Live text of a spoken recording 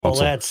Well,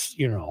 that's,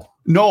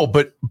 No,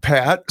 but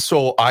Pat,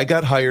 so I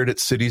got hired at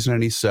Cities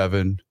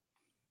 97.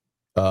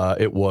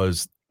 It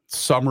was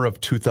summer of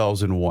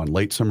 2001,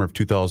 late summer of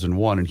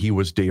 2001, and he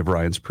was Dave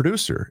Ryan's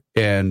producer.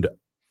 And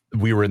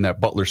we were in that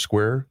Butler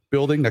Square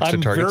building next to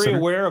Target Center. I'm very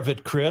aware of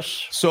it,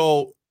 Chris.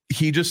 So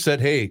he just said,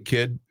 hey,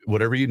 kid,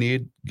 whatever you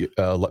need,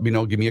 let me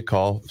know. Give me a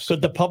call.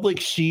 Could the public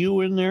see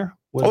you in there?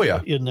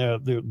 Yeah. In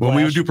the when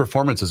we would do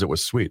performances, it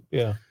was sweet.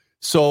 Yeah.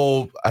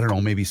 So I don't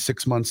know, maybe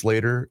 6 months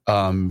later,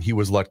 he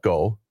was let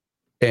go.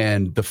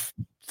 And the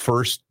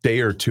first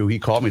day or two, he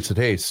called me and said,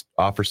 hey,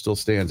 offer still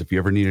stands. If you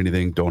ever need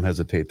anything, don't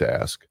hesitate to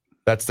ask.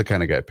 That's the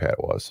kind of guy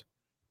Pat was.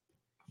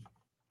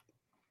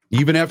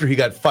 Even after he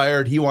got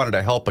fired, he wanted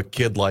to help a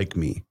kid like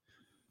me.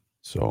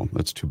 So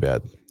that's too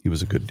bad. He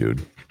was a good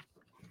dude.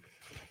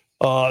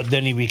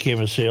 Then he became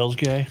a sales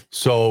guy.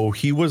 So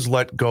he was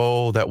let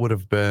go. That would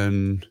have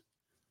been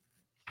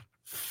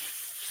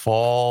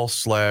fall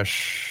 /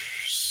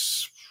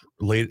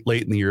 late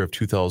in the year of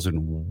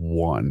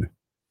 2001.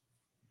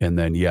 And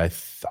then, yeah,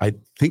 I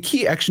think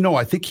he actually, no,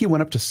 I think he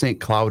went up to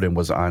St. Cloud and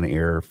was on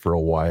air for a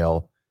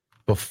while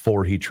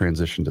before he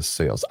transitioned to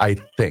sales. I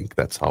think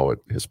that's how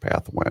his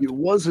path went. It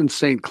was in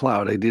St.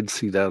 Cloud. I did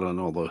see that on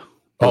all the.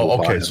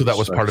 Oh, okay. So that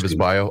was part of his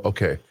bio.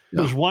 Okay.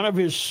 Was one of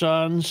his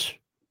sons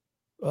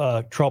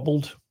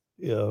troubled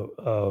not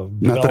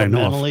that I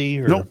know of.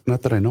 developmentally? No,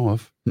 not that I know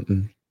of.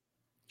 Mm-mm.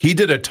 He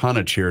did a ton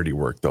of charity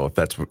work, though, if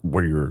that's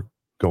where you're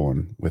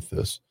going with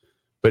this.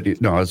 But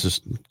no, it's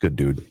just good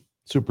dude.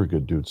 Super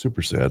good dude.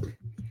 Super sad.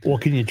 Well,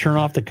 can you turn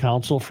off the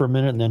console for a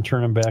minute and then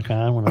turn him back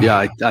on?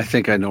 I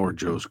think I know where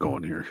Joe's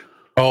going here.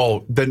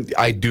 Oh, then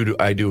I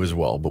do as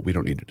well, but we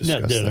don't need to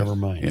discuss that. Never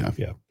mind.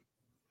 Yeah.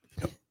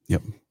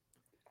 Yep.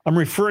 I'm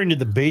referring to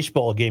the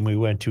baseball game we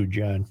went to,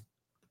 John.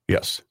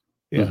 Yes.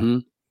 Yeah. Mm-hmm.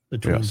 The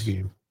Twins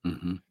game.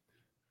 Mm-hmm.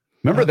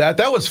 Remember that?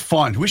 That was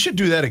fun. We should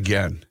do that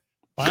again.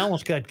 I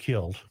almost got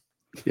killed.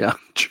 Yeah.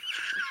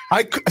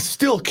 I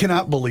still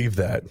cannot believe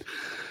that.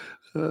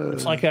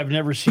 It's like I've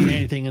never seen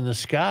anything in the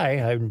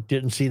sky. I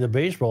didn't see the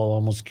baseball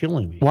almost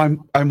killing me. Well,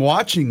 I'm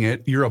watching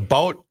it. You're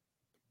about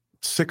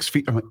 6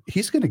 feet. I'm like,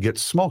 he's going to get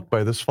smoked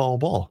by this foul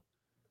ball.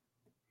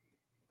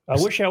 I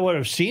wish I would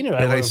have seen it.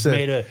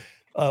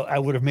 I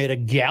would have made a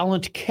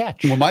gallant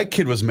catch. Well, my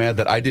kid was mad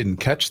that I didn't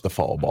catch the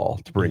foul ball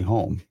to bring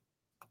home.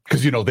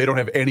 Because, they don't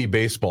have any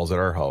baseballs at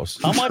our house.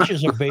 How much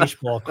does a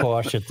baseball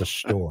cost at the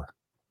store?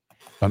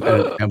 An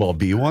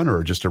MLB one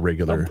or just a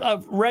regular?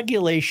 A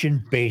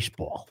regulation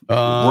baseball.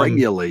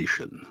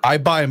 Regulation. I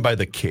buy them by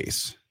the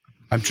case.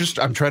 I'm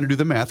trying to do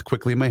the math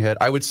quickly in my head.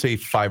 I would say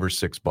 $5 or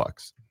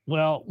 $6.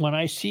 Well, when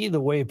I see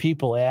the way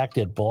people act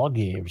at ball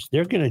games,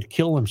 they're going to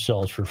kill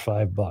themselves for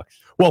 $5.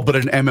 Well, but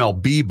an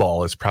MLB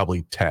ball is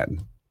probably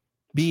 10.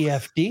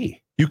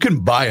 BFD. You can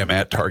buy them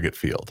at Target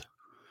Field.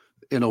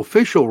 An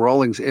official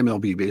Rawlings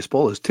MLB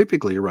baseball is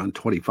typically around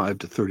 $25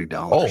 to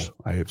 $30. Oh,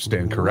 I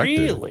stand corrected.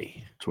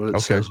 Really? That's what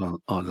it says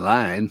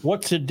online.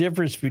 What's the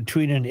difference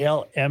between an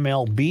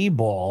MLB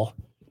ball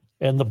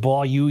and the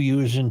ball you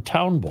use in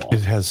town ball?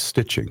 It has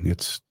stitching.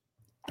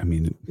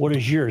 What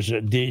is yours?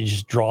 Did you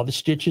just draw the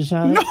stitches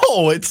on it?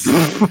 No,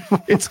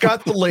 it's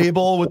got the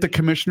label with the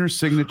commissioner's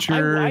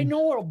signature. I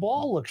know what a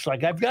ball looks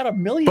like. I've got a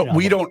million. But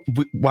we don't.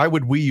 Why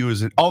would we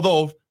use it?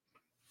 Although,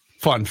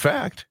 fun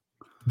fact,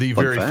 the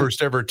very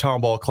first ever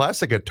Town Ball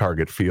Classic at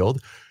Target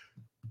Field,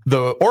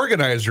 the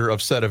organizer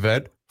of said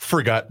event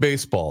forgot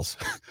baseballs.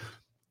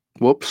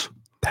 Whoops,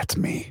 that's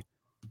me.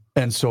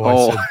 And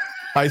so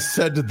I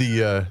said to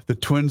the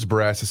Twins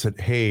brass, I said,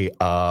 "Hey,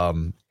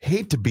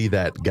 hate to be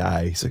that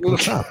guy." He's like,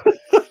 "What's up?"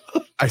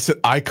 I said,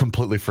 "I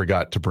completely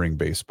forgot to bring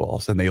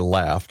baseballs," and they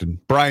laughed.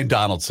 And Brian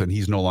Donaldson,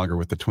 he's no longer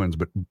with the Twins,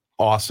 but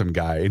awesome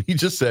guy, and he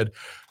just said,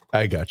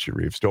 "I got you,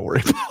 Reeves. Don't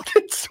worry about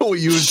it." So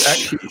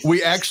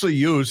we actually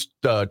used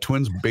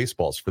Twins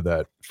baseballs for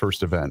that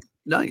first event.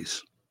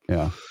 Nice.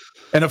 Yeah.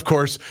 And of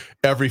course,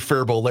 every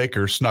Faribault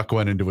Laker snuck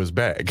one into his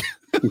bag.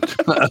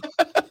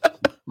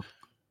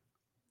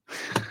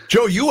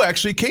 Joe, you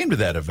actually came to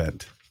that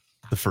event,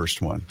 the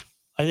first one.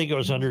 I think it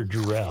was under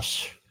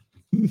duress.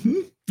 Mm-hmm.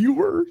 You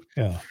were.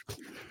 Yeah.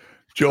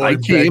 Joe, I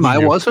came. I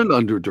wasn't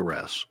under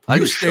duress.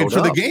 You stayed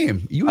for the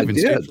game. You even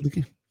stayed for the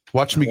game.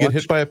 Watch me get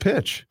hit by a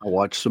pitch. I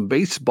watched some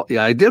baseball.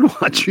 Yeah, I did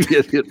watch you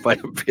get hit by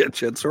a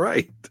pitch. That's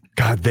right.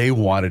 God, they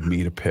wanted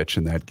me to pitch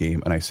in that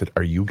game. And I said,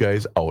 "Are you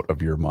guys out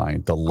of your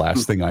mind? The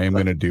last thing I am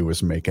going to do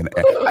is make an."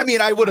 I mean,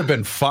 I would have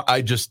been fun.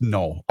 I just,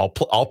 no. I'll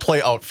play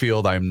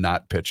outfield. I'm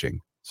not pitching.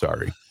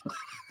 Sorry.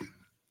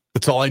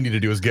 That's all I need to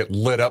do is get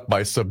lit up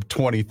by some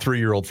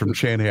 23-year-old from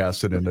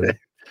Chanhassen in a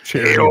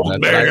charity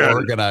that's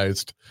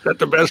organized. That's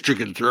the best you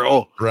can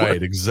throw.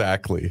 Right,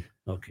 exactly.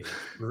 Okay,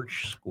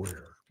 Birch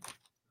Square.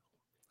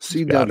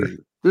 CW.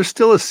 There's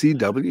still a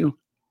CW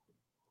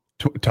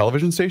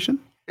television station?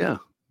 Yeah.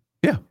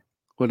 Yeah.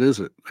 What is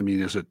it? I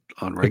mean, is it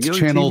on regular It's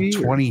channel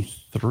TV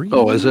 23.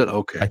 Oh, is it?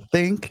 Okay. I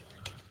think.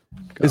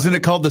 Isn't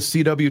it called the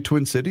CW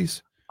Twin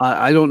Cities?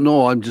 I don't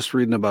know. I'm just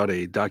reading about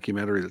a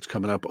documentary that's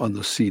coming up on the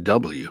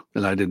CW,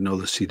 and I didn't know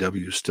the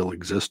CW still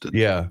existed.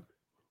 Yeah.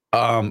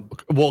 Well,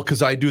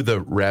 because I do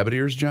the rabbit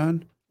ears,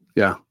 John.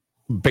 Yeah.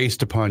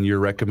 Based upon your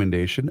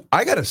recommendation.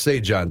 I got to say,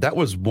 John, that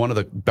was one of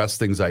the best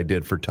things I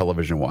did for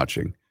television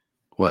watching.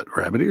 What,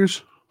 rabbit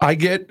ears? I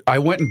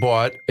went and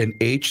bought an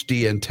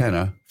HD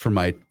antenna for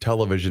my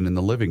television in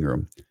the living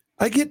room.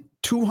 I get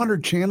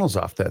 200 channels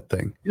off that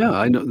thing. Yeah,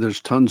 I know. There's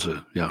tons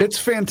of, It's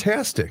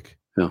fantastic.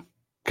 Yeah.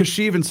 Because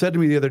she even said to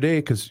me the other day,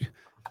 because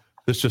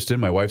this just in,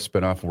 my wife's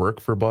been off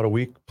work for about a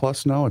week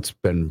plus now. It's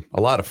been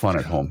a lot of fun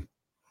at home.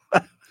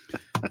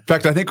 In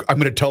fact, I think I'm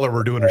going to tell her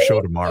we're doing a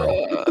show tomorrow.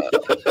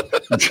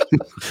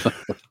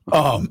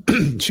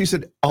 She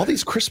said, all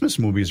these Christmas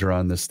movies are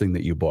on this thing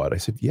that you bought. I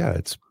said, yeah,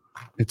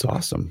 it's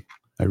awesome.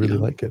 I really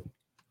like it.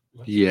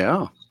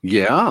 Yeah.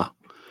 Yeah.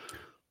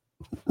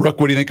 Rook,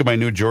 what do you think of my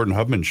new Jordan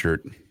Hubman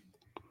shirt?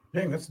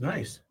 Dang, that's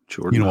nice.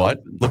 Jordan, you know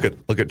what? Look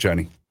at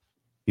Johnny.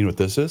 You know what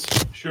this is?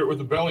 Shirt with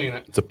a belly in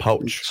it. It's a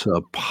pouch. It's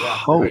a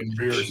pouch.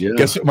 Yeah.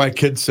 Guess what my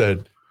kid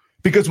said?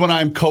 Because when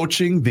I'm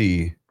coaching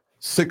the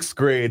 6th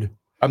grade,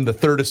 I'm the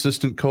 3rd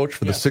assistant coach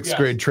for the 6th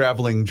grade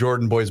traveling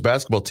Jordan boys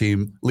basketball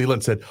team.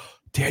 Leland said,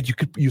 Dad, you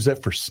could use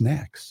that for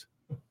snacks.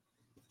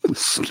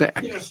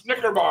 Snack. Yeah,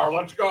 Snicker bar.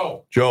 Let's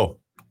go. Joe,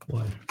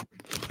 What?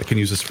 I can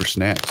use this for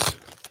snacks.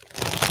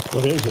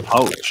 What is it?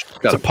 Pouch.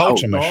 It's a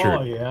pouch on my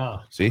shirt. Oh, yeah.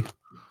 See,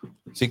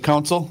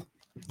 counsel?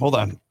 Hold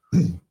on.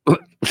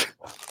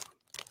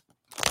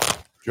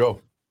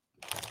 Joe,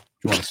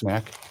 you want a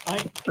snack?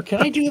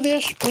 Can I do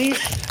this, please?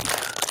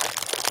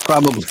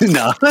 Probably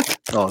not.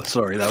 Oh,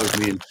 sorry. That was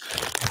mean.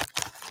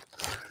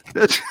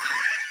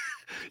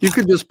 You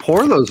could just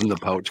pour those in the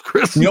pouch,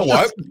 Chris. You know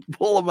what?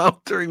 Pull them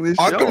out during this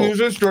show. I can use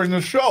this during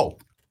the show.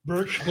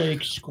 Birch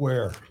Lake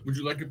Square. Would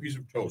you like a piece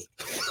of toast?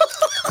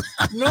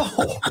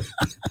 No.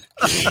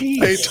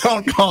 Hey,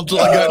 town council,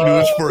 I got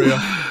news for you.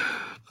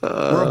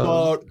 We're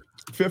about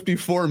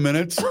 54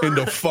 minutes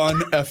into fun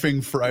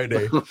effing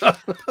Friday.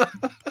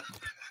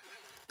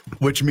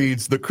 Which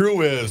means the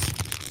crew is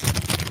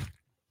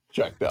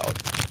checked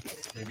out.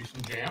 Maybe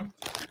some jam?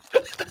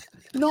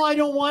 No, I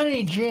don't want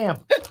any jam.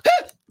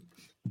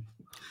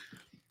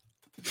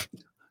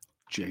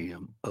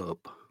 Jam up.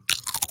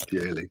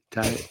 Jelly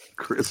tight.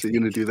 Chris, are you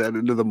going to do that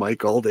into the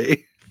mic all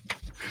day?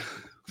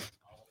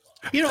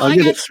 You know, I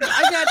got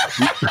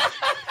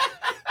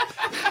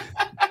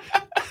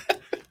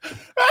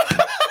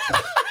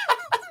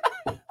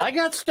I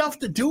got stuff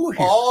to do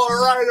here. All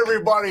right,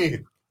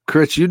 everybody.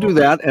 Chris, you do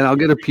that, and I'll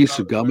get a piece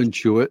of gum and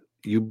chew it.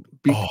 You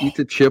eat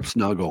the chips,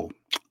 and I'll go.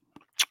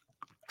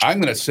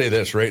 I'm going to say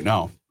this right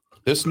now.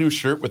 This new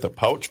shirt with a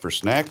pouch for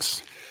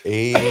snacks,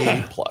 A+.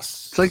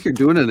 It's like you're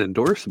doing an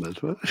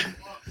endorsement. What?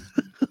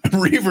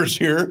 Reavers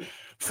here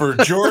for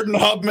Jordan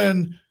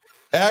Hubman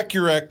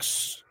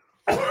Accurex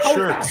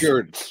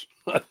shirts.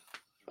 What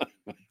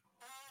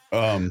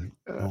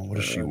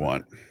does she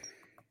want?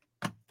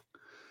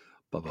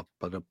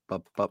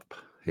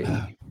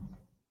 Hey.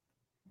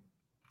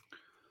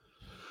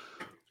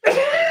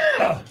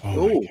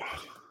 Oh.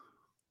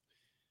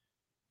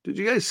 Did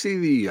you guys see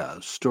the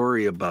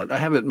story about? I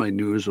have it in my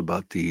news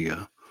about the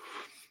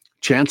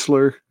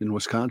chancellor in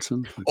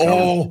Wisconsin.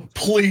 Oh,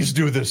 please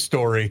do this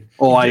story.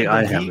 Oh,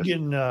 I have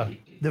vegan,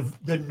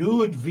 the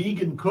nude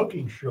vegan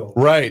cooking show.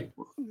 Right.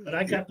 But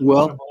I got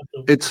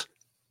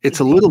it's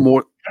a little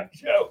more.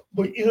 Is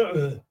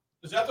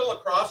that the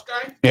lacrosse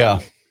guy? Yeah.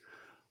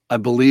 I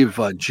believe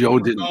Joe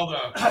didn't.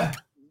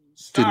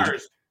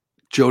 Stars.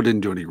 Joe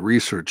didn't do any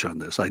research on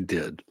this. I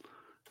did.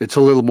 It's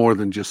a little more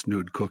than just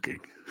nude cooking.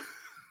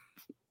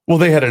 Well,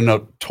 they had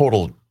a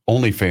total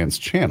OnlyFans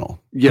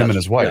channel. Yes, him and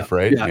his wife,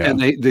 right? Yeah, and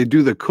they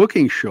do the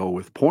cooking show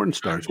with porn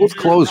stars with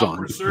clothes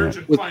on.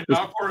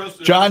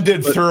 John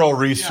did thorough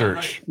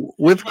research.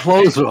 With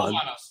clothes on.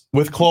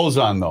 With clothes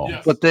on, though.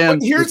 Yes. But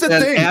here's the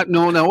thing.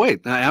 No,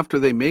 wait. Now, after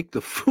they make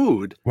the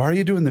food. Why are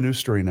you doing the news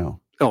story now?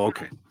 Oh,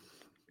 okay.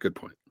 Good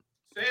point.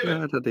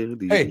 Save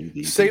it.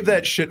 Hey, save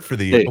that shit for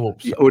the. Hey,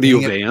 what are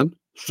you, Dang it. Van?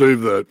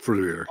 Save that for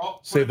the air. Oh,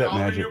 Save that all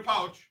in magic. your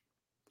pouch.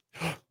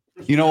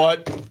 You know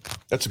what?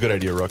 That's a good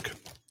idea, Rook.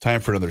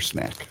 Time for another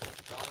snack.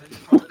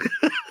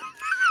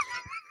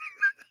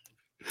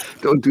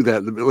 Don't do that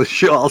in the middle of the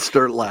show. I'll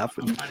start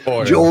laughing.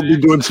 Oh, Joe will be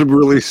doing some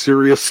really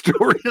serious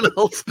story, and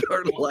I'll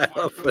start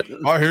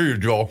laughing. I hear you,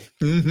 Joel.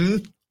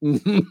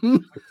 Mm-hmm.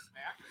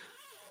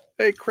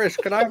 Hey, Chris,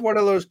 can I have one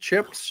of those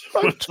chips?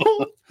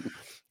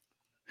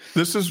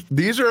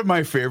 These are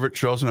my favorite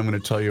shows, and I'm going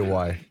to tell you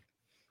why.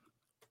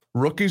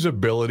 Rookie's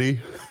ability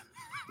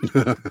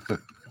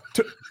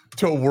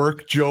to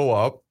work Joe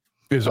up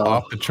is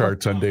off the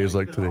charts on days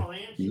like today.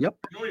 Yep.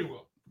 No, you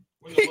will.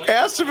 He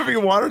asked him if he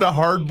wanted a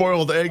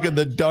hard-boiled egg, and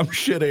the dumb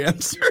shit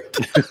answered.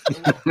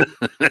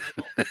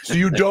 So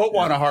you don't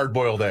want a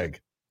hard-boiled egg?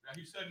 Yeah,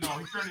 he said no.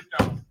 He turned it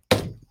down.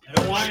 I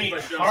don't want any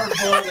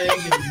hard-boiled egg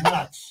and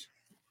nuts.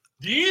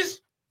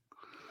 These?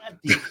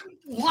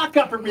 Lock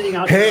up everything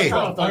out. Hey,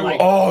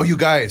 there. you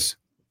guys.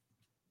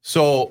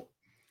 So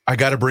I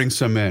got to bring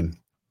some in.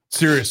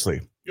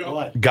 Seriously.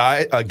 What?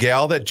 A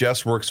gal that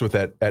Jess works with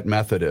at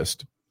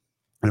Methodist,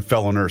 and a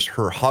fellow nurse,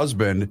 her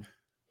husband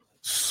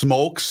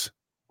smokes,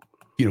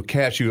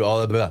 cashew,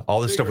 all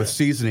this stuff with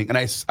seasoning. And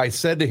I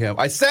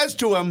says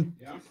to him,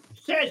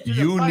 says to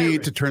You the need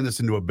pirate. to turn this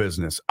into a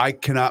business. I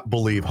cannot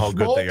believe how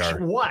good they Smokes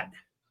are. What?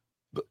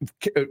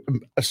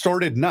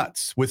 Assorted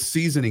nuts with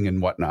seasoning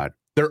and whatnot.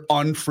 They're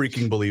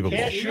unfreaking believable.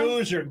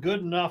 Cashews are good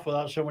enough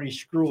without somebody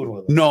screwing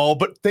with them. No,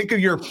 but think of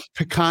your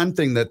pecan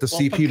thing that the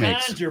CP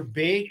makes. Pecans are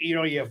baked.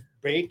 You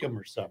bake them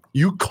or something.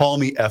 You call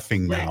me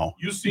effing now.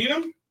 You seen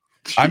them?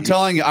 I'm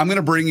telling you, I'm going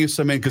to bring you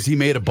some in because he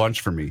made a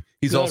bunch for me.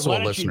 He's also Why a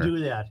don't listener. you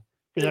do that?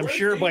 Because I'm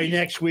sure by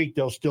next week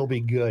they'll still be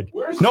good.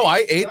 No,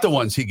 I ate the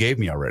ones he gave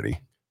me already.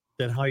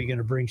 Then how are you going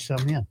to bring some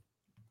in?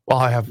 Well,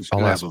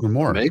 I'll ask for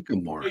more. Make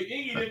them more. Hey,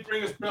 Iggy didn't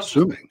bring us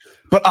Assuming.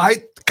 But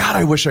I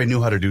wish I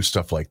knew how to do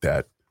stuff like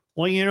that.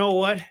 Well, you know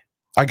what?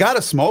 I got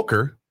a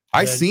smoker.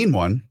 I seen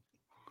one.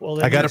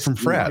 Well, I got it from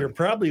Frat. You're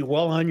probably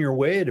well on your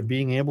way to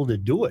being able to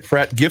do it.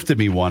 Frat gifted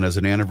me one as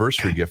an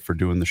anniversary gift for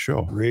doing the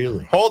show.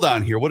 Really? Hold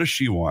on here. What does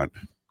she want?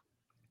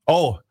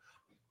 Oh,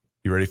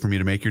 you ready for me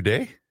to make your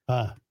day?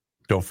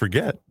 Don't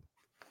forget.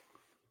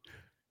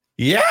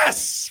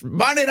 Yes,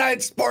 Monday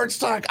Night Sports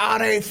Talk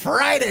on a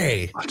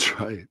Friday. That's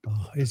right.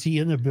 Oh, is he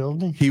in the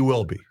building? He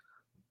will be.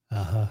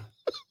 Uh-huh.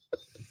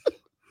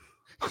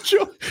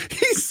 Joe,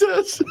 he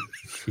says,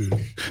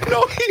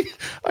 no,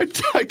 I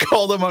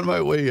called him on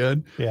my way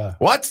in. Yeah.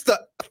 What's the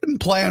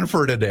plan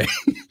for today?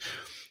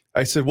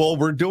 I said, well,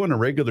 we're doing a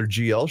regular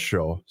GL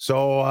show.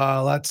 So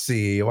let's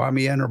see. You want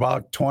me in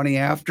about 20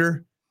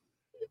 after?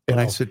 And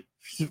I said,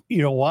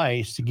 you know why?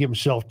 He's to give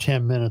himself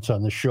 10 minutes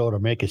on the show to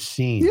make a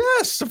scene.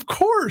 yes, of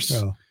course.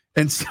 Oh.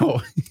 And so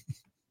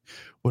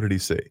what did he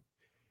say?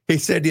 He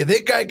said, do you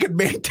think I could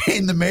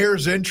maintain the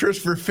mayor's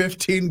interest for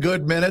 15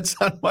 good minutes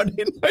on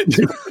Monday night?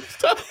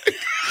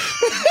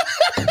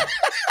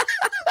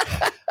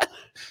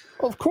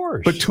 Of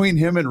course. Between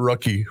him and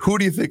Rookie, who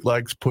do you think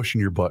likes pushing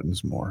your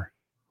buttons more?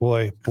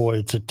 Boy,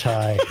 it's a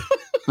tie.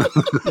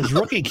 This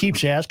Rookie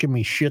keeps asking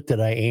me shit that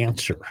I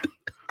answer.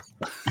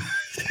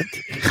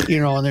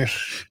 And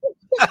there's...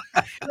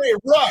 Hey,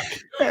 Rook.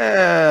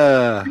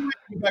 Yeah. You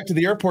go back to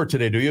the airport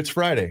today, do you? It's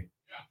Friday.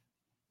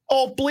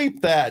 Oh,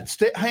 bleep that.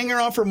 Hang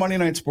around for Monday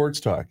Night Sports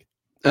Talk.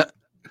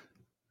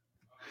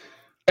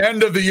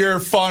 End of the year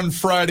fun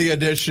Friday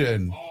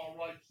edition. All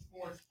right,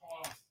 sports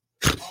talk.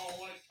 All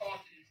right,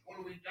 talkies. What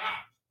do we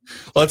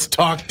got? Let's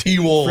talk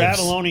T-Wolves.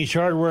 Fratelloni's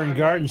Hardware and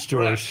Garden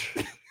Stores.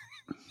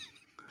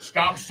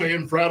 Stop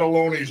saying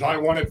Fratelloni's. I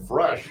want it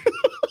fresh.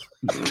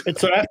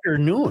 It's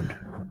afternoon.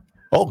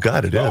 Oh,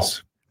 God, it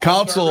is.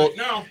 Council, Right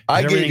now. I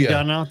Is gave everything you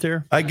done out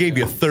there? I gave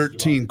you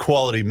 13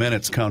 quality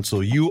minutes,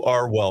 Council. You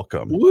are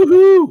welcome.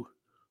 Woohoo.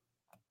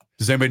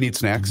 Does anybody need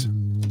snacks?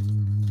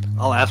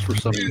 I'll ask for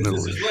some in the middle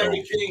of This the is show.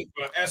 Larry King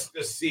for S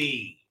to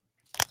C.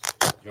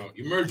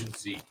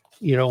 Emergency.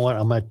 You know what?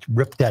 I'm going to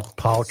rip that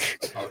pouch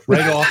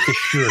right off the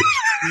shirt.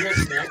 You got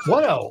snacks?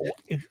 What a...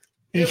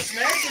 You have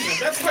snacks in there.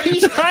 That's why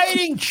He's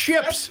hiding That's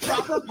chips.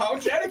 proper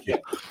pouch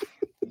etiquette.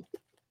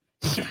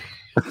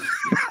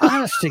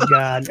 Honest to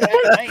God. My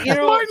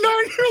 9-year-old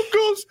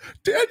goes,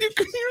 Dad, you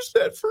can use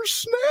that for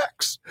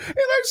snacks. And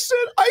I said,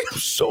 I am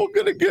so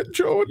going to get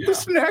Joe the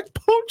snack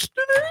pouch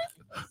today.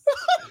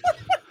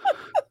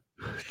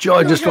 Joe,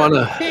 I just want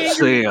to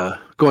say,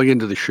 going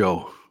into the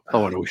show, I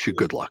want to wish you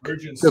good luck.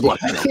 Emergency. Good luck,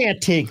 I Joe.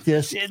 can't take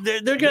this.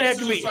 They're going to have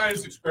This to is a be...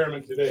 science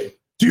experiment today.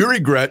 Do you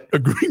regret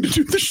agreeing to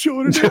do the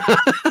show today?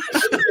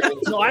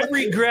 No, I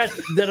regret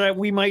that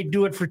we might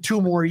do it for 2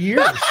 more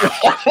years.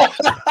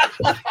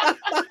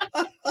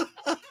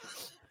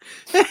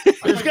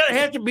 There's going to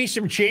have to be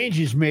some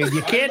changes made.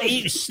 You can't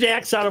eat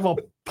snacks out of a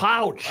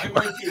pouch. I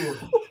might do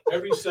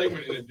every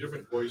segment in a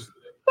different voice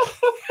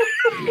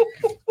today.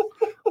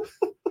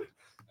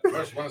 The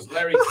first one is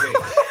Larry King.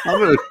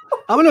 I'm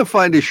gonna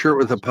find a shirt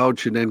with a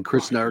pouch, and then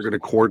Chris and I are gonna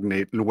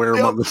coordinate and wear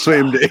them on the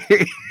same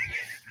day.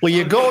 Well,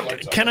 you go.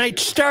 Can I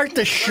start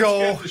the show?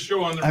 Let's get the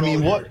show on the I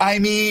mean, road what? here.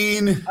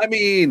 I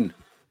mean,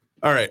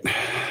 all right.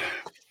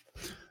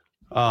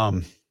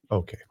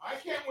 Okay. I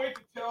can't wait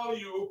to tell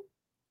you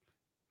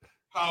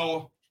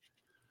how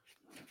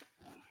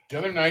the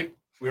other night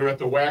we were at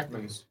the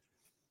Wackmans.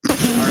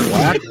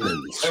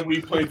 And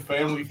we played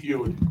Family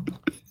Feud.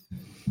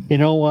 You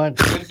know what?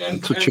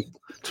 And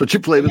That's what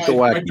you played at the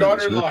my Wackmans.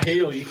 daughter-in-law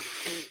Haley,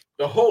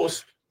 the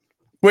host.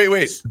 Wait.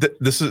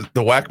 This is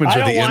the Wackmans I or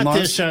don't the want in-laws?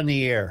 this on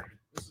the air.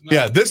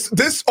 Yeah,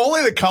 this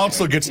only the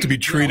council gets to be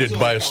treated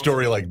by a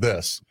story like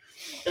this.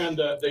 And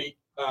the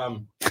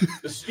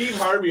Steve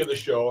Harvey of the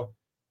show,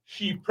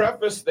 she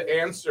prefaced the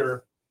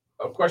answer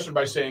of question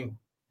by saying,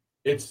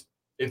 "It's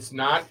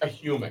not a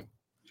human."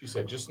 She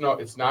said, "Just know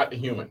it's not a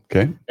human."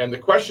 Okay. And the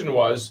question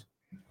was,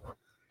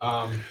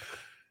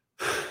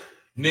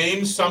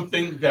 name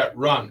something that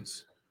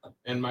runs.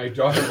 And my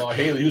daughter-in-law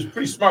Haley, who's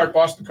pretty smart,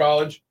 Boston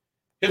College,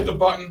 hit the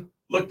button,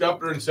 looked up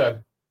at her, and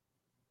said,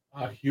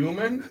 "A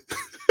human?"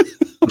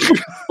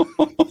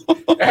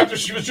 After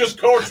she was just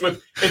coached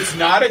with, "It's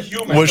not a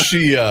human." Was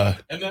she? And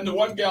then the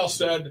one gal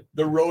said,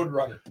 "The Road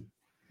Runner."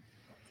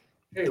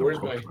 Hey,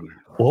 where's my?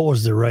 What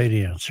was the right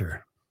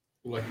answer?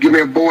 Give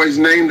me a boy's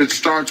name that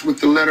starts with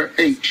the letter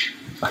H.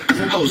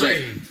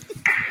 Jose.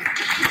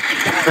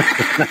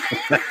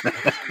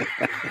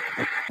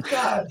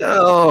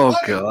 Oh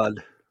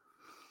God!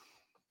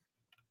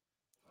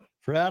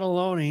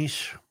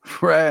 Fratelloni's.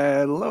 What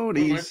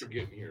am I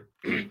forgetting here?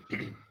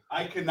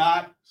 I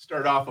cannot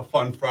start off a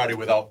fun Friday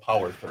without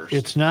Power Thirst.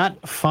 It's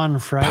not Fun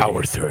Friday.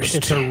 Power Thirst.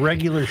 It's a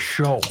regular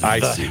show. I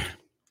see.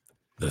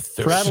 The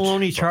thirst.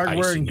 Fratelloni's for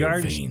Hardware ice in and your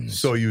Garden. veins.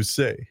 So you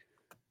say,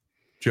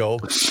 Joe,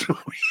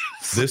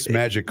 this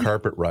magic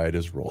carpet ride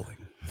is rolling.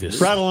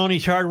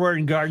 Fratelloni's Hardware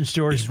and Garden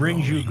Stores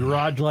brings you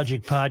Garage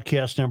Logic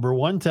podcast number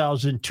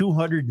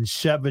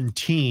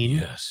 1217.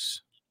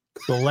 Yes.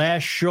 The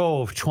last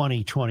show of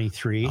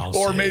 2023.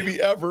 Or maybe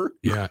ever.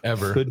 Yeah,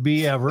 ever. Could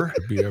be ever.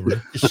 Could be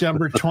ever.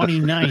 December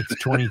 29th,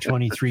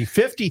 2023.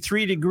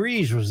 53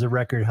 degrees was the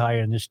record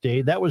high on this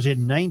day. That was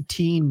in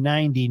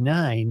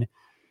 1999.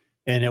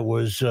 And it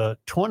was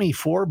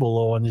 24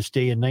 below on this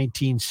day in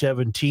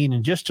 1917.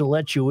 And just to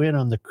let you in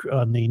on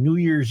the New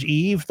Year's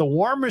Eve, the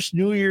warmest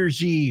New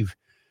Year's Eve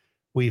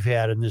we've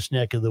had in this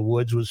neck of the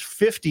woods was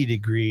 50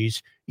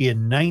 degrees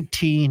in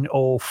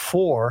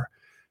 1904.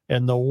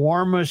 And the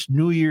warmest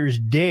New Year's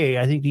Day,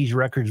 I think these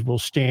records will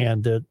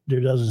stand. There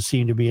doesn't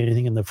seem to be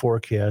anything in the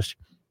forecast.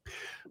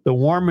 The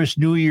warmest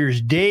New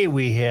Year's Day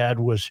we had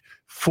was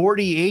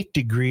 48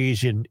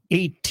 degrees in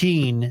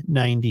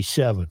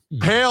 1897.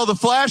 Hail the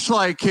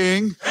flashlight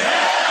king.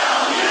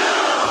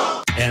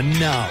 And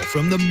now,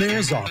 from the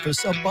mayor's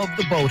office above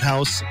the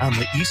boathouse on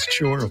the east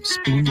shore of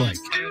Spoon Lake,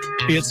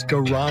 it's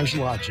Garage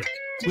Logic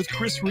with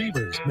Chris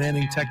Reavers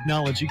manning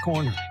Technology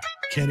Corner,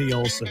 Kenny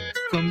Olson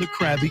from the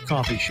Krabby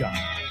Coffee Shop,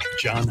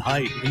 John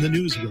Haidt in the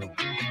newsroom,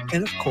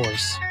 and of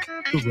course,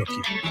 the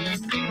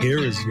Rookie. Here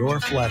is your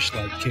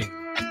flashlight king,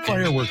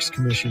 fireworks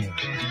commissioner,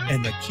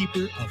 and the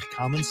keeper of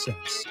common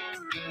sense,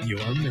 your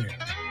mayor,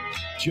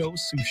 Joe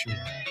Souchere.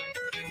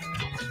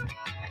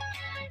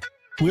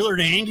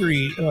 Willard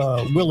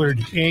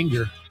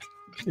Anger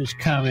is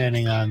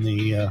commenting on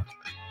the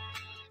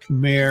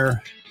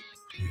mayor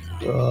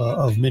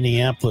of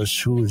Minneapolis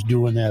who was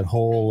doing that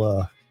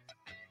whole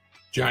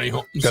Johnny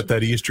Holmes. Got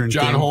that Eastern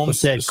John thing? Holmes.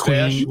 what's that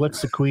stash. Queen?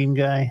 What's the Queen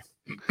guy?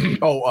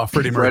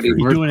 Freddie Mercury.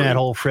 He's doing that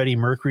whole Freddie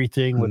Mercury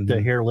thing with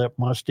the hair lip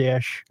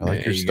mustache. I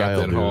like your you got style,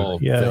 that dude. whole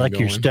Yeah, I thing like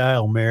your going.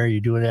 style, Mayor.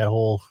 You're doing that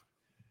whole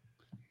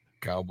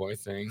Cowboy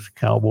thing.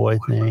 cowboy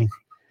thing.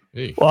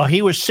 Hey. Well,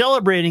 he was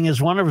celebrating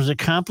as one of his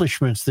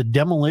accomplishments the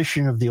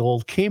demolition of the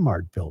old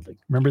Kmart building.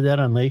 Remember that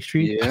on Lake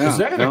Street? Yeah. Is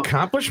that an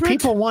accomplishment?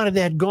 People wanted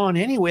that gone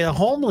anyway. The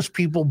homeless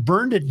people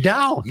burned it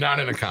down.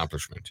 Not an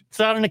accomplishment. It's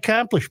not an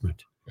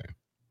accomplishment. Okay.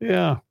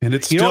 Yeah. And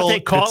it's You know still, what they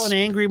call it's- an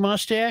angry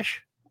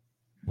mustache?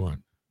 What?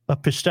 A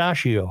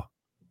pistachio.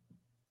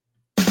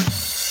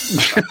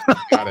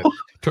 Got it.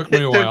 Took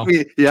me a while.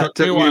 Took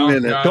me a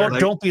minute. Got it.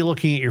 Don't be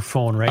looking at your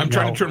phone right now. I'm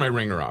trying to turn my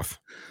ringer off.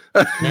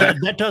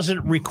 That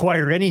doesn't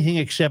require anything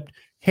except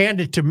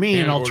hand it to me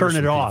and I'll order turn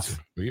some it off.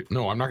 pizza.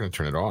 No, I'm not going to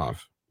turn it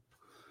off.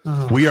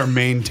 Oh. We are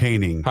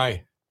maintaining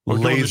Hi. We're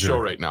doing the laser show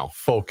right now.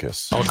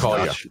 focus. I'll call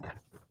you.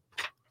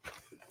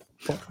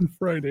 Fucking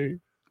Friday.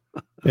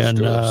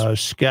 And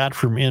Scott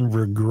from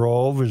Inver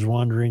Grove is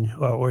wondering,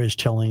 or is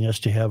telling us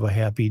to have a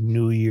happy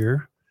new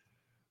year.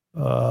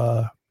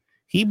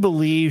 He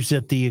believes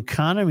that the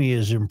economy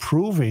is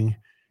improving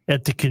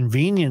at the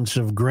convenience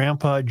of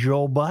Grandpa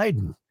Joe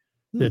Biden.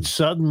 That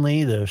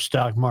suddenly the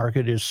stock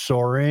market is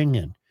soaring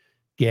and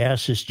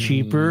gas is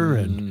cheaper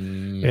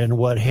and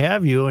what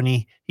have you.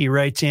 And he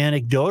writes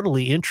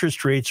anecdotally,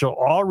 interest rates are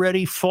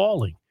already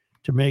falling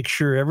to make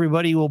sure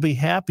everybody will be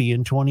happy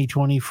in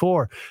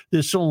 2024.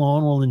 This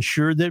alone will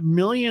ensure that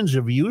millions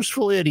of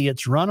useful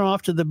idiots run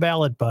off to the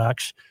ballot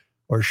box,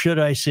 or should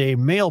I say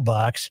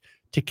mailbox,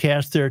 to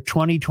cast their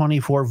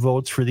 2024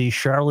 votes for these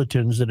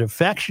charlatans that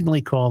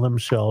affectionately call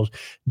themselves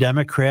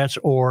Democrats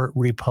or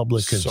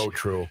Republicans. So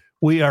true.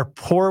 We are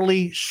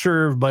poorly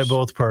served by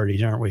both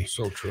parties, aren't we?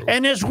 So true.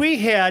 And as we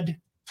head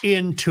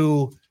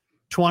into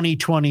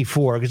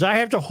 2024, because I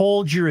have to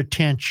hold your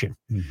attention.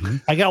 Mm-hmm.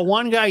 I got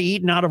one guy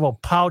eating out of a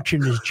pouch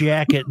in his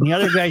jacket, and the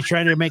other guy's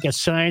trying to make a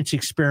science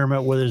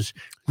experiment with his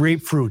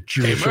grapefruit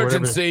juice. or whatever.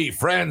 Emergency,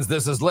 friends.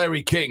 This is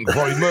Larry King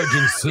for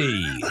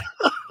emergency.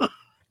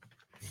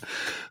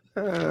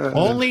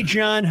 Only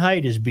John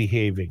Haidt is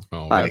behaving.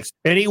 Oh, Hi. that's,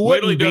 And he Wait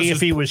till he wouldn't does be his-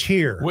 if he was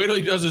here. wait till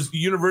he does his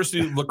University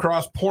of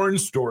Lacrosse porn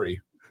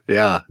story.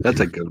 Yeah, that's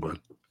a good one.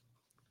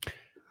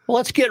 Well,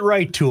 let's get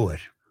right to it.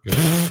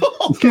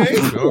 Okay.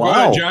 Go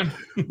ahead, John.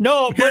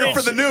 No, but Here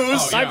for the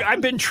news. Oh, yeah.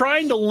 I've been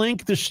trying to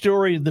link the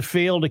story of the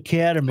failed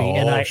academy,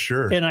 and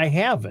I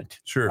haven't.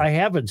 Sure. I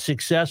haven't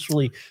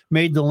successfully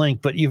made the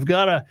link. But you've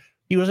got to.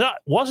 He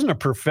wasn't a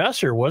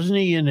professor, wasn't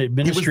he? In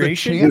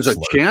administration, He was a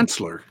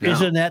chancellor. Yeah.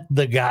 Isn't that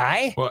the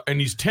guy? Well, and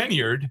he's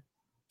tenured,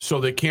 so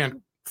they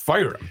can't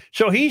fire him.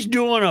 So he's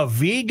doing a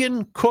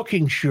vegan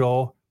cooking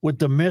show with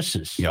the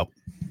missus. Yep.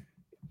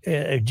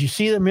 Did you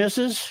see the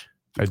missus?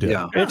 I did.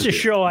 Yeah. It's a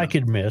show I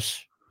could miss.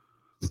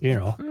 You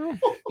know.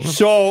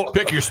 So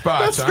Pick your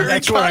spots. That's huh? very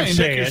that's what I'm kind.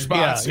 saying. Pick your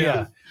spots.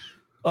 Yeah.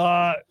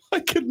 I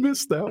could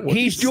miss that one.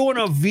 He's doing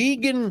a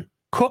vegan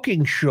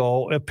cooking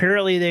show.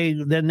 Apparently,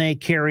 they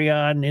carry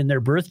on in their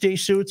birthday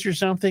suits or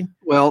something.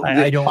 Well,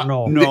 I don't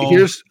know.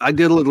 No. I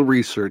did a little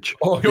research.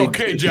 Oh,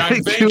 okay,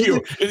 John. Thank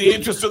you. In the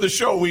interest of the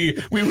show, we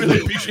really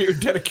appreciate your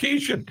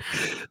dedication.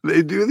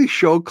 They do the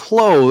show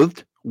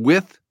clothed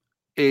with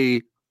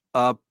a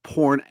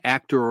porn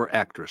actor or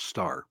actress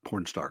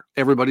porn star.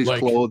 Everybody's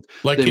clothed.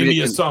 Like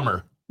India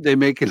Summer. They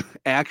make an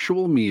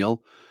actual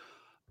meal,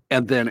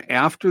 and then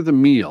after the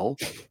meal,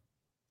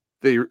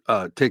 they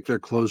take their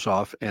clothes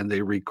off and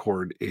they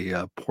record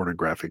a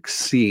pornographic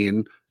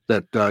scene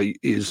that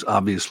is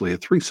obviously a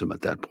threesome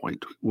at that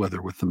point,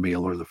 whether with the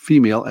male or the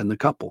female and the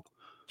couple.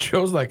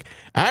 Joe's like,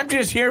 I'm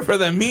just here for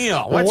the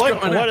meal.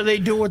 What do they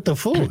do with the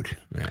food?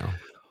 Yeah.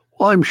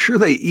 Well, I'm sure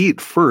they eat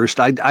first.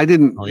 I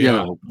didn't, What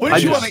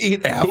did you want to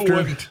eat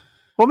after?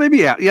 Well,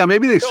 maybe,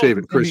 maybe they save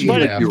it, Chris.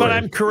 But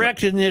I'm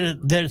correct in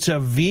that it's a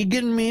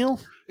vegan meal?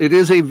 It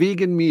is a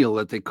vegan meal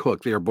that they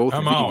cook. They are both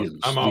vegans.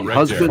 I'm out the right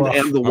husband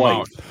there. and the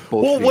wife.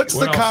 Well, what's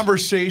the else?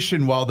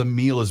 conversation while the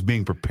meal is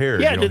being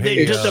prepared? Yeah, does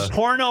the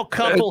porno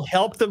couple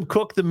help them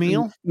cook the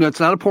meal? No, it's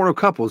not a porno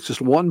couple. It's just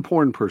one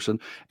porn person,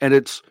 and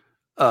it's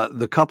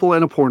the couple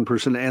and a porn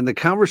person, and the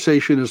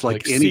conversation is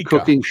like any Sika.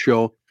 cooking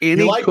show.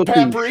 Any You like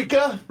cooking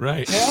paprika?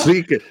 Right.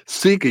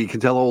 Sika, you can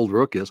tell how old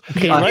Rook is.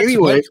 Okay,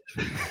 Anyway,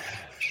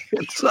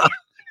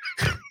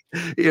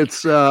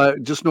 it's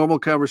just normal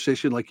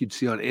conversation like you'd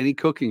see on any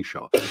cooking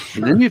show,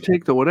 and then you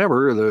take the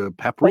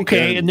paprika.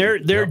 Okay, and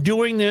they're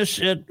doing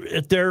this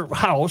at their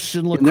house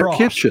in La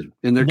Crosse.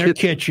 In their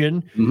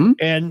kitchen. Mm-hmm.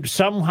 And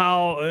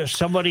somehow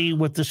somebody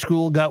with the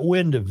school got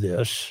wind of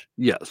this.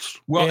 Yes.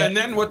 Well, and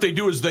then what they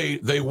do is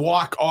they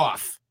walk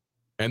off,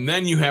 and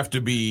then you have to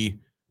be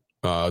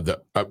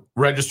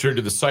registered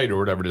to the site or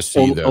whatever to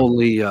see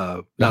only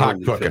hot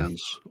cooking.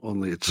 Fans.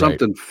 Only it's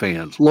something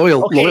fans,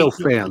 loyal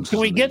fans. Can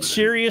we get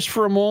serious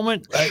for a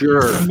moment?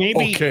 Sure.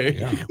 Maybe. Okay.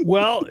 Yeah.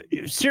 Well,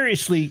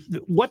 seriously,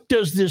 what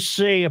does this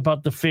say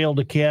about the failed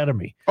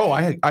academy? Oh,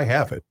 I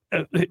have it.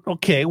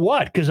 Okay,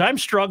 what? Because I'm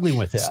struggling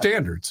with that.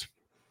 Standards.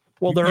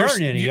 Well, there aren't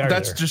any.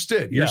 That's just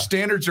it. Your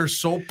standards are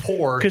so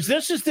poor. Because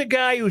this is the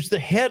guy who's the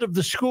head of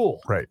the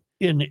school. Right.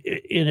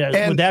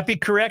 Would that be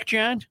correct,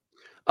 John?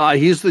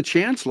 He's the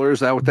chancellor. Is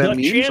that what that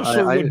means? The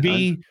chancellor would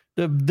be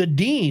the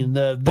dean,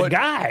 the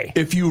guy.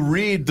 If you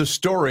read the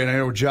story, and I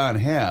know John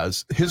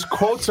has, his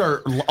quotes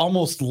are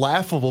almost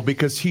laughable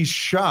because he's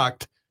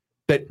shocked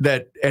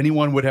that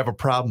anyone would have a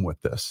problem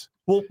with this.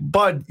 Well,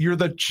 Bud, you're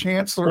the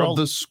chancellor of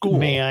the school.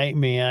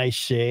 May I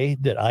say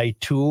that I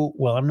too?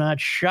 Well, I'm not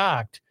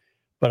shocked,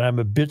 but I'm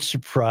a bit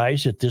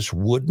surprised that this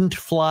wouldn't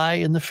fly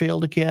in the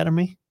failed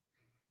academy.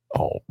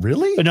 Oh,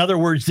 really? In other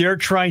words, they're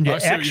trying to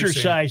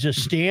exercise a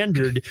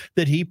standard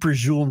that he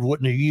presumed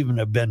wouldn't even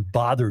have been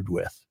bothered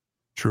with.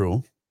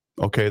 True.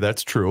 Okay,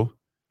 that's true.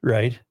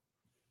 Right.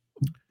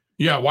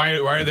 Yeah, why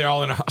are they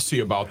all in a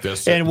hussy about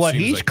this? And what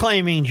he's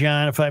claiming,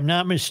 John, if I'm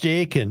not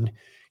mistaken,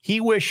 he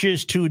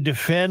wishes to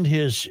defend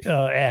his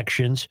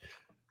actions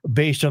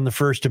based on the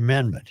First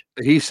Amendment.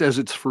 He says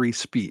it's free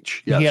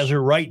speech. Yes. He has a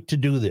right to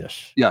do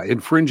this. Yeah,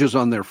 infringes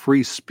on their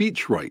free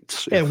speech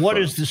rights. And what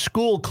is the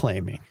school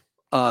claiming?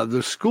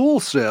 The school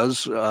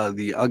says,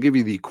 I'll give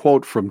you the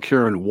quote from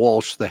Karen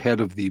Walsh, the head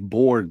of the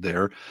board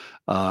there.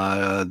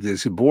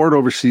 This board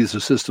oversees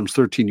the system's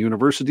 13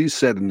 universities,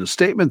 said in a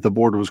statement the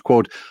board was,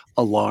 quote,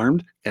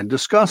 alarmed and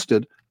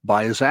disgusted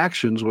by his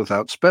actions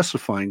without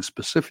specifying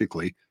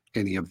specifically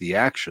any of the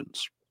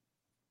actions.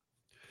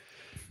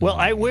 Well,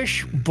 I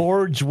wish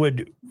boards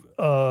would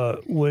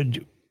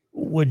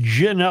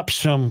gin up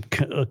some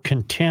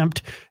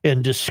contempt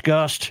and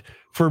disgust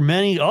for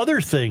many other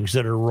things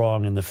that are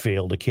wrong in the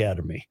failed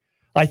academy.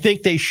 I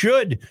think they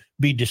should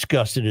be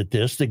disgusted at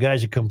this. The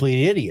guy's a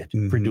complete idiot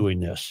for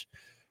doing this.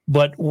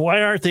 But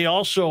why aren't they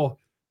also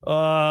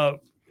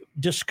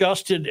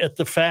disgusted at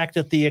the fact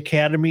that the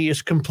academy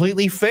is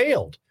completely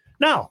failed?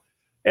 Now,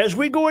 as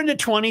we go into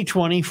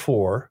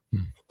 2024,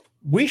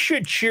 we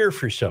should cheer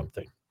for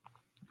something.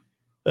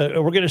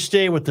 We're going to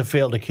stay with the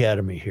failed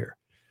academy here.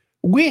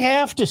 We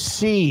have to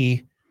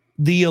see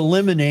the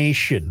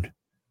elimination.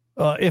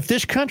 If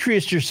this country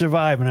is to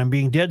survive, and I'm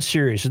being dead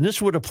serious, and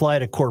this would apply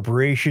to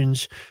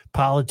corporations,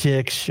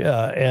 politics,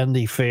 and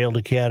the failed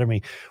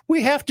academy,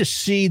 we have to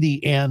see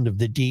the end of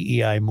the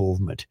DEI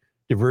movement,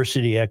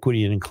 diversity,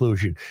 equity, and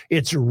inclusion.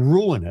 It's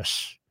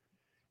ruinous.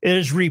 It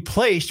has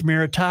replaced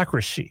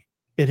meritocracy.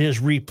 It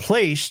has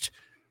replaced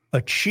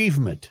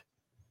achievement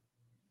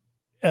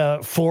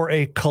for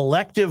a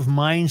collective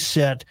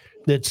mindset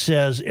that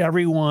says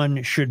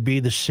everyone should be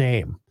the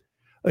same.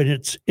 And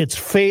it's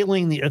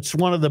failing. It's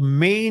one of the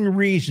main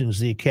reasons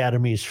the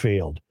academy has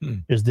failed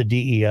is the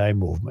DEI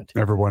movement.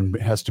 Everyone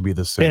has to be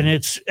the same, and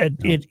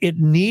it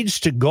needs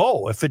to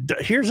go.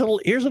 Here's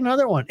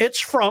another one. It's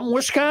from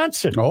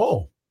Wisconsin.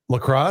 Oh, La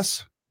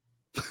Crosse.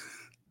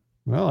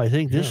 Well, I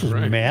think this is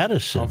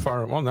Madison. How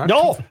far? Well,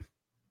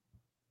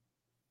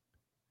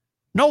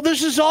 no,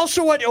 this is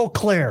also at Eau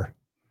Claire.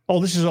 Oh,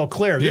 this is Eau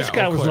Claire. This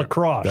guy was La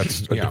Crosse.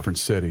 That's a different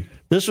city.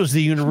 This was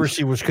the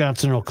University of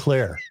Wisconsin Eau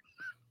Claire.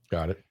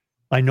 Got it.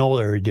 I know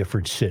they're a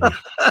different city.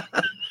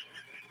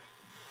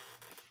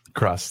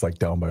 Across like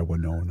down by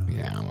Winona.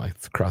 Yeah, like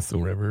across the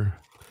river.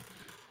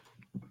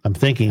 I'm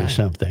thinking of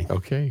something.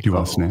 Okay. Do you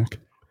want a snack?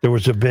 There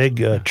was a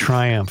big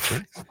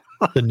Triumph,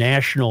 the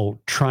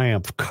National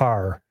Triumph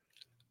car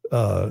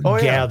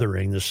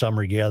gathering, the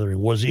summer gathering,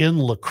 was in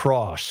La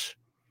Crosse.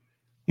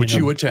 Which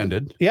you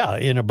attended. Yeah,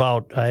 in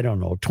about, I don't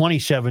know,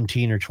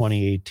 2017 or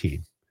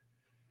 2018.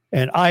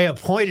 And I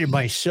appointed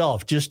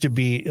myself just to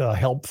be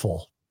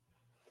helpful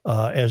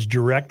as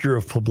director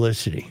of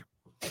publicity.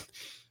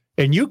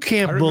 And you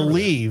can't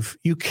believe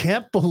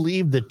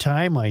the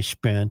time I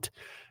spent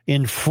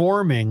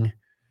informing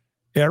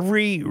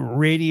every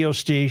radio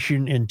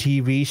station and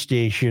TV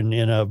station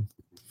in a,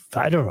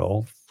 I don't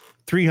know,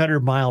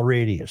 300-mile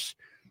radius.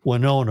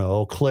 Winona,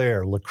 Eau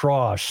Claire, La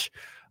Crosse,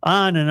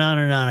 on and on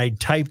and on. I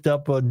typed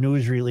up a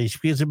news release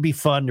because it'd be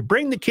fun to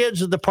bring the kids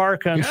to the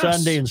park on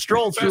Sunday and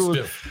stroll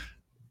through.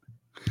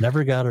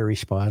 Never got a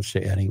response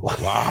to anyone.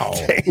 Wow.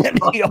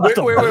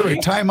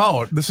 Wait. Time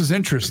out. This is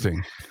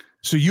interesting.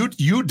 So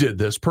you did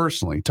this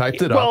personally,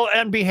 typed it up. Well,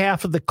 on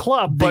behalf of the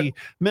club, the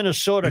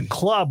Minnesota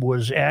club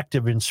was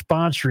active in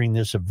sponsoring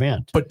this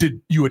event. But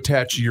did you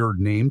attach your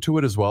name to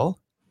it as well?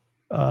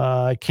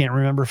 I can't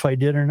remember if I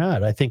did or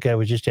not. I think I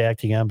was just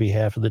acting on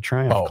behalf of the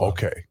Triumph Club.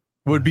 Okay.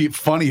 It would be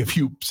funny if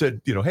you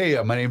said,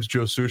 hey, my name's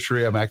Joe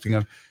Souchere. I'm acting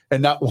on,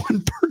 and not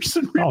one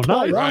person replied.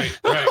 Oh, no, right.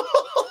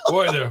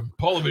 Boy, the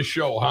pull of his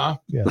show, huh?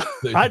 Yeah.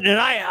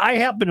 I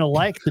happen to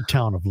like the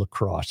town of La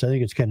Crosse. I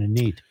think it's kind of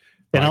neat.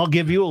 And I'll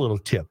give you a little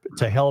tip.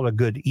 It's a hell of a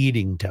good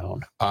eating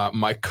town.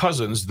 My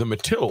cousins, the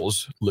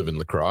Matilles, live in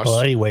La Crosse.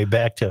 Well, anyway,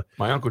 back to...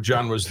 My Uncle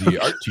John was the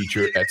art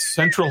teacher at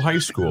Central High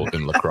School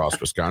in La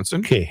Crosse, Wisconsin.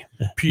 Okay.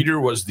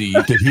 Peter was the...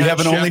 Did he have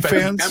an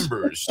OnlyFans?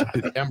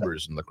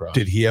 Embers in La Crosse.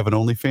 Did he have an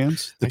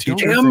OnlyFans? The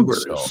teacher?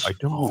 Embers. I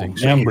don't think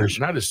so. Embers.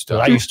 Not his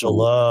stuff. I used to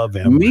love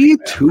Embers. Me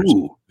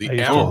too. The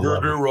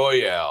Hamburger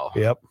Royale.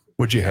 Yep.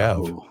 What'd you have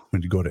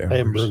when you go to Embers?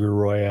 Hamburger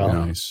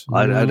Royale. Nice.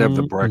 I'd have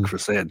the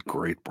breakfast. They had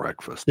great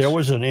breakfast. There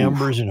was an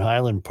Embers in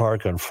Highland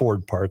Park on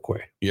Ford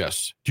Parkway.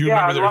 Yes. Do you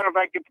remember I wonder if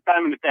I get the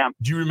time in the town.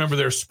 Do you remember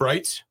their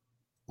Sprites?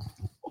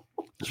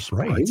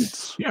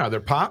 Sprites? Yeah, their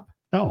pop.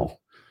 No.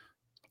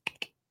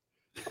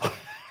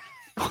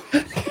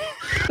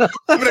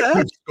 I'm going to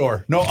keep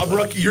score. No, I'm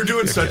rookie. You're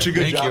doing such a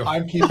good Thank job. you.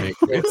 I'm keeping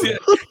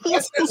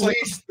It's at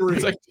least 3.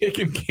 It's like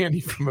taking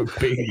candy from a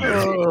baby.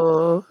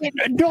 No,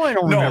 I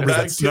don't remember.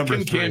 That's number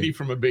taking 3. candy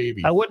from a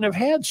baby. I wouldn't have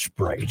had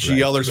Sprite.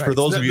 GLers, for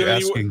those of you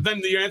asking.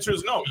 Then the answer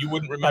is no. You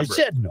wouldn't remember. I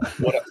said no.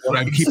 What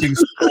I'm keeping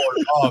score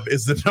of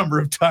is the number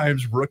of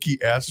times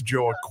Rookie asked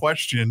Joe a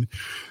question,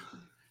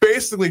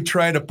 basically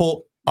trying to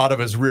pull out of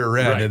his rear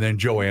end, and then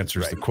Joe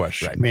answers the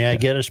question. May I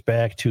get us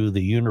back to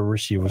the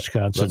University of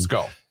Wisconsin? Let's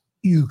go.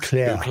 Eau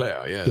Claire. Eau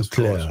Claire, yes. Eau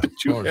Claire. Did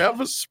you have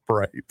a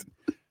Sprite?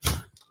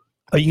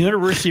 A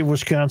University of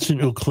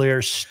Wisconsin Eau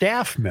Claire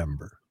staff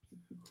member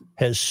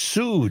has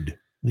sued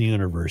the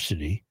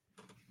university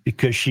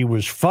because she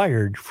was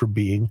fired for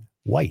being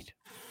white.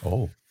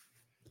 Oh.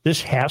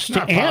 This has to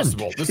Not end.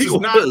 possible. This is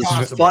not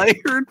possible.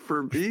 Fired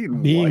for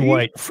being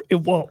white.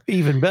 Well,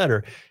 even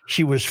better,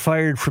 she was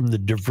fired from the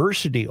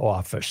diversity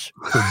office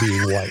for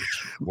being white.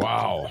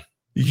 Wow.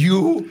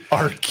 You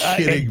are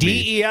kidding me.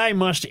 DEI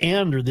must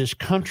end or this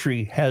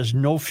country has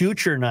no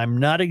future, and I'm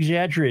not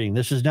exaggerating.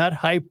 This is not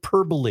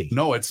hyperbole.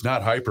 No, it's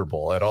not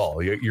hyperbole at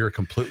all. You're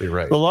completely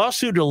right. The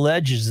lawsuit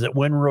alleges that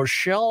when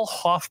Rochelle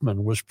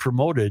Hoffman was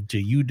promoted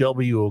to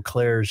UW Eau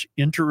Claire's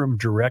interim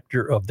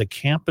director of the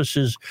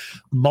campus's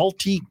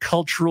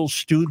Multicultural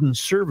Student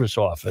Service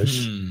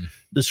Office,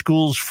 the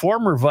school's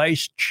former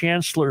vice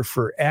chancellor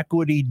for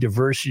equity,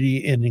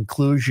 diversity, and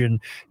inclusion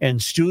and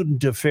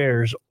student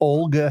affairs,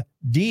 Olga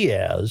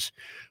Diaz,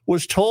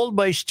 was told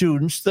by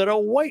students that a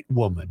white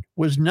woman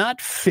was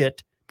not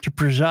fit to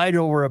preside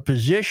over a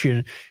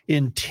position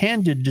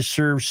intended to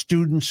serve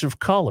students of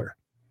color.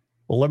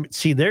 Well, let me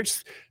see.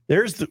 There's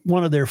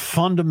one of their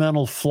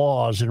fundamental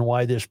flaws in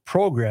why this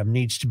program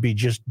needs to be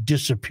just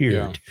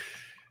disappeared. Yeah.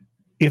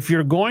 If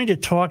you're going to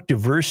talk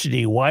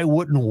diversity, why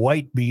wouldn't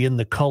white be in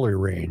the color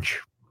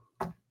range?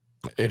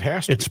 It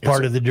has to. It's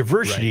part of the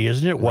diversity,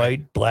 isn't it?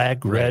 White,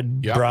 black,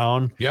 red,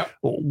 brown. Yeah.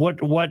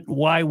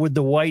 Why would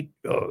the white?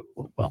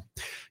 Well,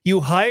 you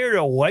hired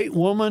a white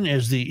woman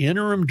as the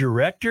interim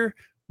director.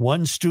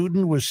 One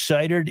student was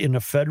cited in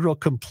a federal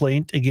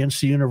complaint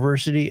against the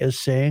university as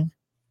saying,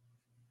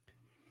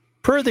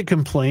 per the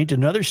complaint,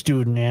 another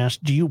student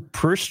asked, "Do you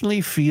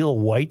personally feel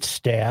white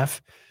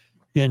staff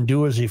can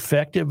do as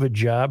effective a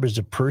job as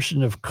a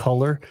person of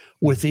color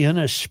within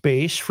a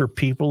space for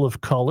people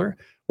of color?"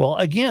 Well,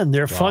 again,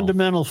 their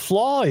fundamental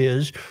flaw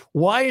is,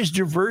 why is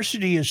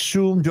diversity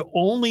assumed to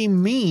only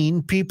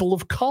mean people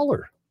of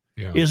color?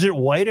 Yeah. Is it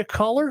white a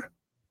color?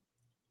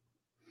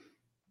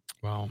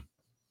 Well,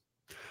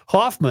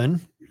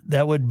 Hoffman,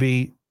 that would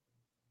be,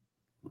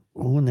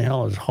 who in the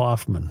hell is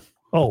Hoffman?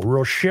 Oh,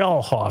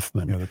 Rochelle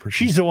Hoffman. Yeah,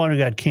 she's the one who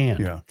got canned.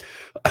 Yeah.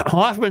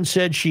 Hoffman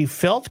said she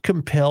felt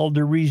compelled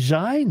to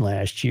resign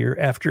last year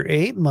after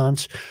 8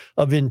 months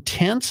of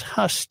intense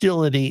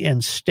hostility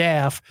and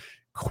staff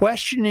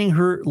questioning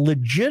her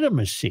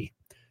legitimacy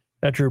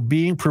after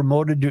being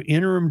promoted to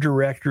interim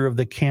director of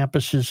the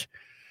campus's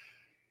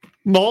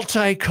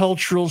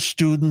Multicultural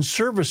Student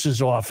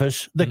Services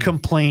Office, the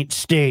complaint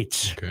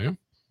states. Okay.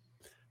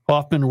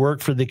 Hoffman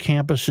worked for the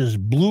campus's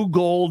Blue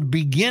Gold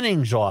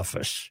Beginnings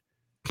office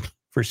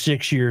for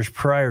 6 years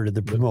prior to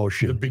the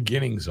promotion. The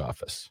Beginnings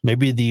office.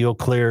 Maybe the Eau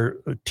Claire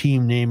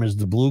team name is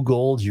the Blue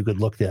Golds. You could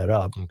look that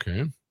up.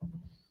 Okay.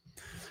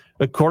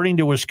 According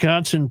to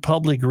Wisconsin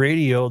Public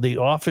Radio, the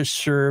office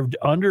served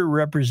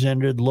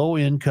underrepresented,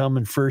 low-income,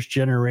 and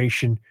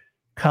first-generation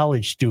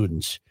college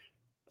students.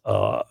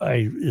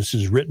 This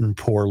is written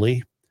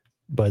poorly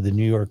by the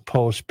New York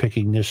Post,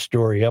 picking this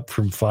story up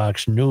from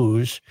Fox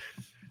News.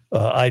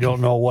 I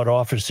don't know what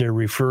office they're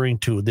referring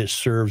to. This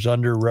serves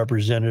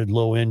underrepresented,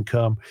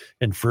 low-income,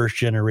 and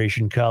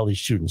first-generation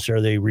college students.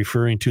 Are they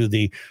referring to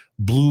the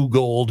Blue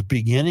Gold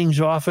Beginnings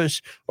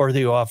office or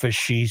the office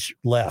she's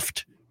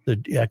left,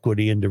 the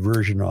Equity and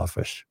Diversion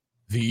office?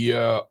 The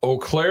Eau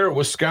Claire,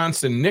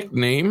 Wisconsin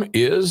nickname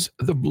is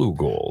the Blue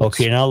Golds.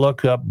 Okay, now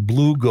look up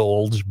Blue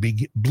Gold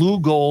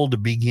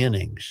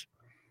Beginnings.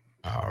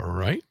 All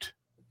right.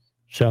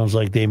 Sounds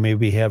like they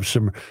maybe have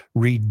some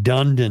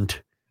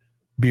redundant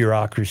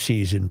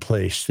bureaucracies in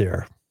place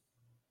there,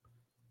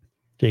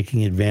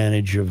 taking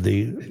advantage of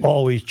the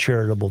always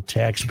charitable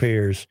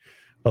taxpayers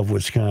of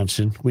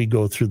Wisconsin. We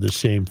go through the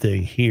same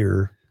thing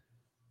here.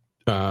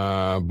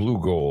 Blue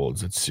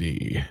Golds. Let's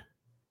see.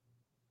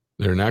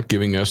 They're not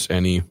giving us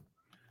any.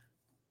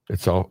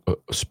 It's all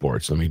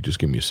sports. Let me just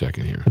give me a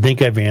second here. I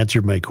think I've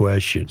answered my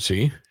question.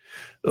 See?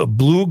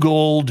 Blue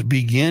Gold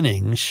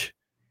Beginnings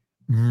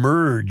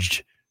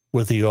merged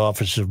with the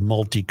Office of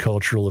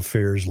Multicultural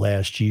Affairs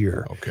last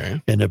year.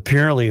 Okay. And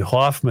apparently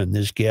Hoffman,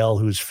 this gal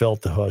who's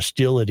felt the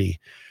hostility,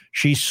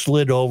 she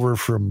slid over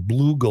from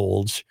Blue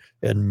Golds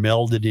and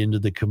melded into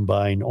the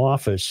combined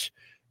office.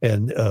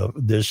 And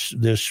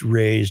this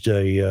raised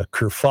a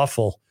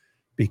kerfuffle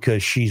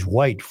because she's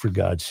white, for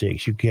God's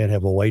sakes. You can't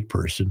have a white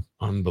person.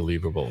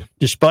 Unbelievable.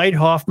 Despite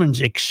Hoffman's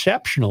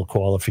exceptional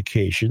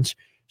qualifications,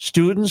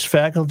 students,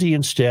 faculty,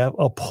 and staff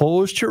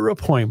opposed her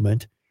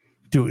appointment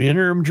to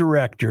interim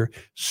director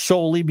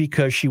solely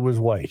because she was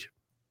white.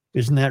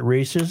 Isn't that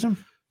racism?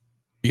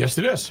 Yes,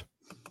 it is.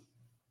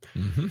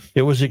 Mm-hmm.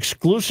 It was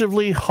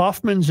exclusively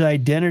Hoffman's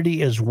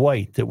identity as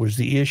white that was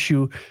the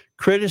issue.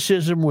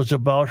 Criticism was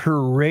about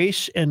her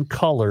race and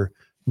color,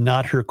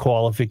 not her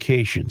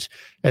qualifications.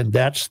 And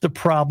that's the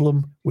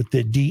problem with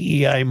the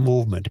DEI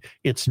movement.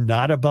 It's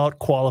not about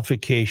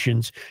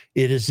qualifications.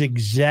 It is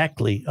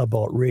exactly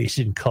about race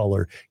and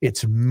color.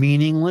 It's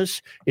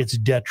meaningless. It's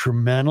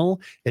detrimental.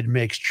 It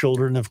makes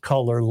children of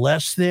color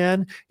less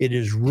than. It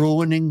is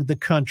ruining the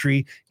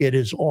country. It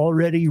has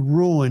already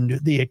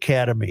ruined the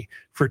academy.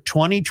 For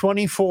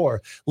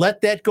 2024,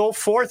 let that go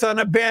forth on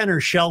a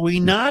banner, shall we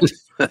not?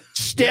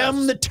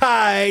 Stem the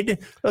tide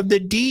of the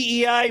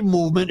DEI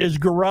movement as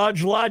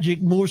Garage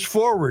Logic moves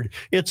forward.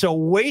 It's a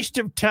waste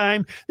of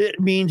time. It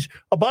means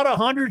about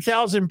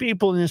 100,000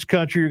 people in this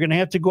country are going to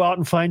have to go out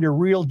and find a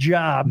real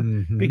job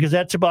because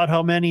that's about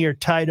how many are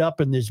tied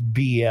up in this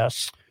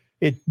BS.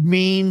 It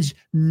means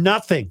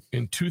nothing.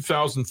 In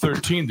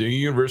 2013, the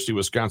University of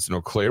Wisconsin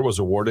Eau Claire was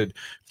awarded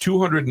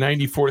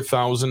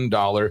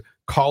 $294,000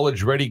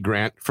 College Ready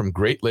grant from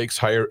Great Lakes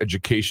Higher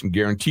Education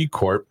Guarantee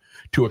Corp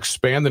to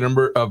expand the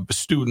number of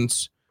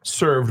students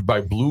served by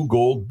Blue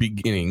Gold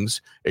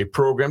Beginnings, a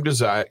program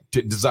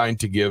designed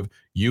to give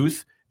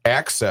youth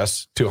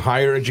access to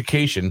higher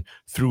education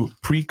through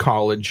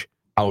pre-college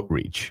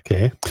outreach.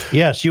 Okay.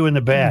 Yes, you in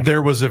the back.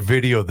 There was a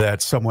video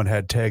that someone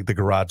had tagged the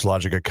Garage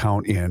Logic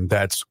account in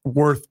that's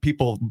worth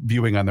people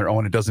viewing on their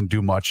own. It doesn't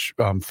do much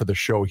for the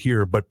show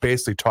here, but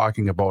basically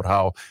talking about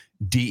how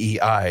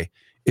DEI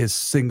is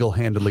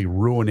single-handedly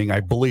ruining, I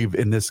believe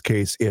in this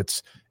case,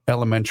 it's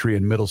elementary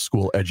and middle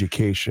school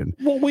education.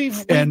 Well,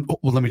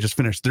 let me just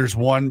finish. There's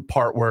one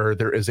part where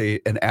there is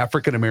an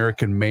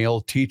African-American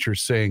male teacher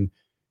saying,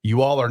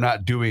 you all are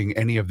not doing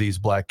any of these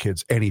black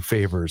kids any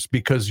favors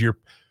because you're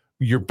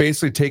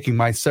basically taking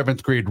my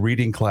 7th grade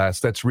reading class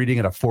that's reading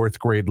at a 4th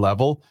grade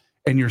level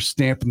and you're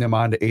stamping them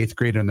on to 8th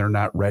grade and they're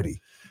not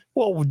ready.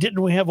 Well,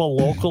 didn't we have a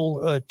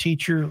local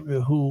teacher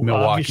who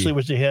Milwaukee. Obviously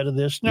was ahead of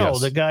this? No,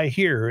 Yes. The guy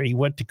here, he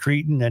went to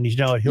Cretin and he's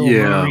now at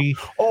Hill-Murray.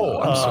 Oh,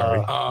 I'm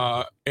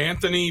sorry.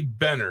 Anthony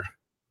Benner.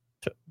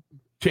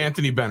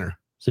 Anthony Benner.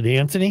 Is it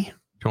Anthony?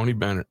 Tony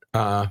Benner.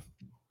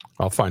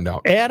 I'll find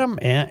out. Adam,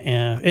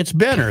 it's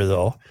Benner,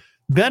 though.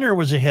 Benner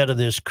was ahead of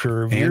this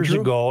curve years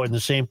Andrew? ago in the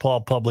St. Paul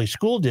Public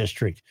School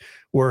District,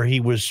 where he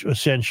was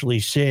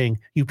essentially saying,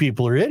 you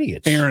people are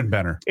idiots. Aaron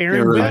Benner.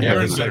 Aaron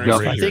Benner.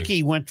 Benner. I think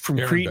he went from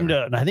Aaron Cretin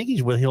to, and I think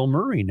he's with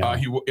Hill-Murray now.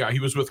 He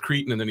was with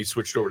Cretin and then he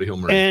switched over to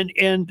Hill-Murray.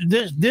 And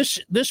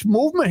this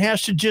movement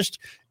has to just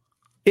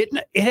it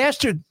has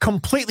to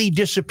completely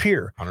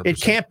disappear. 100%.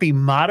 It can't be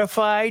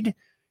modified.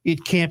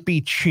 It can't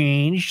be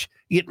changed.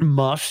 It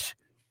must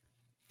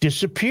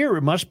disappear.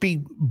 It must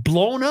be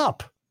blown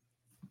up,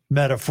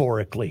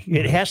 metaphorically.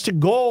 It has to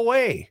go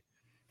away.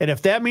 And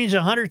if that means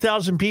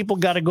 100,000 people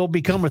got to go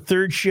become a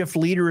third shift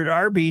leader at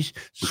Arby's,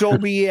 so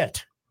be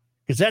it.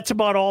 because that's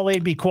about all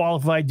they'd be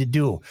qualified to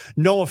do.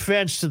 No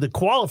offense to the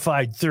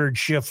qualified third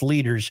shift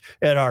leaders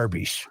at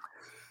Arby's.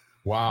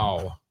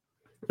 Wow.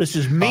 This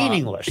is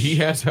meaningless. He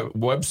has a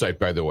website,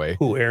 by the way.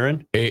 Who,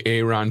 Aaron?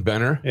 Aaron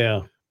Benner.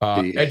 Yeah.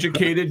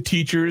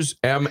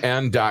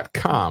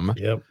 Educatedteachersmn.com.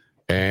 Yep.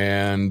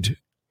 And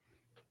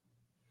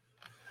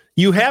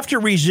you have to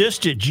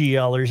resist it,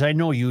 GLers. I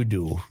know you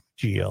do,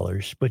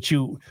 GLers, but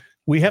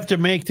we have to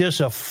make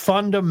this a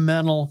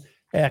fundamental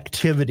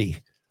activity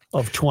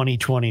of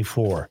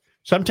 2024.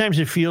 Sometimes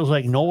it feels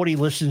like nobody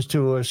listens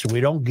to us. We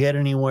don't get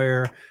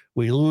anywhere.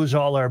 We lose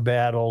all our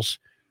battles,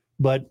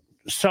 but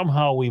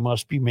somehow we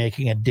must be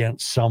making a dent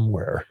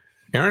somewhere.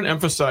 Aaron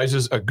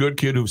emphasizes a good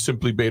kid who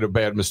simply made a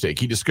bad mistake.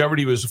 He discovered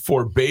he was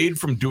forbade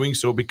from doing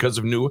so because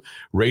of new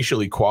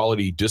racial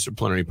equality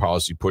disciplinary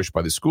policy pushed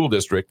by the school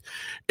district.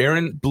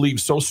 Aaron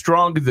believes so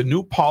strongly the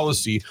new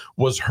policy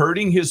was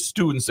hurting his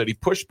students that he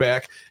pushed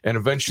back and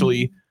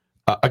eventually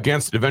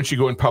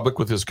going public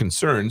with his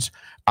concerns.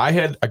 I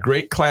had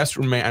great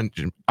classroom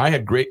management.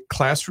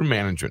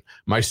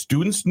 My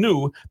students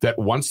knew that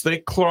once they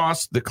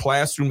crossed the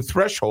classroom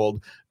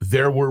threshold,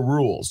 there were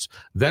rules.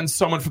 Then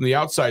someone from the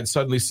outside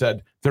suddenly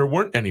said there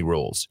weren't any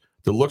rules.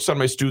 The looks on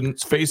my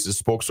students' faces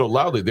spoke so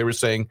loudly. They were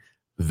saying,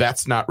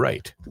 that's not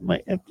right.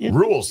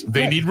 Rules.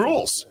 They need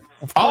rules.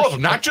 All of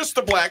them, not just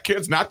the black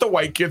kids, not the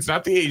white kids,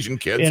 not the Asian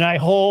kids. And I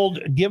hold,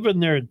 given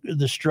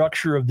the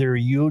structure of their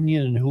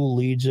union and who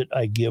leads it,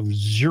 I give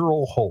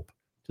zero hope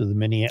to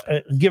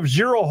give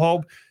zero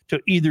hope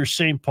to either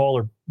St. Paul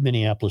or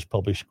Minneapolis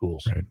Public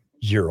Schools. Right.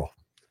 Zero.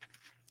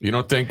 You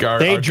don't think our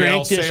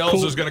Dale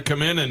Sales is going to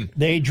come in and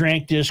they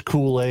drank this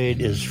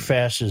Kool-Aid as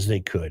fast as they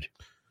could,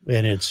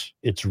 and it's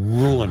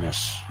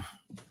ruinous.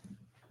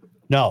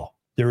 No,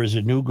 there is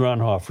a new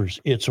Grunhofer's.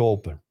 It's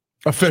open.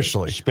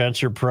 Officially.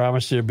 Spencer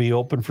promised it to be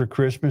open for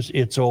Christmas.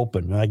 It's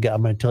open. I'm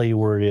going to tell you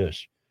where it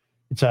is.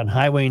 It's on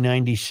Highway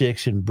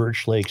 96 in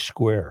Birch Lake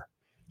Square.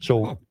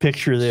 So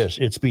picture this.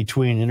 It's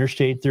between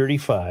Interstate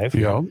 35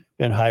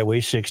 and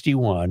Highway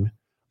 61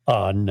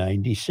 on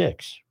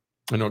 96.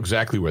 I know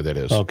exactly where that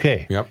is.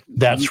 Okay. Yep.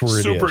 That's where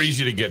it is. Super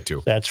easy to get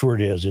to. That's where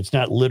it is. It's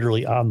not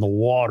literally on the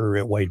water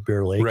at White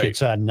Bear Lake. Right.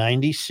 It's on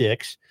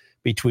 96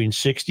 between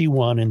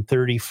 61 and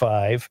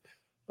 35.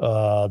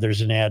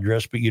 There's an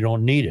address, but you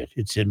don't need it.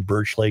 It's in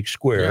Birch Lake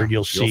Square.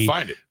 You'll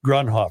find it.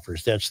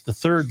 Grunhofer's. That's the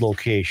third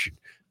location.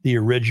 The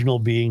original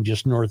being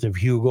just north of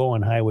Hugo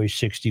on Highway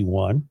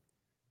 61.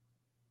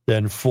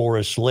 Then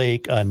Forest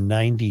Lake on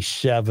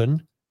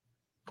 97,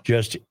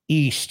 just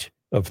east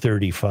of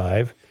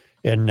 35.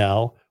 And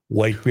now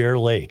White Bear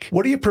Lake.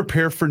 What do you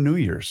prepare for New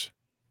Year's?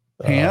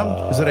 Ham?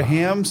 Is it a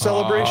ham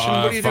celebration?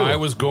 What do you do? If I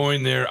was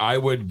going there, I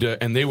would,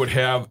 and they would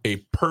have a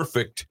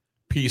perfect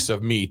piece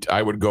of meat.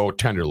 I would go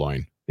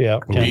tenderloin. Yeah,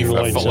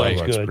 tenderloin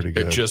sounds good. Pretty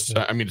good. It just,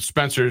 I mean,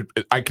 Spencer,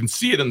 I can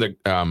see it in the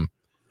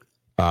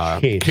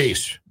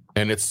case,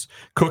 and it's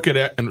cook it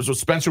at, and so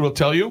Spencer will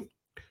tell you,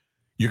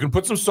 you can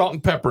put some salt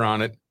and pepper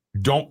on it.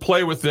 Don't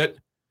play with it.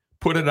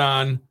 Put it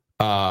on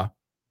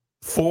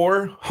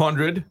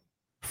 400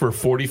 for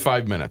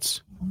 45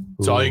 minutes.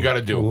 That's all you got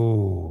to do.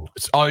 Ooh.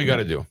 It's all you got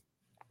to do.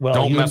 Well,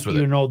 don't mess with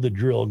it. You know the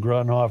drill.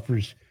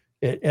 Grunhofer's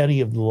at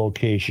any of the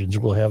locations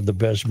will have the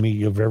best meat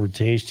you've ever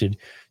tasted.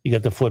 You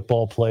got the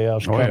football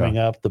playoffs coming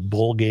up. The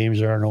bowl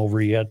games aren't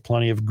over yet.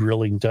 Plenty of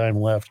grilling time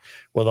left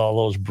with all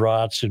those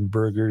brats and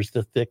burgers,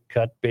 the thick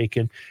cut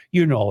bacon.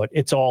 You know it.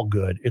 It's all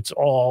good. It's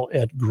all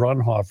at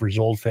Grunhofer's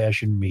Old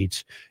Fashioned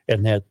Meats.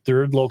 And that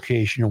third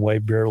location in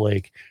White Bear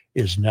Lake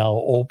is now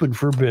open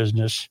for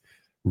business,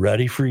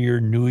 ready for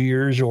your New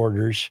Year's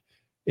orders.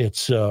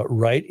 It's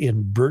right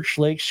in Birch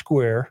Lake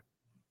Square.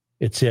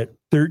 It's at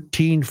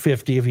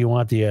 1350, if you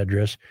want the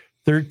address,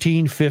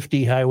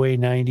 1350 Highway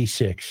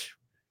 96.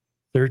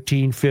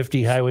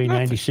 1350 Highway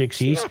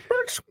 96 East,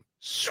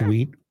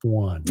 Suite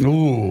 1.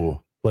 Ooh.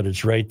 But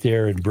it's right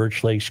there in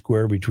Birch Lake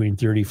Square between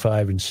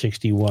 35 and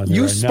 61.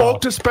 You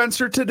spoke to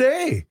Spencer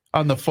today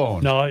on the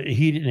phone. No,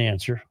 he didn't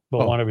answer,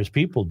 but one of his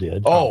people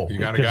did. Oh, you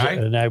got a guy?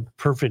 And I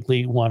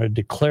perfectly wanted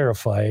to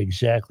clarify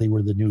exactly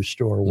where the new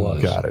store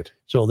was. Got it.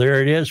 So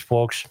there it is,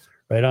 folks,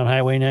 right on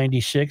Highway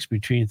 96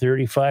 between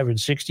 35 and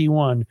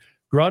 61,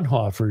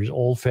 Grunhofer's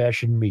Old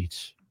Fashioned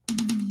Meats.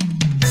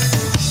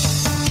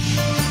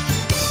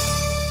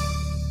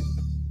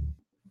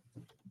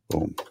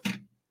 Boom.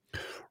 I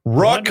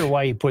Ruck. wonder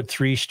why you put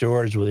 3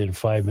 stores within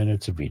 5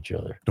 minutes of each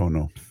other. Don't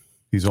know.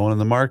 He's owning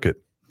the market.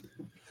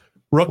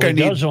 Ruck, Well,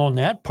 he does own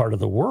that part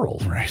of the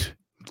world. Right.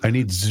 I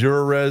need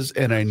Zero Res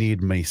and I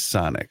need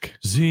Masonic.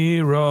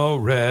 Zero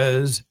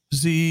Res,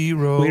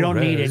 Zero. We don't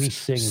res, need any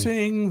singing.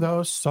 Sing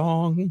the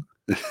song.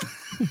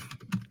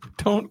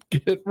 Don't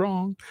get it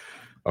wrong.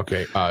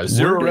 Okay.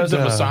 Zero Res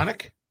and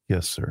Masonic?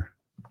 Yes, sir.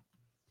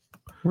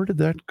 Where did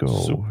that go?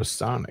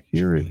 Supersonic.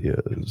 Here it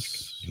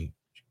is.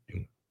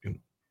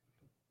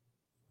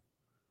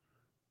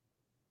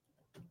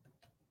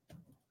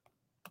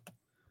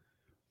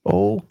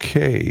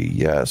 Okay,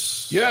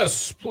 yes.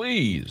 Yes,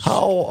 please.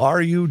 How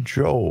are you,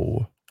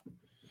 Joe?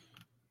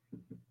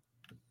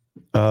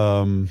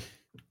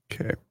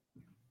 Okay.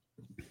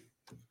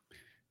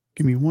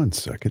 Give me 1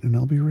 second and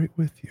I'll be right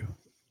with you.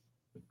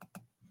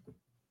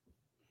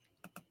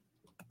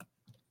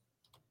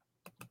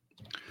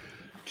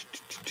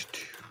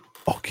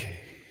 Okay.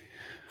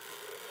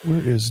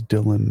 Where is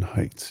Dylan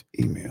Height's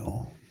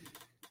email?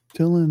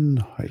 Dylan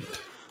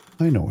Height.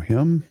 I know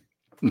him.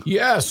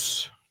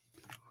 Yes.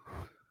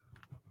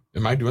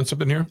 Am I doing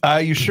something here?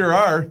 You sure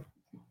are.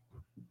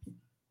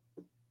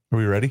 Are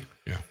we ready?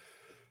 Yeah.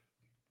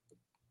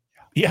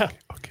 Yeah.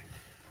 Okay.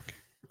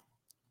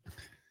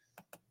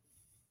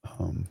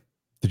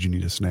 Did you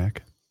need a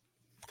snack?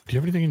 Do you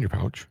have anything in your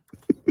pouch?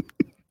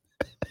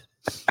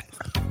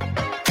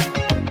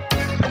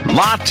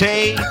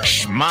 Latte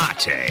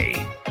schmate.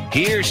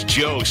 Here's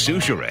Joe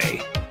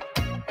Souchere.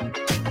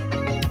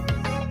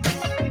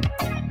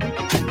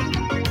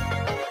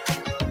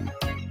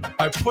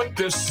 I put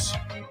this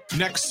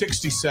next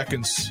 60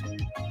 seconds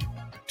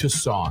to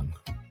song.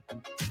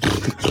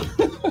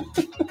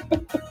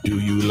 Do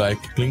you like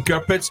clean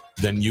carpets?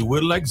 Then you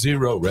will like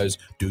Zero Res.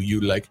 Do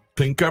you like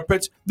clean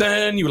carpets?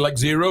 Then you like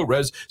Zero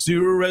Res.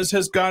 Zero Res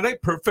has got a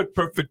perfect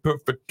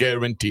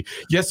guarantee.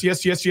 Yes.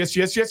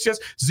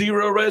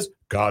 Zero Res,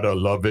 gotta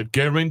love it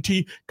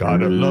guarantee.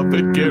 Gotta love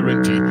it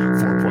guarantee.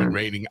 4-point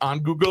rating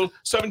on Google,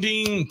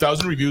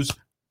 17,000 reviews.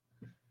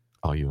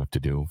 All you have to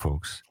do,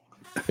 folks,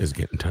 is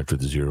get in touch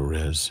with Zero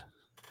Res.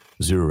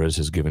 Zero Res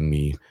has given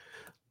me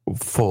a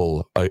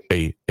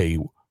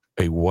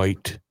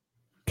white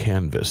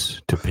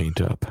canvas to paint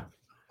up,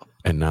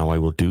 and now I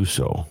will do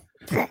so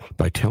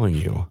by telling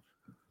you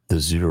the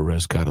Zero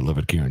Res Gotta Love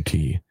It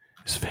guarantee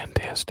is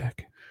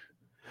fantastic.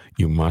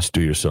 You must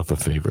do yourself a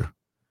favor.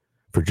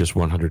 For just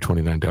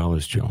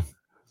 $129, Joe,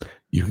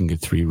 you can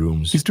get 3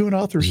 rooms. He's doing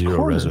author's Zero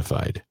corner.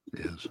 Resified.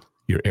 Yes.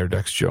 Your air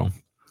ducts, Joe.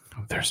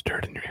 There's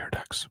dirt in your air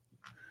ducts.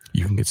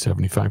 You can get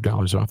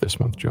 $75 off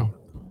this month, Joe.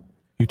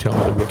 You tell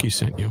me the rookie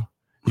sent you.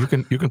 You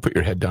can put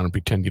your head down and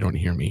pretend you don't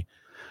hear me.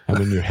 And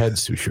when your head,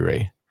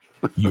 Souchere,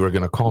 you are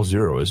going to call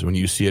Zero Res. When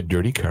you see a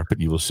dirty carpet,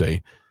 you will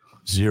say,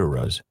 Zero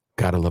Res,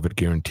 gotta love it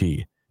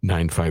guarantee,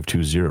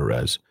 9520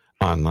 Res,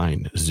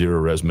 online,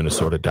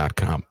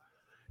 zeroresminnesota.com.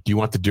 Do you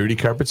want the dirty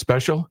carpet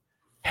special?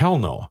 Hell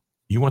no.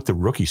 You want the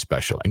rookie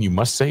special, and you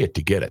must say it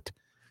to get it.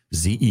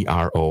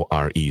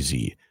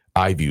 ZEROREZ.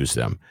 I've used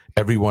them.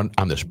 Everyone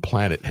on this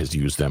planet has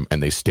used them,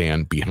 and they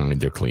stand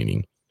behind their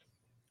cleaning.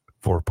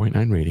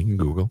 4.9 rating in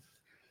Google,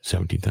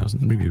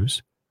 17,000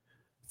 reviews,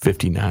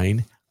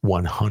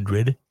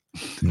 59,100.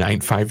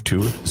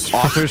 952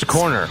 Author's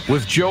Corner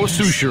with Joe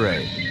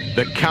Souchere.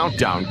 The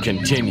countdown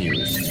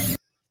continues.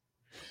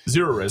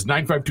 Zero Res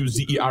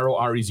 952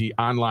 ZEROREZ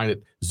online at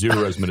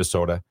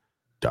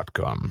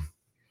zeroresminnesota.com.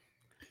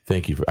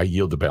 Thank you. I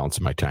yield the balance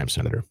of my time,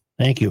 Senator.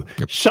 Thank you.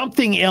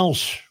 Something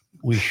else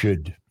we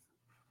should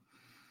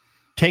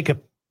take a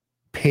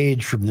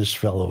page from this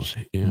fellow's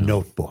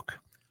notebook.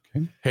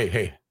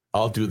 Hey,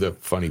 I'll do the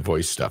funny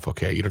voice stuff,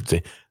 okay? You don't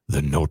say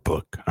the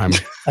notebook. I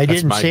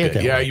didn't say it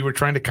that Yeah, way. you were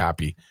trying to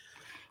copy.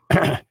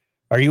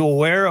 Are you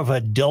aware of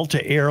a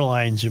Delta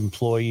Airlines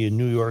employee in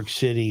New York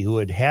City who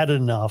had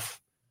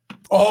enough?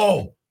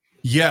 Oh,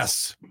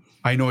 yes.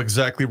 I know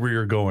exactly where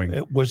you're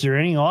going. Was there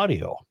any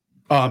audio?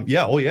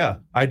 Yeah. Oh, yeah.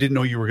 I didn't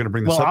know you were going to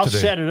bring this up I'll today.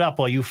 set it up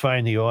while you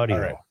find the audio.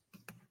 All right.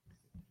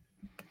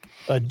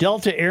 A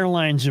Delta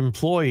Airlines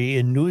employee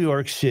in New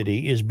York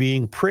City is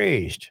being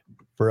praised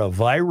for a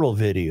viral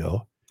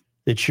video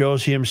that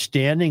shows him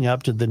standing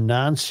up to the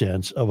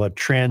nonsense of a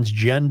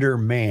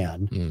transgender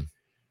man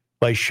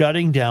by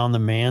shutting down the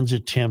man's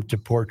attempt to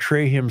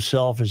portray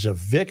himself as a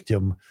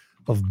victim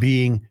of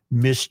being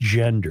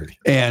misgendered.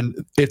 And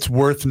it's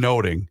worth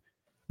noting,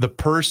 the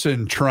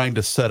person trying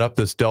to set up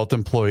this Delta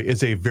employee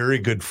is a very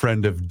good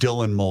friend of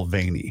Dylan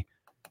Mulvaney.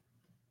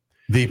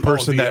 The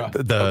person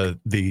the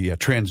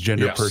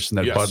transgender person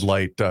that Bud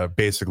Light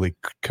basically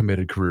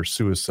committed career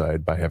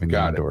suicide by having him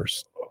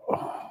endorsed.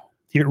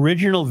 The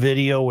original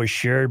video was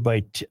shared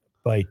by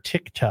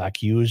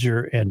TikTok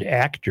user and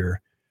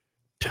actor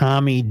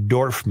Tommy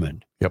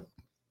Dorfman,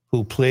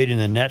 who played in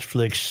the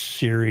Netflix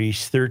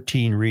series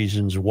 13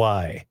 Reasons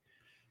Why.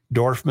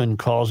 Dorfman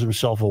calls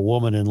himself a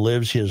woman and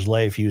lives his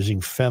life using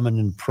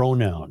feminine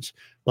pronouns.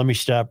 Let me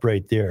stop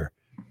right there.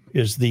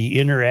 Is the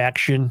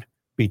interaction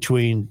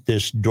between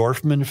this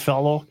Dorfman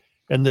fellow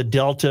and the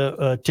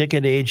Delta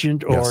ticket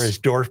agent, or is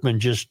Dorfman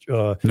just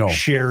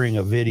sharing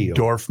a video?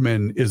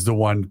 Dorfman is the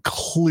one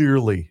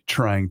clearly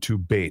trying to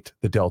bait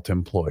the Delta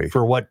employee.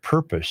 For what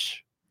purpose?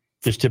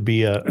 Just to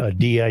be a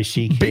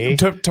DICK?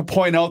 To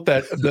point out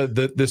that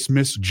this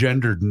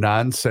misgendered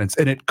nonsense,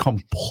 and it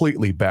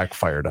completely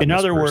backfired on In this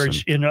other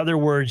person.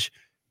 words,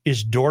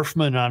 is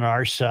Dorfman on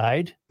our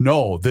side?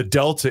 No, the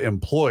Delta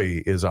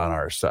employee is on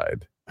our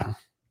side,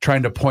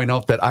 trying to point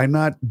out that I'm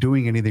not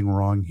doing anything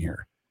wrong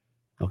here.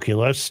 Okay,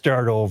 let's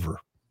start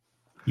over.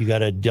 You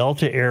got a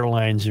Delta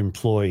Airlines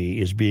employee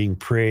is being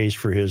praised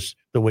for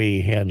the way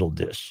he handled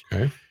this.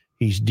 Okay.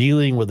 He's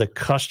dealing with a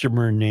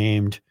customer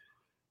named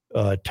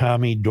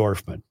Tommy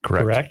Dorfman.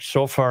 Correct?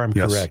 So far, I'm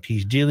correct.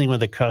 He's dealing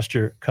with a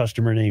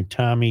customer named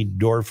Tommy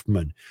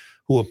Dorfman,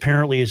 who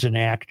apparently is an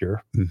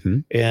actor. Mm-hmm.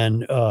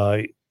 And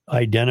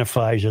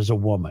identifies as a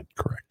woman.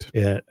 Correct.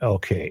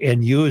 Okay.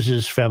 And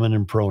uses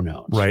feminine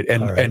pronouns. Right.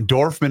 And All right. and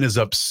Dorfman is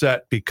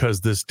upset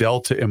because this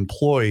Delta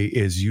employee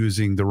is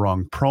using the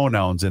wrong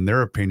pronouns, in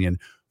their opinion,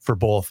 for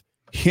both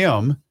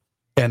him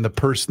and the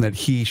person that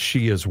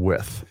she is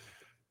with.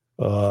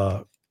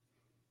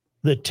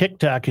 The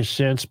TikTok has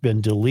since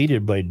been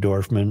deleted by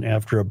Dorfman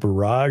after a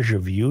barrage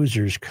of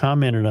users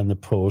commented on the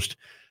post,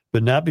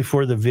 but not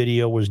before the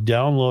video was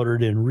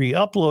downloaded and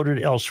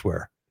re-uploaded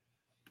elsewhere.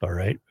 All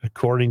right.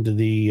 According to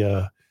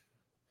the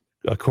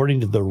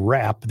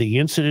Wrap, the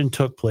incident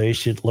took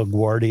place at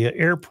LaGuardia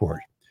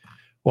Airport.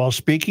 While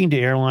speaking to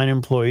airline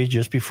employees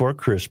just before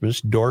Christmas,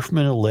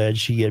 Dorfman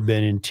alleged he had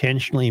been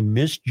intentionally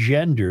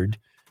misgendered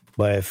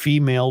by a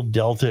female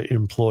Delta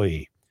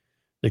employee.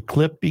 The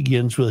clip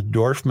begins with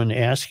Dorfman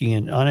asking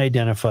an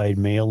unidentified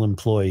male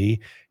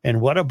employee,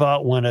 "And what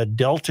about when a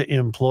Delta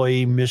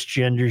employee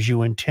misgenders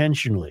you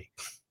intentionally?"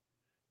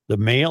 The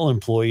male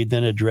employee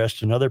then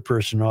addressed another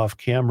person off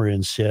camera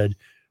and said,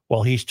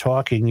 "While he's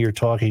talking, you're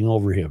talking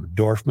over him."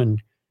 Dorfman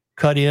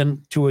cut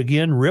in to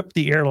again rip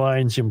the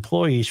airline's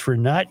employees for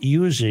not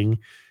using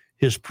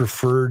his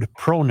preferred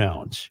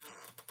pronouns.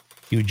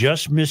 "You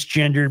just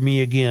misgendered me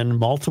again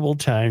multiple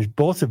times.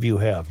 Both of you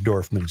have,"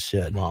 Dorfman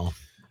said. Wow.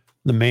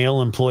 The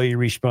male employee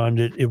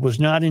responded, "It was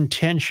not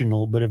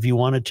intentional, but if you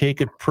want to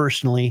take it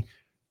personally,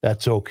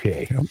 that's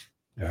okay." Yep.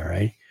 All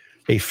right.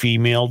 A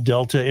female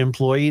Delta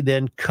employee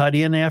then cut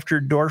in after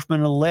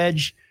Dorfman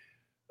alleged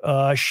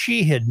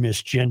she had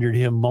misgendered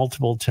him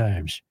multiple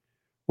times.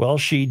 "Well,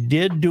 she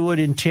did do it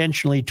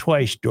intentionally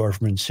twice,"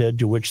 Dorfman said,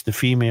 to which the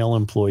female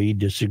employee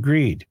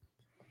disagreed.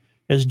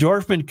 As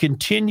Dorfman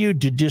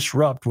continued to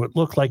disrupt what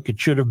looked like it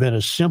should have been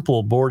a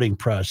simple boarding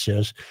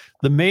process,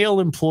 the male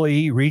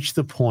employee reached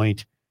the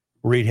point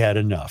where he'd had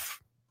enough.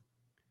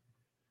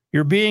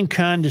 "You're being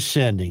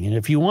condescending, and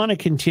if you want to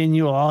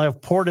continue, I'll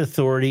have Port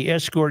Authority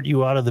escort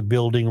you out of the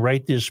building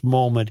right this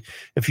moment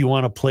if you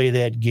want to play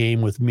that game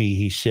with me,"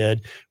 he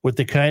said, with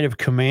the kind of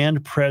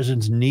command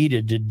presence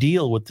needed to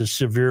deal with the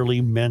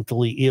severely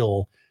mentally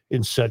ill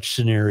in such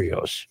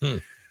scenarios.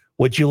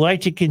 "Would you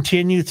like to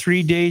continue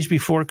 3 days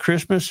before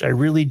Christmas? I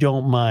really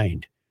don't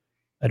mind."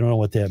 I don't know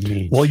what that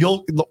means. Well,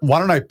 why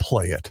don't I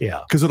play it? Yeah.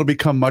 Because it'll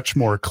become much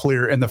more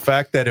clear. And the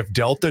fact that if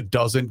Delta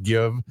doesn't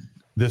give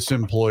this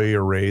employee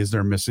a raise,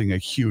 they're missing a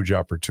huge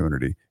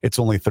opportunity. It's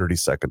only 30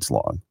 seconds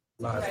long.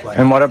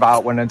 And what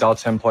about when a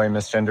Delta employee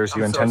misgenders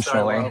you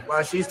intentionally?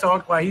 While he's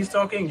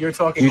talking, you're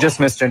talking. You just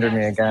misgendered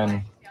me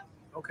again.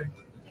 Okay.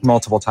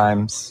 Multiple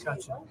times.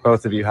 Gotcha.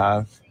 Both of you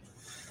have.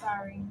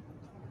 Sorry.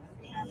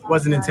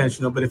 Wasn't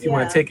intentional, but if you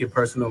want to take it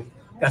personal,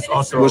 that's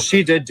also. Well,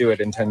 she did do it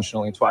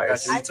intentionally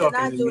twice. You're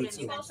talking to me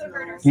too.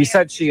 You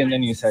said she and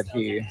then you said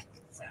he.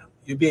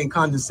 You're being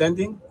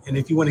condescending, and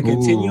if you want to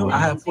continue, I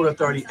have Port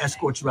Authority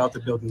escort you out the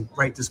building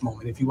right this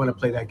moment if you want to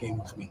play that game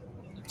with me.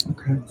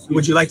 Okay.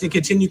 Would you like to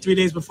continue 3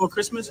 days before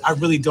Christmas? I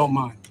really don't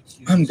mind.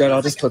 I'm good.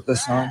 I'll just put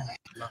this on.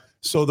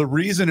 So the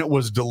reason it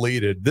was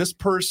deleted, this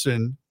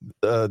person,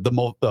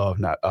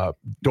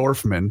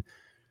 Dorfman,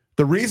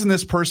 the reason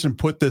this person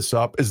put this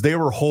up is they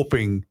were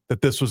hoping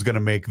that this was going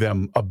to make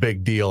them a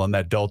big deal and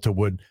that Delta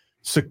would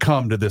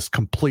succumb to this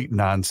complete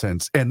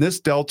nonsense. And this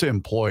Delta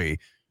employee,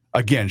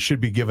 again, should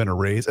be given a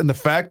raise. And the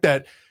fact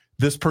that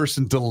this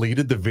person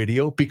deleted the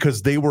video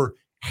because they were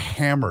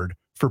hammered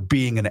for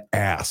being an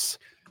ass.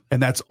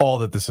 And that's all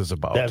that this is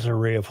about. That's a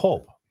ray of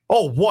hope.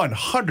 Oh,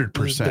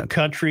 100%. The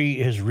country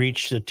has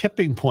reached a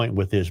tipping point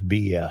with this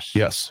BS.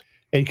 Yes.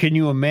 And can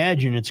you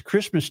imagine, it's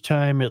Christmas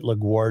time at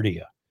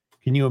LaGuardia.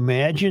 Can you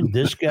imagine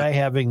this guy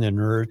having the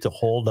nerve to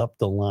hold up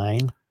the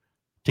line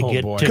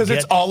because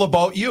it's all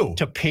about you,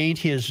 to paint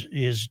his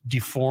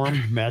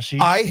deformed message?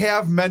 I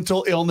have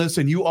mental illness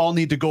and you all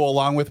need to go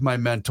along with my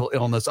mental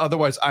illness.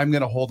 Otherwise, I'm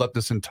going to hold up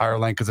this entire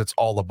line because it's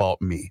all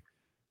about me.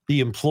 The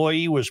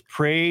employee was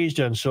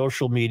praised on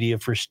social media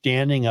for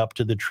standing up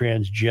to the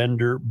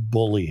transgender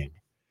bullying.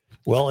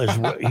 Well,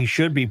 he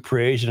should be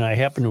praised, and I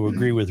happen to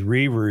agree with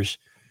Reavers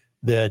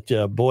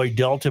that, boy,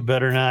 Delta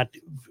better not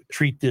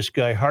treat this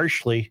guy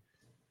harshly.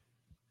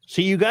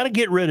 See, you got to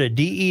get rid of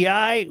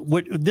DEI.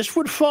 This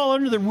would fall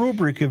under the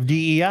rubric of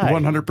DEI.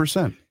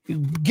 100%.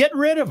 Get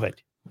rid of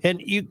it.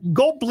 And you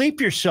go bleep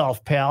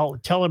yourself, pal,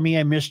 telling me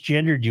I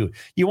misgendered you.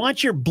 You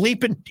want your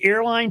bleeping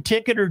airline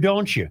ticket or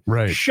don't you?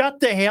 Right. Shut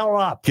the hell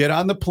up. Get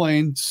on the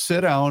plane, sit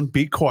down,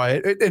 be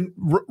quiet. And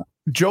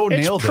Joe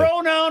nailed it. It's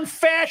pronoun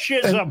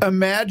fascism. And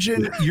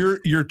imagine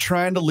you're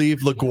trying to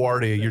leave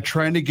LaGuardia. You're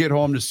trying to get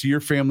home to see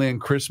your family on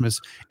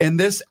Christmas. And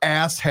this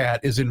asshat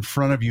is in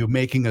front of you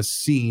making a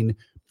scene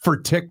for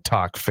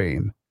TikTok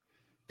fame.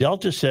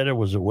 Delta said it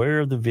was aware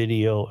of the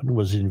video and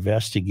was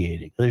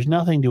investigating. There's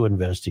nothing to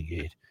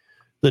investigate.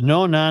 The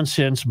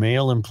no-nonsense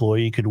male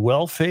employee could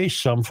well face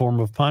some form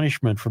of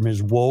punishment from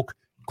his woke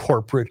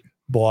corporate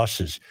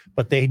bosses,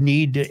 but they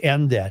need to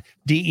end that.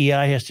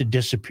 DEI has to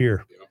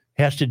disappear.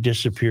 Has to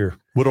disappear.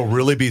 What'll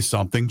really be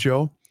something,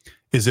 Joe,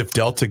 is if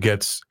Delta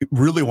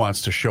really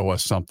wants to show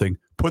us something,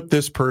 put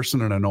this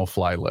person on a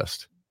no-fly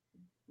list.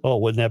 Oh,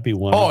 wouldn't that be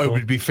wonderful? Oh, it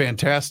would be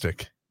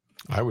fantastic.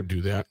 I would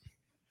do that.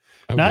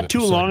 Not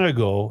too long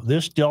ago,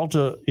 this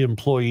Delta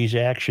employee's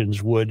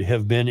actions would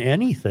have been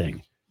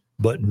anything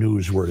but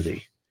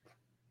newsworthy.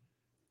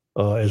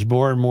 As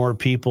more and more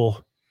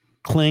people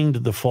cling to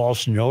the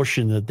false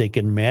notion that they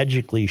can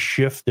magically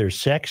shift their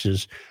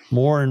sexes,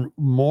 more and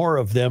more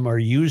of them are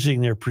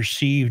using their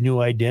perceived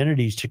new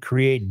identities to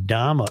create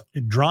drama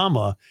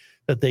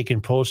that they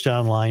can post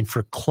online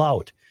for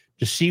clout.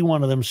 To see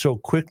one of them so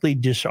quickly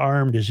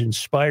disarmed is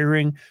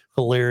inspiring,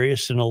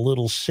 hilarious, and a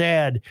little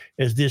sad,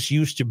 as this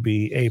used to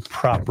be a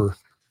proper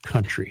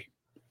country.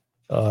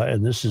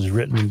 And this is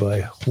written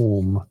by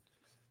whom?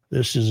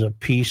 This is a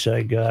piece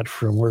I got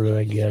from, where did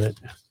I get it?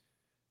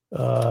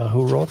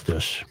 Who wrote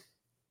this?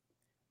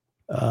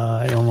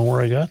 I don't know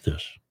where I got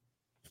this.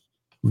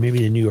 Maybe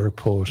the New York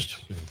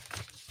Post.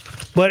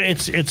 But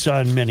it's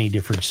on many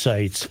different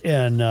sites.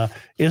 And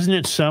isn't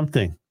it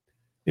something?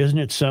 Isn't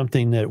it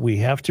something that we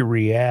have to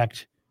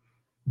react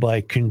by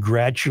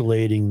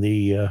congratulating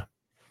the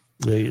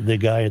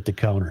guy at the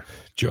counter?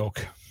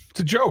 Joke.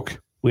 It's a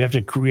joke. We have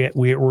to create.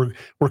 We're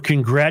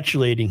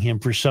congratulating him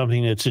for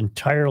something that's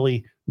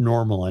entirely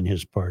normal on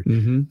his part.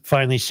 Mm-hmm.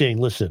 Finally saying,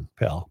 "Listen,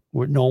 pal,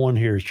 no one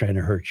here is trying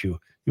to hurt you.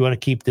 You want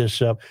to keep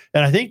this up?"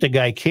 And I think the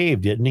guy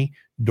caved, didn't he?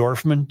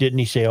 Dorfman, didn't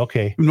he say,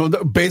 "Okay"? No,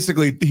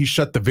 basically he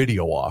shut the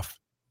video off.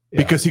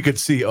 Because he could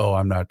see,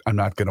 I'm not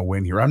going to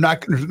win here.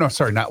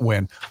 not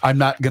win. I'm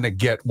not going to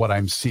get what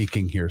I'm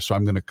seeking here. So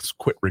I'm going to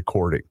quit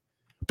recording.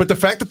 But the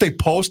fact that they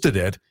posted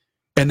it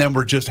and then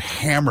were just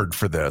hammered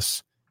for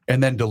this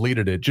and then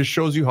deleted it just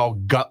shows you how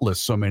gutless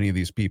so many of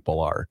these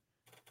people are.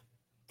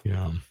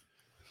 Yeah.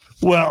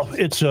 Well,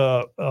 it's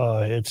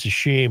a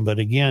shame, but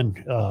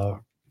again,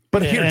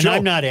 but here, Joe,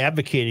 I'm not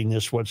advocating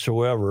this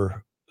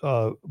whatsoever.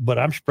 But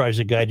I'm surprised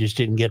the guy just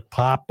didn't get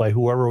popped by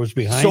whoever was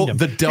behind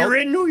him. You're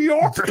in New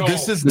York.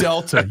 This is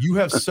Delta. You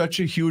have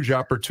such a huge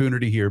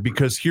opportunity here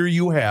because here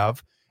you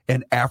have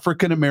an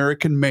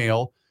African-American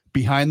male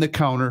behind the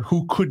counter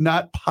who could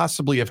not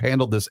possibly have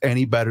handled this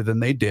any better than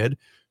they did.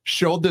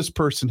 Showed this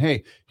person,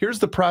 hey, here's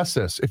the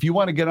process. If you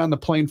want to get on the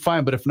plane,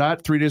 fine. But if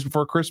not, 3 days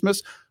before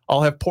Christmas,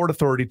 I'll have Port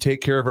Authority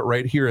take care of it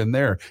right here and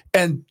there.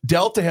 And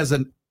Delta has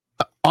an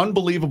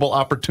unbelievable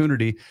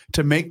opportunity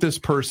to make this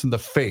person the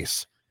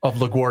face of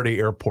LaGuardia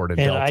Airport at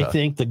Delta. And I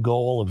think the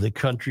goal of the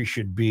country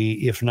should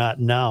be, if not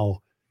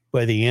now,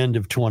 by the end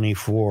of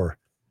 24,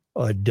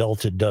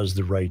 Delta does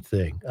the right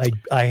thing.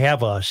 I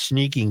have a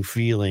sneaking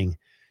feeling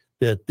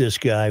that this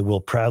guy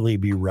will probably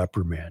be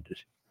reprimanded.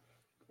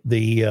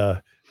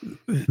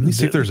 Let me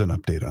see if there's an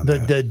update on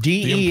that.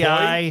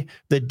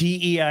 The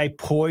DEI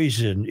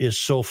poison is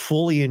so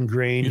fully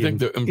ingrained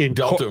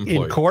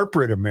in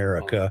corporate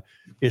America,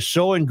 is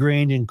so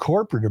ingrained in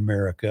corporate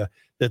America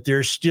that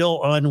they're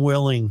still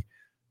unwilling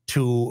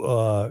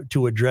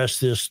to address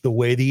this the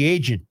way the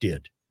agent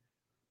did.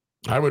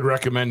 I would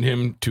recommend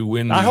him to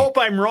win. I hope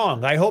I'm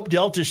wrong. I hope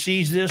Delta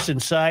sees this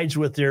and sides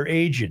with their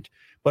agent.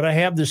 But I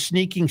have the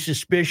sneaking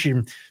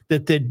suspicion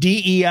that the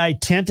DEI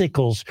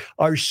tentacles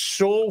are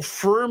so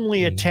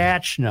firmly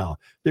attached now.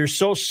 They're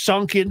so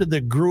sunk into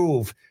the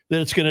groove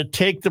that it's going to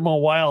take them a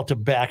while to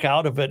back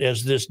out of it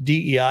as this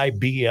DEI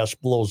BS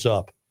blows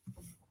up.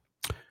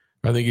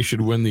 I think you should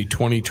win the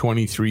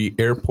 2023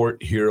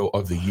 Airport Hero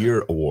of the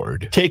Year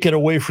award. Take it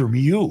away from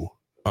you.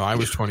 I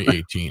was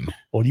 2018.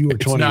 Well, you were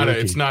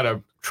 2018. It's not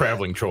a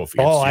traveling trophy.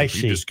 I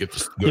see. You just get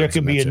the there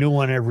can be a new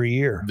one every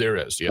year. There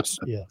is, yes.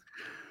 Yeah.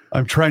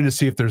 I'm trying to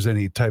see if there's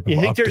any type of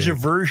You think update. there's a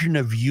version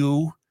of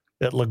you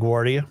at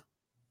LaGuardia?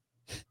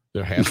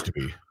 There has to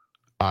be.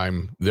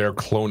 They're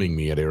cloning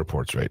me at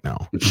airports right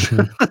now.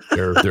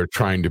 They're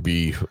trying to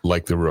be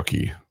like the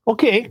rookie.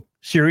 Okay,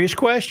 serious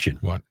question.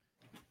 What?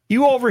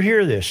 You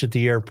overhear this at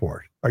the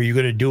airport. Are you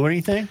going to do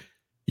anything?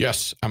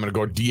 Yes, I'm going to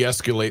go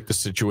de-escalate the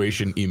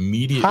situation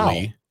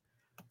immediately.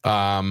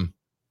 How?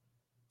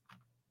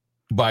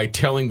 By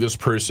telling this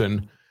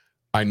person,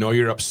 I know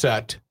you're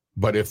upset,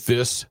 but if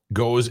this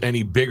goes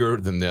any bigger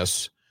than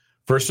this,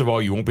 first of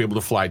all, you won't be able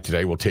to fly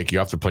today. We'll take you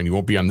off the plane. You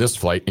won't be on this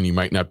flight, and you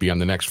might not be on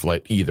the next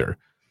flight either.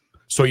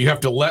 So you have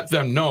to let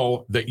them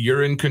know that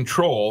you're in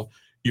control.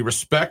 You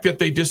respect that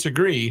they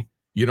disagree.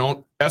 You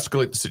don't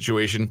escalate the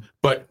situation,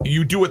 but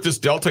you do what this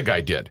Delta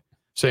guy did,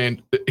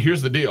 saying,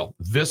 here's the deal.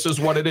 This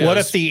is what it is. What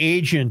if the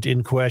agent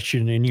in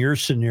question in your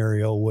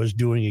scenario was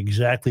doing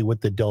exactly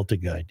what the Delta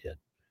guy did?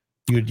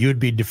 You'd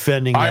be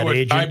defending that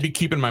agent? I'd be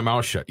keeping my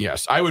mouth shut,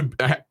 yes.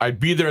 I'd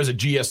be there as a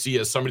GSC,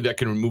 as somebody that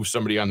can remove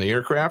somebody on the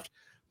aircraft,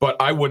 but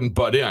I wouldn't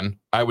butt in.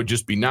 I would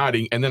just be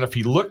nodding. And then if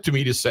he looked to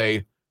me to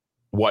say,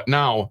 what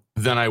now?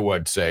 Then I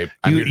would say,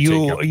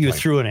 you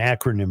threw an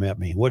acronym at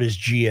me. What is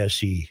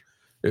GSE?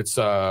 It's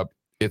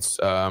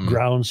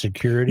ground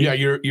security. Yeah,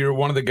 you're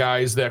one of the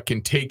guys that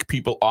can take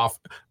people off.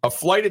 A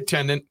flight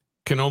attendant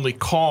can only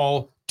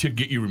call to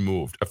get you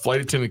removed. A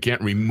flight attendant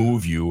can't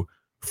remove you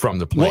from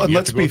the plane. Well, and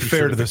let's be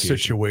fair to the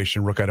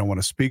situation, Rook. I don't want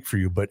to speak for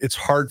you, but it's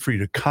hard for you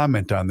to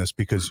comment on this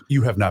because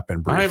you have not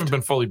been briefed. I haven't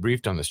been fully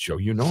briefed on this, Joe.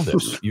 You know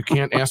this. You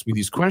can't ask me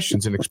these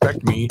questions and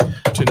expect me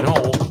to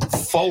know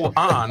full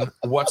on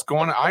what's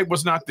going on. I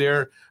was not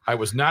there. I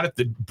was not at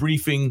the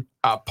briefing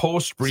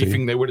post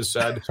briefing, they would have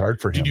said, It's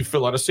hard for him. Did you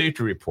fill out a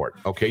safety report?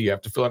 Okay, you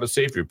have to fill out a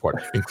safety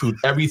report. Include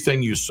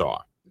everything you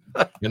saw.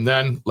 And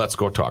then let's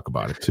go talk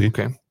about it. See?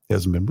 Okay. He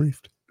hasn't been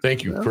briefed.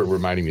 Thank you for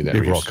reminding me that.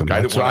 You're Reese. welcome.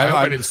 I hope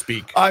I didn't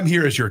speak. I'm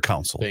here as your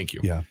counsel. Thank you.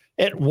 Yeah.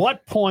 At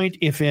what point,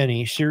 if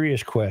any,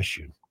 serious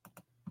question,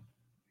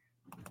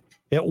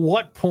 at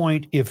what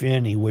point, if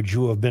any, would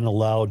you have been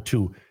allowed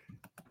to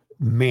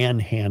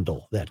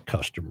manhandle that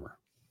customer?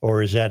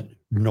 Or is that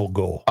no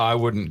go? I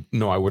wouldn't.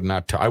 No, I would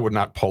not. I would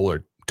not pull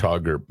or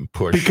tug or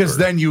push. Because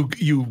then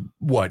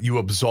you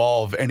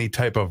absolve any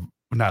type of,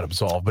 not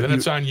absolve, but then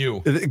it's on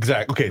you.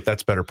 Exactly. Okay,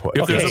 that's better put.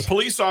 If there's a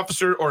police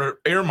officer or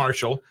air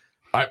marshal,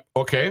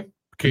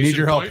 Need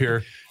your help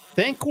here.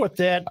 Think what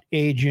that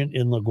agent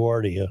in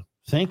LaGuardia,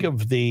 think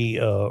of the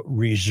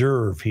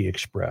reserve he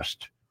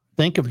expressed.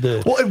 Think of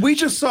the. Well, and we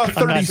just saw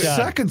 30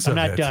 seconds of it.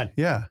 I'm not done.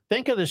 Yeah.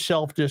 Think of the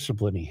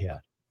self-discipline he had.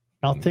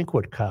 Now think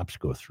what cops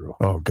go through.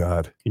 Oh,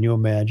 God. Can you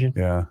imagine?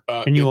 Yeah.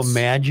 Can you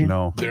imagine?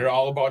 No. They're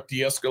all about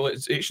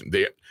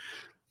de-escalation.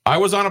 I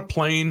was on a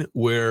plane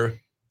where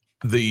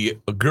the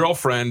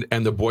girlfriend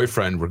and the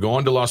boyfriend were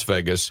going to Las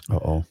Vegas,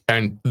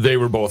 and they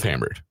were both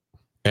hammered,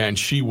 and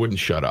she wouldn't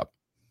shut up.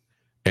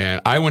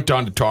 And I went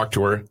down to talk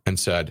to her and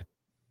said,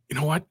 you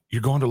know what?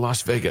 You're going to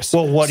Las Vegas.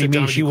 Well, what do you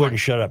mean she wouldn't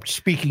shut up?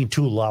 Speaking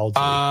too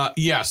loudly.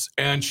 Yes.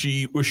 And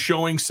she was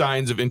showing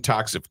signs of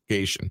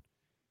intoxication.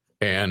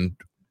 And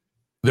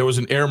there was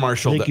an air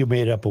marshal. I think you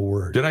made up a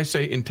word. Did I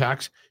say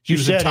She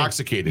was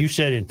intoxicated. You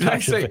said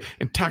intoxication. Did I say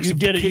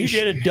intoxication? You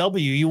did a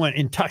W. You went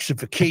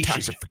intoxication.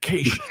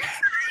 Intoxication.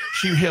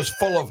 She is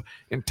full of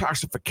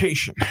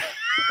intoxication.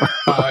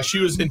 She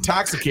was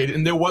intoxicated.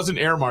 And there was an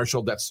air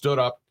marshal that stood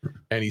up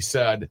and he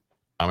said,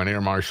 I'm an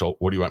air marshal.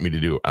 What do you want me to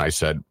do? And I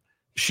said,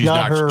 She's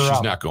not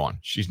going.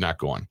 She's not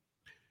going.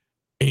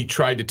 And he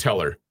tried to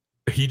tell her.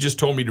 He just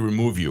told me to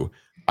remove you.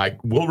 I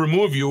will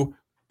remove you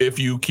if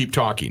you keep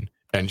talking.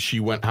 And she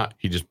went hot.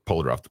 He just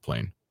pulled her off the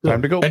plane.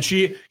 Time to go. And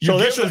so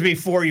this was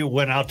before you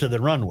went out to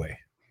the runway.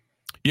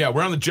 Yeah,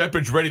 we're on the jet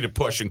bridge ready to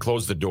push and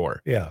close the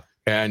door. Yeah.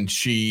 And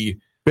she.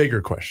 Bigger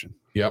question.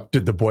 Yep.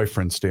 Did the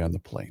boyfriend stay on the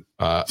plane?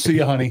 See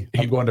you, honey.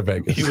 I'm going to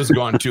Vegas. He was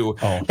gone too.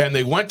 And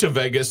they went to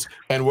Vegas,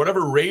 and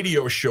whatever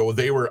radio show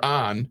they were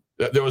on,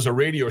 there was a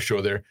radio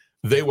show there.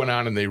 They went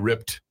on and they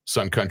ripped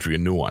Sun Country a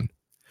new one.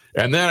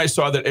 And then I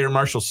saw that air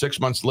marshal 6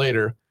 months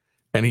later,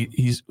 and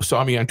he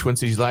saw me on Twin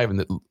Cities Live,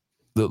 and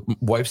the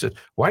wife said,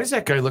 why does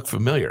that guy look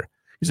familiar?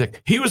 He's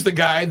like, he was the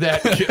guy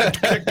that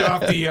kicked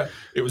off the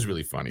it was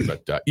really funny.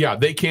 But yeah,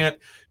 they can't,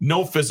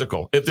 no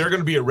physical. If they're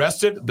going to be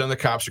arrested, then the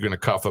cops are going to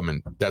cuff them,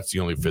 and that's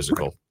the only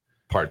physical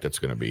part that's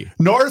going to be.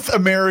 North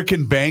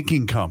American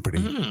Banking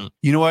Company.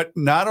 You know what?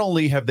 Not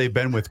only have they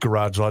been with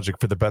Garage Logic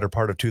for the better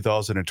part of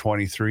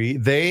 2023,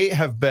 they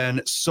have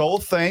been so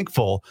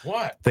thankful.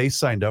 What? They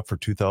signed up for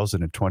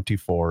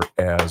 2024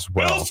 as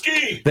well.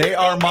 Bilski! They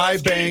are my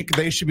bank.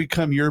 They should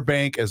become your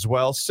bank as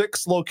well.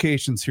 6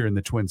 locations here in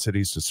the Twin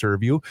Cities to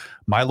serve you.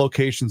 My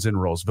location's in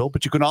Roseville,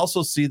 but you can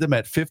also see them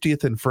at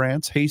 50th in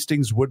France,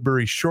 Hastings,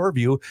 Woodbury,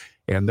 Shoreview,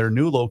 and their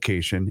new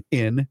location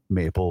in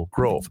Maple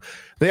Grove.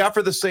 They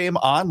offer the same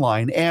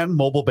online and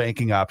mobile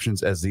banking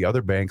options as the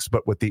other banks,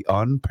 but with the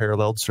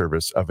unparalleled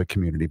service of a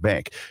community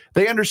bank.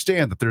 They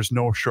understand that there's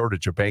no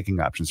shortage of banking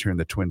options here in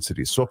the Twin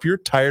Cities. So if you're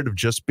tired of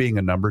just being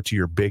a number to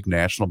your big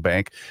national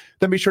bank,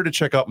 then be sure to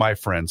check out my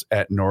friends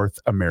at North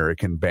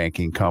American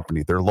Banking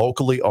Company. They're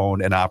locally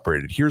owned and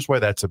operated. Here's why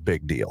that's a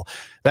big deal.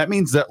 That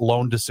means that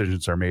loan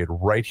decisions are made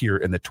right here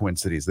in the Twin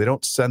Cities. They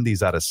don't send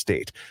these out of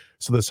state.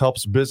 So this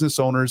helps business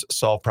owners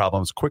solve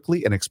problems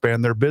quickly and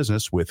expand their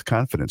business with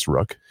confidence,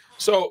 Rook.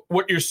 So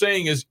what you're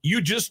saying is you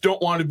just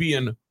don't want to be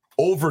an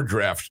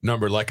overdraft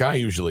number like I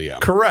usually am.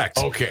 Correct.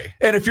 Okay.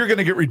 And if you're going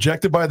to get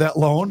rejected by that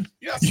loan,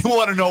 yes, you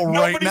want to know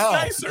right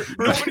now.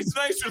 Nobody's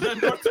nicer than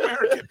North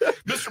American.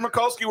 Mr.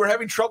 Mikulski, we're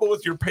having trouble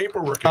with your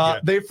paperwork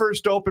again. They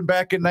first opened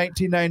back in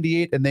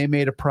 1998, and they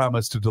made a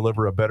promise to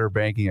deliver a better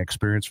banking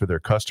experience for their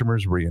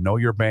customers where you know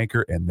your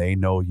banker and they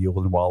know you.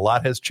 And while a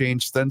lot has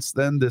changed since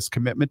then, this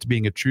commitment to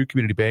being a true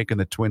community bank in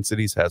the Twin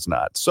Cities has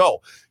not.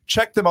 So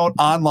check them out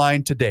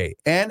online today,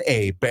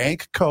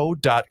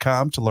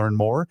 nabankco.com to learn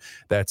more.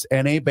 That's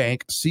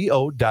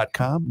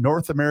nabankco.com.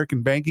 North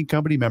American Banking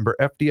Company, member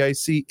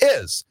FDIC,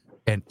 is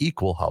an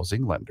equal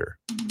housing lender.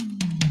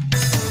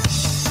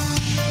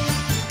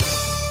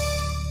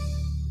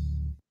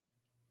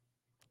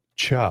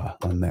 Cha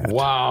on that.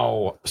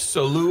 Wow.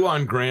 Salou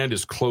on Grand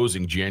is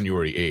closing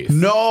January 8th.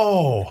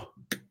 No.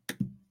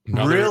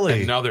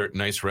 Really? Another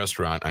nice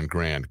restaurant on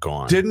Grand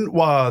gone. Didn't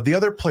the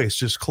other place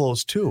just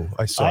closed too?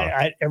 I saw.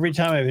 Every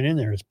time I've been in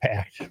there, it's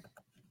packed.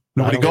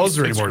 Nobody goes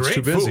there anymore. It's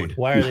too busy. Food.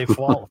 Why are they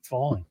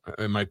falling?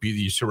 It might be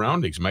the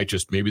surroundings.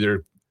 Maybe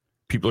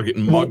people are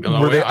getting mugged.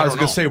 I was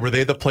going to say, were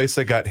they the place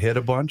that got hit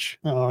a bunch?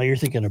 Oh, you're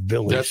thinking of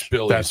Billy's. That's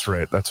Billy's. That's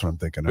right. That's what I'm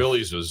thinking of.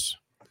 Billy's is.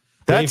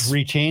 They've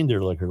retained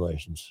their liquor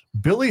license.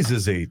 Billy's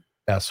is a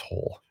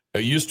S-hole.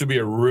 It used to be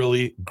a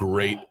really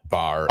great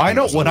bar. I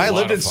know. When I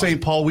lived in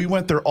St. Paul, we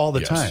went there all the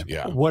time.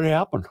 Yeah. What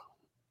happened?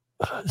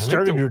 It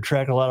started to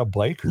attract a lot of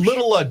bikers.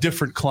 Little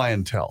different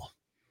clientele.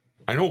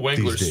 I know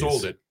Wengler these days.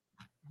 sold it.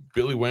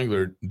 Billy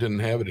Wengler didn't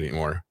have it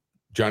anymore.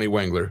 Johnny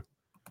Wengler.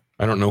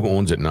 I don't know who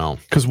owns it now.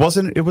 Because was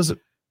it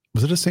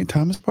a St.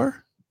 Thomas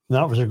bar?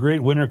 No, it was a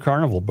great winter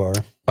carnival bar.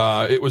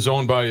 It was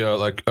owned by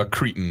like a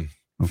Cretan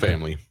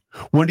family.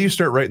 When do you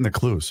start writing the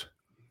clues?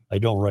 I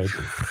don't write.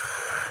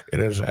 It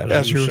is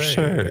As you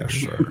say. Yes,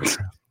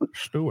 sir.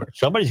 Stuart.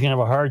 Somebody's going to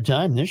have a hard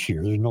time this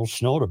year. There's no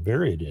snow to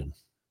bury it in.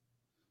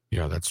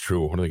 Yeah, that's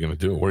true. What are they going to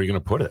do? Where are you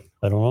going to put it?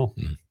 I don't know.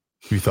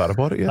 Have you thought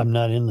about it yet?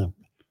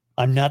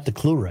 I'm not the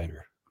clue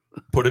writer.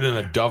 Put it in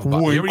a Dove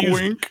box.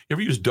 Wink, You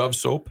ever use Dove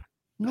soap?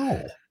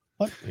 No.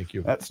 What? Thank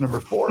you. That's number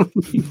 4.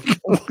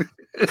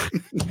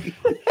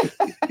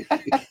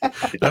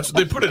 That's what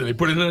they put it in. They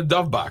put it in a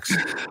Dove box.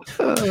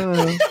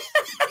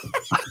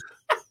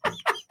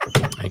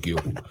 Thank you.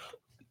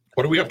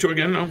 What are we up to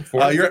again now?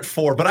 4? You're at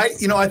 4, but I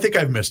think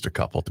I've missed a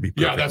couple, to be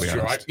perfectly that's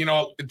true.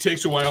 honest. It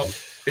takes a while.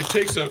 It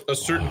takes a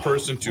certain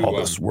person to all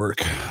this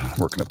working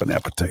up an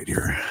appetite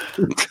here.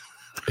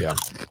 Yeah.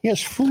 He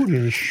has food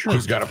in his shirt.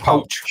 He's got a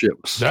pouch.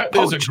 Chips. That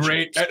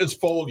is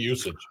full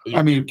usage.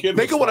 I mean,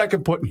 think of what I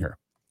could put in here.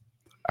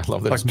 I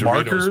love that. Like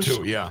markers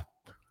too. Yeah.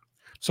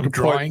 Some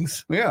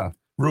drawings. Yeah.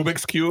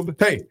 Rubik's Cube.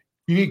 Hey,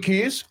 you need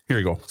keys? Here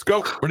you go. Let's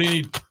go. What do you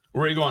need?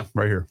 Where are you going?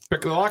 Right here.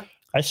 Pick the lock.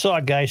 I saw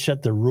a guy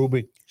set the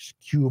Rubik's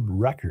Cube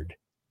record,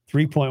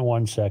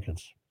 3.1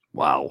 seconds.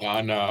 Wow.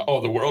 On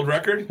the world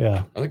record?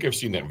 Yeah. I think I've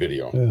seen that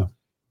video. Yeah.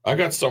 I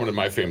got someone in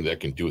my family that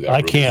can do that.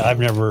 I can't. I've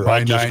never. My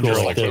I just go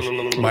 9-year-old. like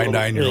this. My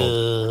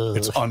 9-year-old.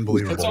 It's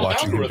unbelievable It's all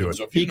watching him do algorithms, it.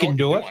 so if He you know can what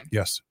do you're it? doing.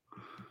 Yes.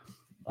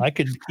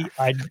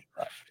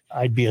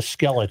 I'd be a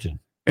skeleton.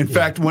 In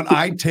fact, when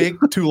I take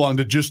too long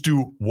to just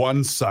do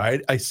one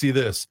side, I see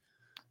this.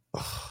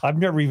 I've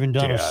never even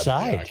done a Yeah, I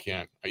side.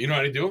 can't. You know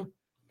what I do?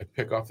 I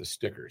pick off the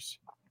stickers.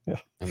 Yeah.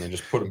 And then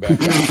just put them back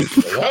down.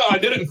 Oh, I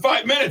did it in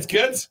 5 minutes,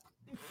 kids.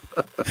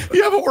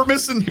 Yeah, but we're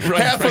missing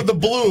half of the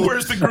blue.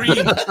 Where's the green?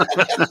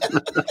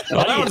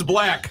 Oh, that one's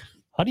black.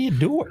 How do you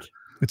do it?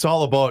 It's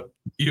all about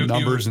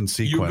numbers and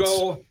sequence. You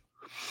go,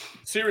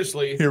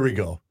 seriously, Here we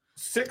go.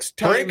 6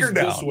 Break times her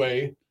this down.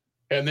 way,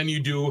 and then you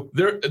do,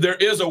 there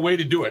is a way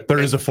to do it. There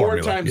is a 4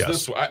 formula, times yes.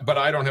 this way, but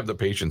I don't have the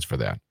patience for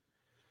that.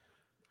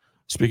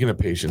 Speaking of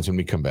patience, when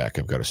we come back,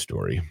 I've got a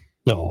story.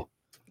 No.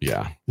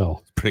 Yeah.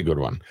 No. Pretty good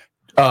one.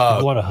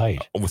 I'm going to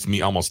height. With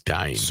me almost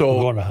dying. I'm So,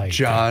 going to height.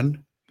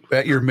 John,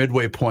 at your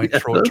midway point,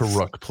 throw it to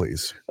Rook,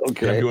 please. I'm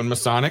doing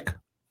Masonic.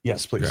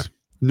 Yes, please. Yeah.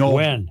 No.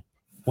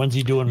 When's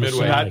he doing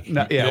Midway. Masonic?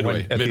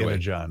 Midway. At the end of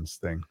John's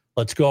thing.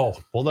 Let's go.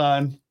 Hold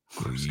on.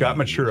 Scott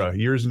Matura.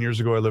 Years and years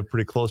ago, I lived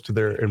pretty close to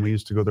there, and we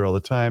used to go there all the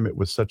time. It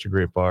was such a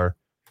great bar.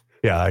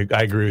 Yeah,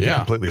 I agree with you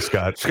completely,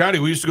 Scott. Scotty,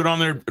 we used to go down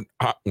there.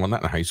 Well,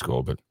 not in high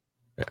school, but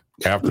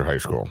after high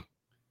school.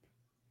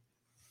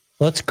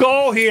 Let's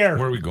go here.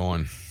 Where are we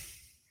going?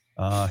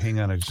 Hang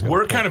on.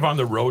 We're kind of on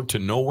the road to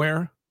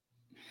nowhere.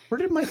 Where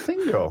did my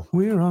thing go?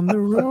 We're on the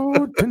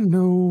road to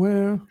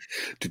nowhere.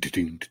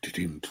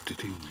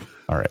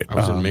 All right. I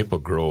was in Maple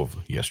Grove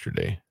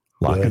yesterday.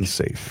 Lock and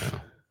safe. Yeah.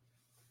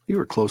 You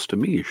were close to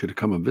me. You should have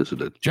come and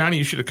visited. Johnny,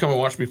 you should have come and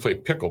watched me play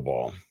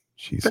pickleball.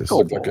 Jesus.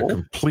 Like a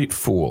complete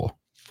fool.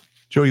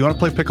 Joe, you want to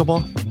play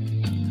pickleball?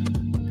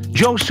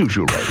 Joe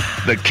Suchere,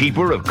 the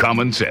keeper of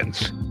common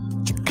sense.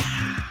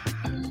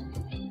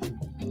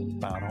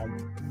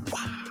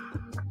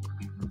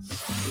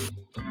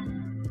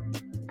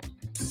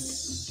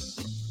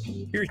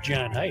 Here's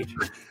John Height.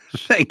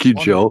 Thank you,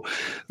 Joe.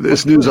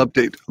 This news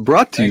update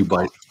brought to you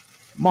by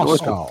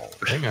Moscow,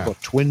 Hang on. the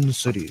Twin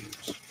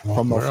Cities,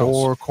 from the Where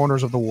four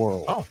corners of the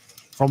world,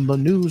 from the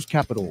news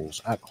capitals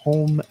at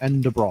home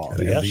and abroad.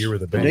 Yes.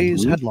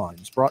 Today's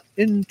headlines brought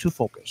into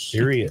focus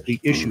Here he is. the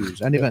issues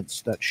and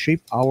events that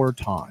shape our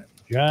time.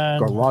 John.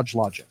 Garage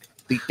Logic,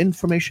 the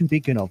information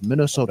beacon of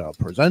Minnesota,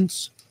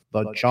 presents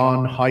the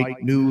John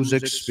Height News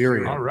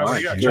Experience. All right,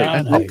 we got John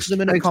An Height.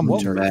 up-to-the-minute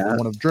commentary from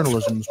one of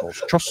journalism's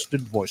most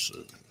trusted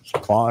voices.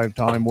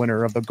 5-time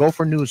winner of the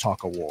Gopher News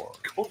Hawk Award.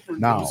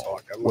 Now,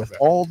 with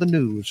all the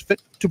news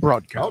fit to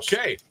broadcast,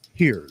 Okay.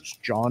 here's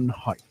John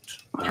Height.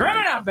 Turn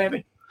it out,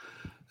 baby.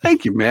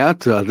 Thank you,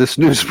 Matt. This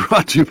news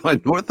brought to you by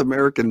North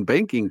American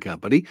Banking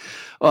Company.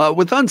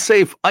 With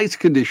unsafe ice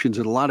conditions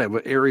in a lot of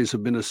areas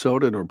of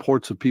Minnesota and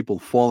reports of people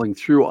falling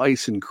through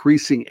ice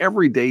increasing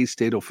every day,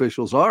 state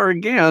officials are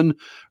again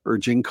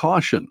urging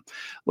caution.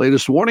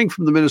 Latest warning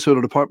from the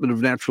Minnesota Department of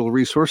Natural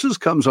Resources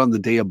comes on the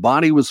day a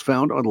body was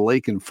found on a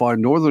lake in far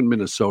northern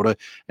Minnesota,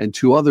 and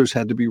 2 others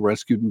had to be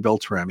rescued in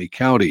Beltrami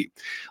County.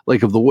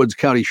 Lake of the Woods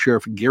County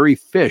Sheriff Gary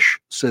Fish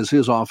says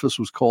his office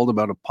was called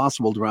about a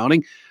possible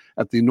drowning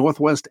at the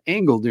northwest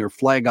angle near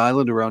Flag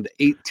Island around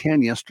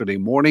 8:10 yesterday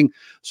morning.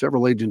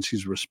 Several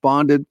agencies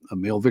responded. A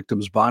male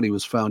victim's body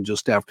was found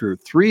just after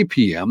 3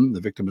 p.m.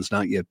 The victim has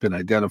not yet been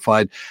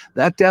identified.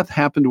 That death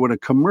happened when a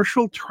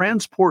commercial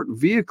transport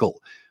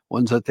vehicle,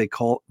 ones that they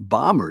call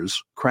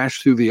bombers,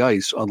 crashed through the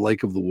ice on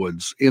Lake of the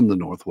Woods in the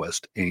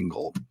northwest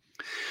angle.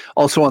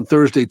 Also on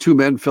Thursday, 2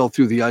 men fell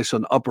through the ice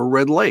on Upper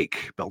Red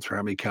Lake.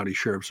 Beltrami County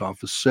Sheriff's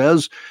Office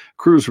says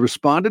crews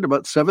responded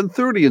about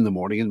 7:30 in the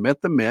morning and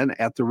met the men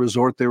at the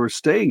resort they were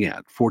staying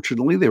at.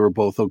 Fortunately, they were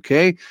both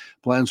okay.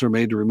 Plans are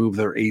made to remove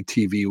their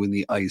ATV when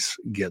the ice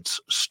gets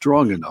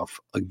strong enough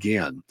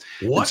again.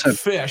 What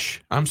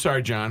fish? I'm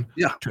sorry, John,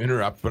 to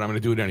interrupt, but I'm going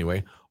to do it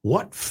anyway.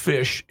 What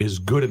fish is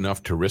good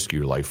enough to risk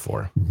your life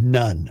for?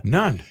 None.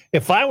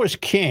 If I was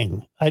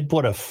king, I'd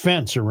put a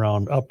fence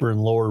around Upper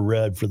and Lower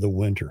Red for the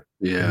winter.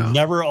 Yeah.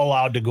 Never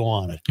allowed to go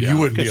on it. You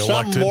wouldn't be Because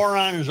elected. some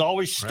moron is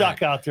always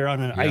stuck out there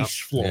on an ice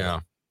floor. Yeah.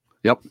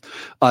 Yep.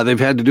 They've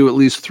had to do at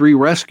least 3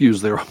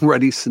 rescues there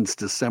already since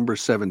December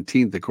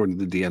 17th, according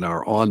to the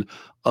DNR, on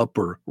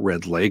Upper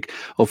Red Lake.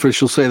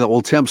 Officials say that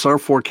while temps are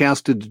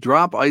forecasted to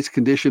drop, ice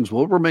conditions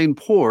will remain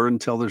poor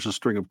until there's a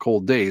string of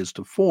cold days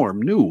to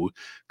form new,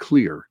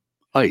 clear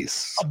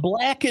ice. A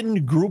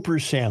blackened grouper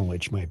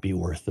sandwich might be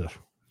worth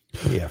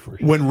the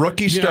effort. When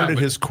Rookie started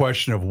his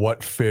question of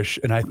what fish,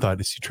 and I thought,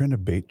 is he trying to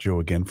bait Joe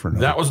again for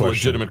another That was question? a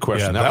legitimate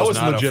question. Yeah, that was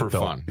not legit, up for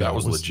though. fun. That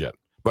was legit.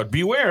 But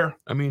beware.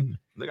 I mean,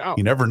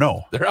 you never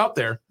know. They're out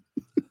there.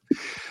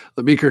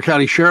 The Meeker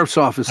County Sheriff's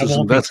Office is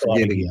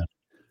investigating.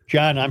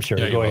 John, I'm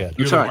sorry. Go ahead.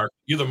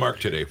 You're the mark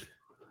today.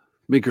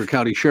 Meeker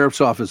County Sheriff's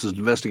Office is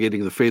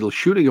investigating the fatal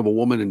shooting of a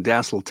woman in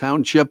Dassel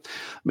Township.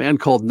 A man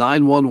called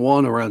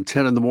 911 around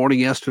 10 in the morning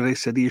yesterday,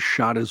 said he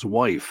shot his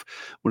wife.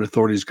 When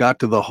authorities got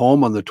to the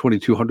home on the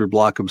 2200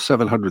 block of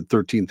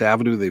 713th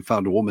Avenue, they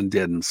found a woman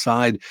dead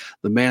inside.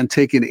 The man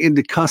taken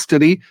into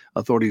custody.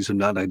 Authorities have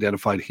not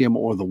identified him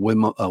or the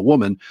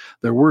woman.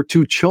 There were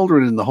 2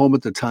 children in the home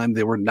at the time.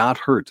 They were not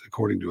hurt,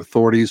 according to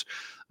authorities.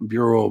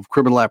 Bureau of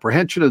Criminal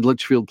Apprehension and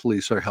Litchfield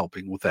Police are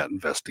helping with that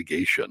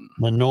investigation.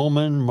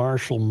 Monoman,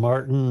 Marshall,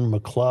 Martin,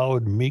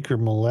 McLeod, Meeker,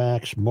 Mille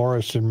Lacs,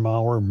 Morrison,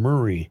 Mauer,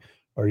 Murray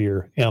are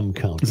your M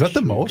counties. Is that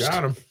the most?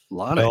 Got him. A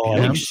lot of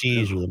I think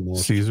C's are the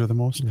most. C's are the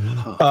most.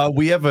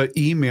 We have an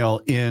email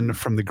in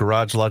from the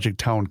Garage Logic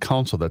Town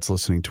Council that's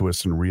listening to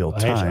us in real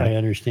time. I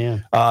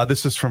understand.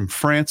 This is from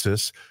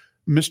Francis.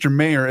 Mr.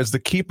 Mayor, as the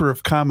keeper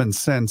of common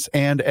sense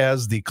and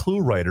as the clue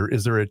writer,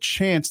 is there a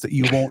chance that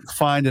you won't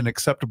find an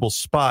acceptable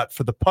spot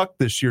for the puck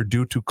this year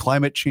due to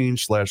climate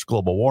change /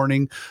 global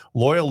warming?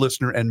 Loyal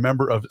listener and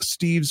member of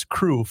Steve's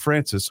crew,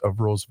 Francis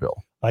of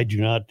Roseville. I do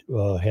not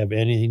have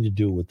anything to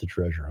do with the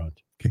treasure hunt.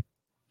 Okay.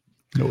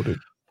 Noted.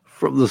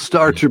 From the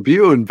Star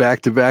Tribune,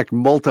 back-to-back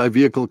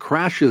multi-vehicle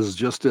crashes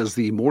just as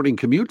the morning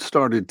commute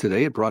started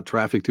today. It brought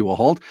traffic to a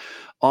halt.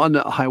 On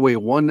Highway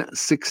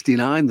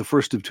 169, the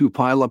first of 2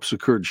 pileups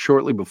occurred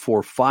shortly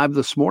before 5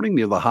 this morning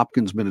near the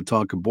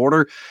Hopkins-Minnetonka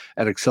border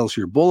at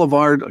Excelsior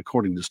Boulevard.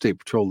 According to State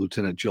Patrol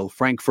Lieutenant Jill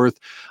Frankfurth,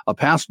 a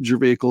passenger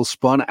vehicle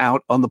spun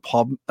out on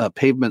the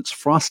pavement's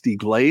frosty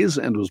glaze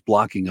and was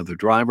blocking other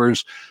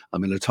drivers. A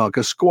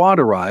Minnetonka squad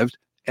arrived,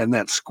 and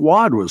that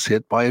squad was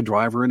hit by a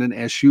driver in an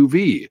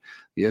SUV.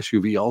 The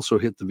SUV also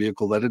hit the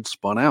vehicle that had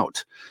spun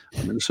out.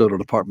 The Minnesota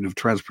Department of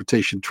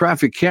Transportation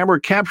traffic camera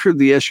captured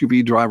the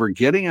SUV driver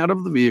getting out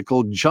of the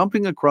vehicle,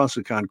 jumping across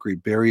a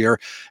concrete barrier,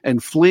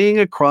 and fleeing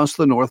across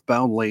the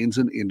northbound lanes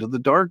and into the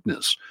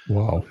darkness.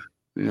 Wow.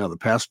 The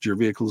passenger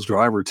vehicle's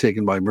driver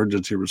taken by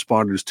emergency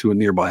responders to a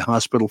nearby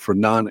hospital for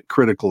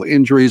non-critical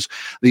injuries.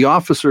 The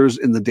officers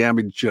in the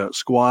damaged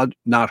squad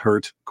not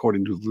hurt,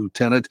 according to the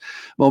lieutenant.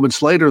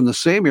 Moments later in the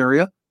same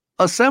area,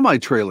 a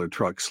semi-trailer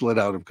truck slid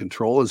out of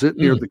control as it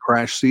neared the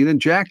crash scene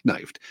and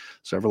jackknifed.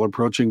 Several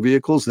approaching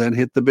vehicles then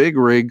hit the big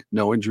rig.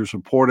 No injuries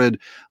reported.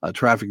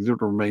 Traffic did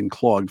remain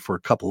clogged for a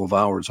couple of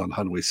hours on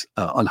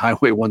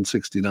Highway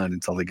 169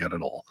 until they got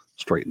it all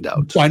straightened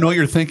out. I know what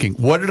you're thinking.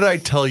 What did I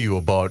tell you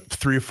about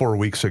 3 or 4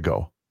 weeks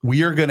ago?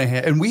 We are going to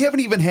have, and we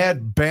haven't even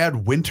had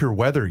bad winter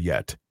weather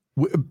yet.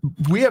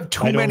 We have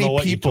too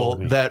many people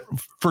that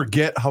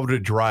forget how to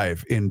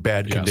drive in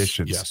bad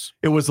conditions. Yes.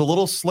 It was a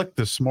little slick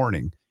this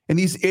morning. And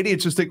these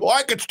idiots just think,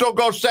 I could still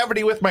go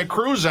 70 with my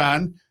cruise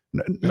on.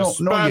 No,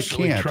 you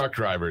can't. Truck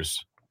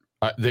drivers.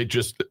 They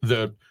just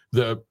the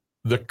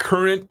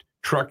current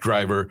truck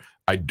driver,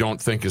 I don't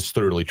think is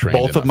thoroughly trained.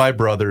 Both of my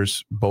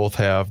brothers both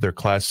have their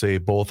Class A.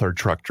 Both are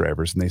truck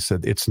drivers, and they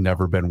said it's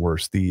never been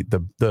worse. The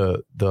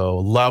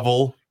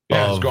level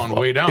it's gone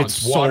way down.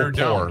 It's watered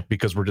so poor down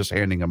because we're just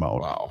handing them out.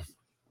 Wow.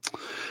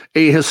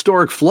 A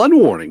historic flood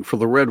warning for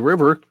the Red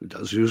River. It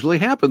does usually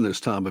happen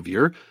this time of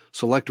year.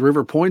 Select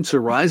river points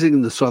are rising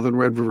in the southern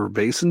Red River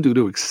Basin due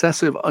to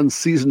excessive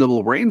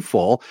unseasonable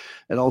rainfall.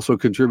 It also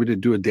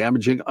contributed to a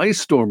damaging ice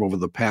storm over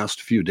the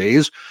past few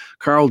days.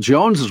 Carl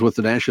Jones is with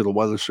the National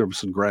Weather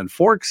Service in Grand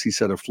Forks. He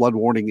said a flood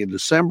warning in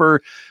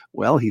December.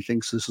 Well, he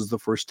thinks this is the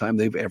first time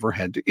they've ever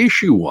had to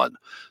issue one.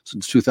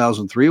 Since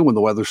 2003, when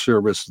the Weather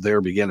Service there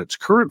began its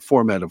current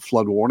format of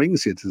flood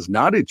warnings, it has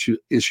not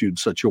issued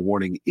such a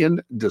warning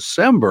in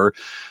December.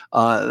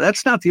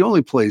 That's not the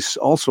only place.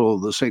 Also,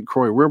 the St.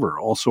 Croix River,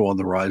 also on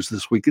the rise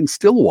this week in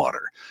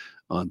Stillwater.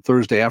 On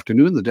Thursday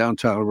afternoon, the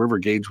downtown river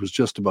gauge was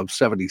just above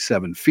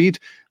 77 feet.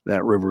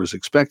 That river is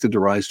expected to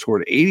rise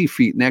toward 80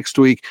 feet next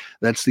week.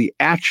 That's the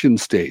action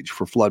stage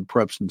for flood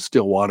preps in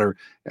Stillwater.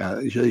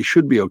 They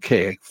should be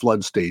okay.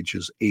 Flood stage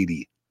is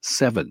 80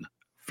 7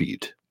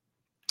 feet.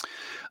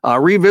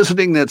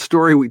 Revisiting that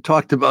story we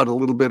talked about a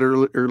little bit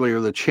earlier,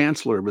 the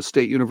chancellor of a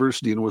state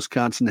university in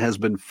Wisconsin has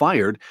been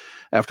fired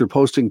after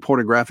posting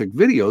pornographic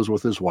videos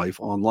with his wife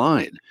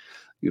online.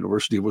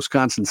 University of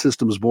Wisconsin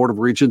Systems Board of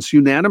Regents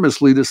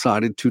unanimously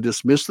decided to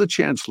dismiss the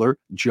chancellor,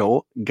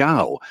 Joe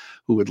Gao,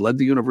 who had led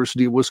the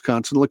University of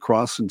Wisconsin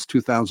lacrosse since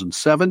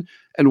 2007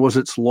 and was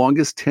its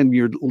longest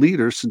tenured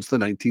leader since the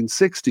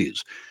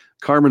 1960s.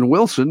 Carmen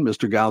Wilson,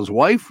 Mr. Gao's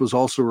wife, was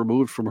also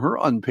removed from her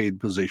unpaid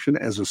position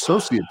as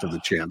associate to the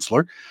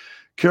chancellor.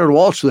 Karen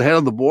Walsh, the head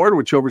of the board,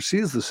 which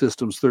oversees the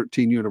system's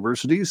 13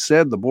 universities,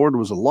 said the board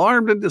was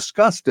alarmed and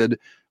disgusted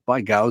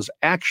by Gao's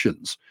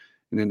actions.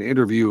 In an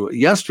interview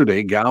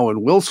yesterday, Gao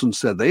and Wilson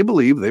said they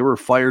believe they were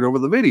fired over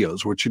the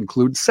videos, which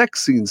include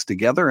sex scenes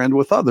together and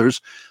with others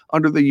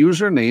under the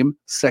username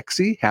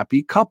Sexy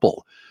Happy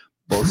Couple.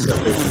 Both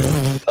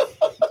said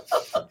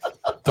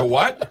the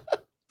what?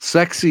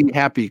 Sexy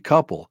Happy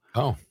Couple.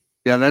 Oh.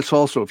 Yeah, that's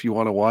also if you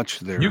want to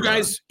watch their... You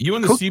guys, you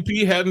and the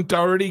CP hadn't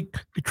already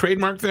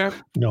trademarked that?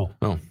 No.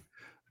 Oh.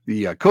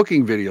 The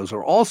cooking videos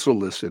are also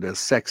listed as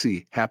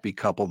Sexy Happy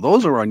Couple.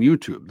 Those are on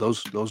YouTube.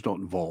 Those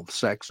don't involve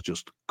sex,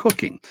 just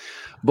cooking.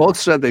 Both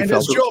said they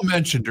felt... as Joe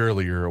mentioned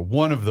earlier,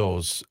 one of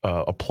those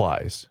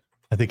applies.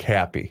 I think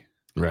happy.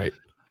 Right.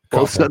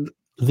 Both said...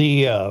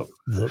 The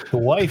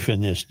wife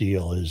in this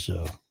deal is...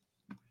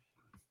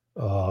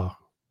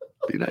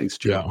 Be nice,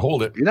 Joe. Yeah,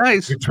 hold it. Be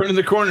nice. You're turning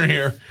the corner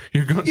here.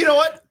 You're going. You know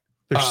what?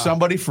 There's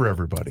somebody for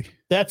everybody.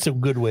 That's a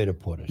good way to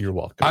put it. You're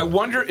welcome. I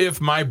wonder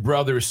if my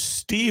brother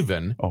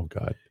Steven, oh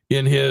God,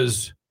 in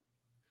his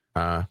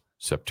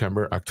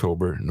September,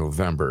 October,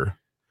 November,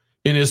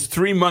 in his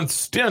 3-month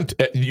stint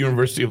at the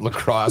University of La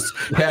Crosse,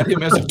 had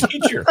him as a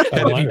teacher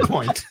at any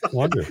point.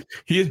 Wonder.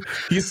 He's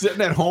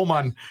sitting at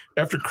home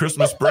after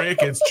Christmas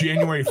break. It's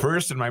January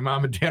 1st, and my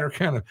mom and dad are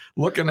kind of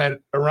looking at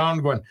it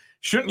around, going,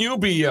 "Shouldn't you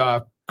be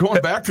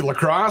going back to La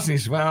Crosse?" And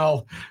he's,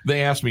 "Well,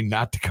 they asked me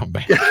not to come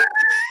back."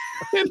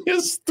 In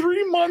his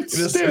 3-month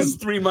stint. This is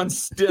 3-month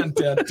stint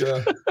at.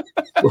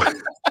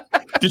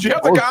 Did you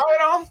have the Gao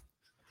at all?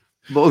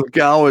 Both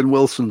Gao and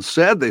Wilson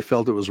said they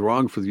felt it was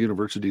wrong for the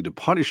university to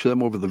punish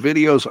them over the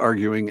videos,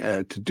 arguing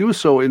to do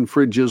so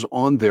infringes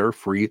on their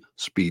free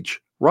speech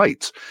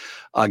rights.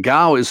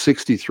 Gao is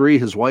 63.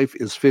 His wife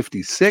is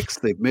 56.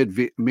 They've made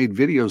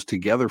videos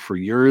together for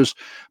years,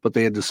 but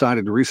they had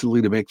decided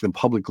recently to make them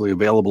publicly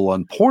available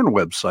on porn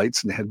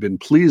websites and had been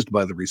pleased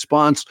by the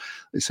response.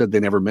 They said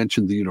they never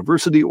mentioned the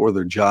university or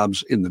their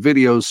jobs in the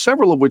videos,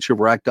 several of which have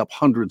racked up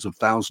hundreds of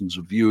thousands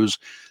of views.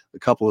 The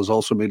couple has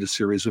also made a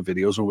series of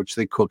videos in which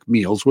they cook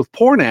meals with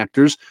porn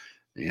actors,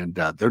 and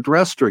they're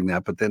dressed during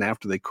that, but then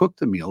after they cook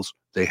the meals,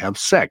 they have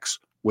sex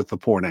with the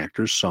porn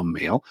actors, some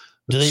male.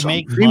 Do they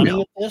make female. money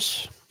with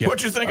this? Yeah.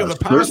 What'd you think of the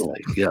pasta?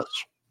 Certainly, yes.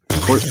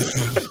 Of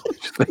course.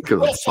 What you think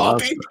of the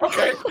salty.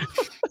 pasta? Okay.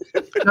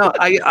 Now,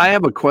 I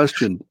have a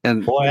question,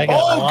 and Boy, I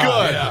got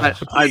good.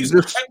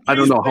 I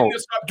don't know how.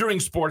 This up during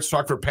sports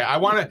talk for Pat. I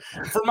want to,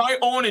 for my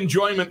own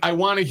enjoyment, I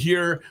want to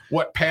hear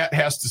what Pat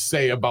has to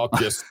say about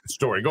this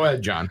story. Go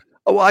ahead, John.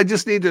 Oh, well, I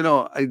just need to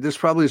know. This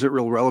probably isn't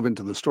real relevant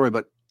to the story,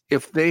 but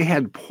if they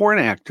had porn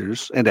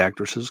actors and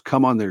actresses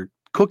come on their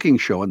cooking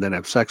show and then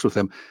have sex with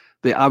them,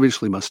 they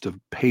obviously must have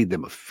paid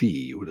them a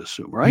fee, you would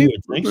assume, right? You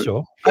would think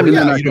so. I mean,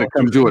 they're not going to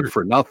come do it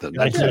for nothing.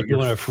 That's not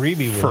doing a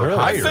freebie with her.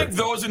 I think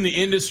those in the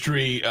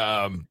industry,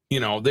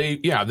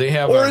 they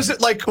have. Or is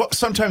it like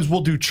sometimes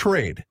we'll do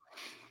trade?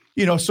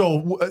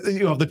 So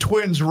the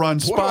twins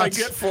run spots. What do I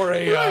get for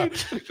a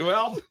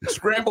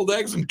scrambled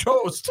eggs and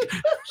toast?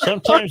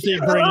 Sometimes they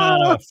bring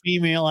on a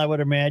female, I would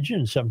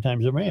imagine.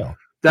 Sometimes a male.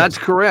 That's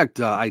correct.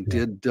 I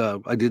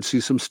did see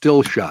some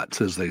still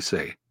shots, as they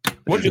say.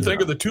 What do you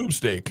think of the tube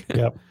steak?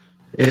 Yep.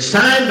 It's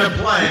time to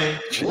play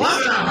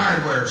What a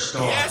Hardware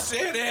Store. Yes,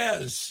 it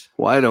is.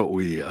 Why don't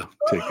we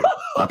take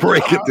a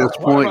break at this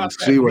point and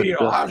see what?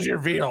 How's your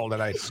veal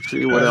today?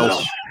 See what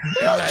else.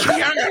 The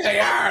younger they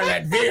are,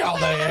 that veal,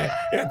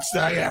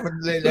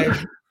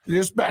 they've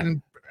just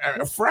been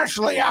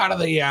freshly out of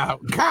the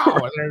cow,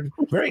 and they're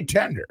very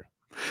tender.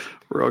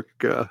 Rook,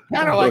 kind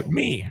of like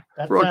me.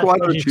 Rook, why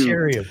don't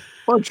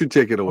you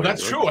take it away?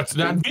 That's true. It's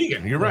not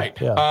vegan. You're right.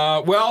 Yeah.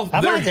 How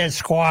about that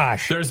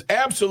squash? There's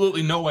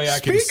absolutely no way I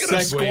can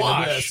segue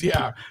into this.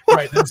 Yeah,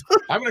 right.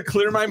 I'm going to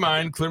clear my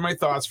mind, clear my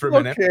thoughts for a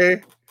minute.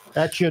 Okay.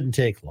 That shouldn't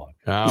take long.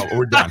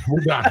 We're done.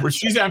 We're done.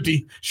 She's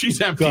empty.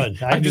 She's empty.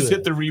 Good. I just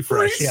hit the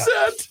refresh. Yeah.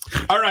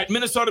 All right.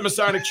 Minnesota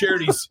Masonic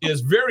Charities is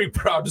very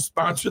proud to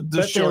sponsor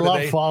this show today.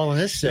 They love following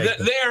this segment.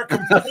 They are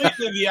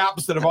completely the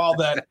opposite of all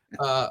that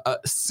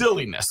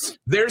silliness.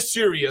 They're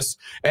serious.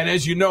 And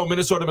as you know,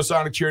 Minnesota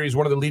Masonic Charities is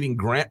one of the leading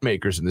grant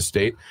makers in the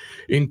state,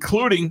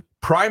 including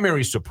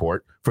primary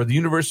support for the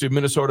University of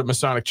Minnesota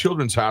Masonic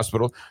Children's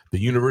Hospital, the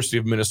University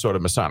of Minnesota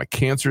Masonic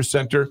Cancer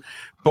Center,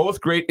 both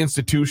great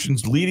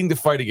institutions leading the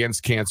fight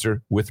against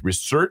cancer with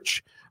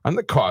research on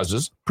the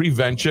causes,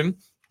 prevention,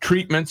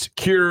 treatments,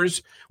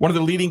 cures, one of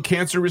the leading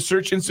cancer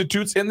research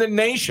institutes in the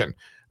nation.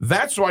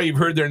 That's why you've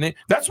heard their name.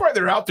 That's why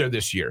they're out there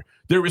this year.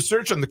 Their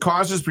research on the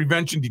causes,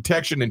 prevention,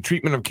 detection, and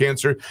treatment of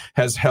cancer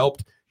has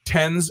helped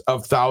tens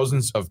of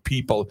thousands of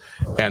people.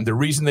 And the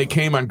reason they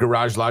came on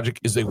Garage Logic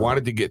is they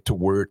wanted to get the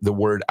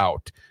word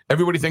out.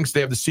 Everybody thinks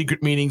they have the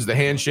secret meetings, the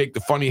handshake, the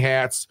funny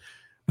hats.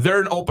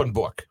 They're an open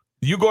book.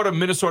 You go to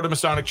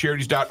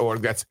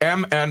MinnesotaMasonicCharities.org. That's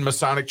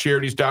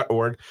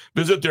MNMasonicCharities.org.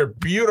 Visit their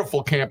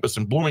beautiful campus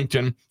in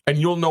Bloomington, and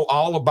you'll know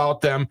all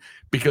about them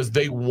because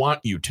they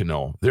want you to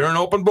know. They're an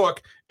open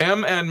book.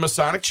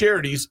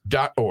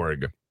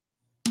 MNMasonicCharities.org.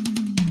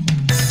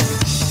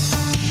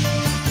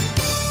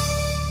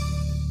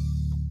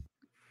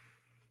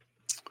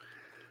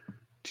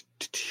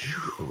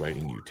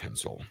 Writing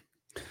utensil.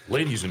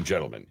 Ladies and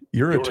gentlemen,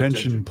 your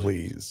attention,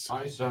 please.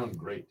 I sound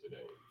great today.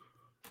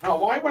 Now,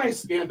 why when I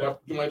stand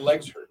up do my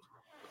legs hurt?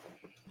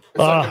 It's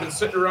like I've been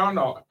sitting around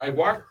now. I don't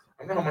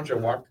know how much I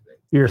walked today.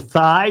 Your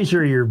thighs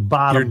or your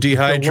bottom? You're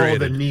dehydrated.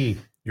 Below the knee.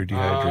 You're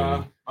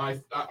dehydrated. My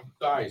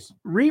thighs.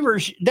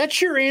 Reavers,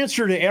 that's your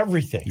answer to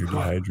everything. You're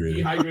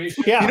dehydrated.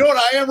 Dehydration. Yeah. You know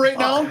what I am right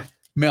now?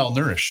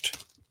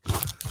 Malnourished.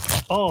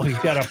 Oh, he's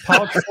got a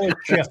pouch full of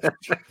chips.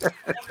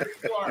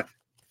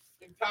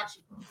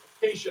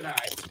 Intoxication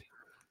eyes.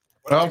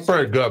 Oh,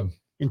 very good.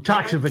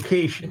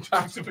 Intoxication.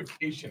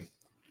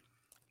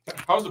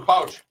 How's the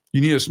pouch?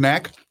 You need a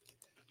snack?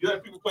 You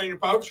have people playing your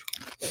pouch?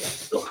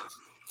 Just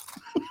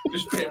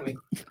family.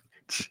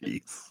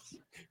 Jeez.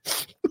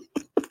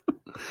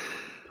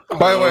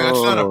 By the way,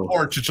 that's not a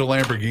Porsche, it's a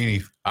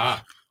Lamborghini.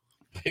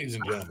 Ladies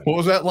and gentlemen. What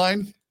was that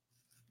line?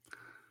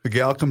 The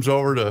gal comes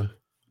over to...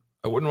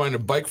 I wouldn't ride a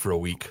bike for a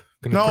week.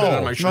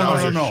 No.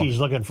 She's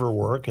looking for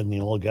work, and the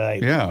old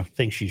guy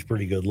thinks she's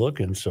pretty good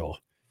looking, so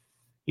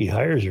he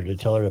hires her to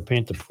tell her to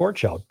paint the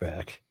porch out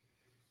back.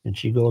 And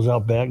she goes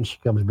out back, and she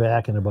comes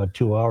back in about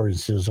 2 hours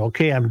and says,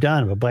 "Okay, I'm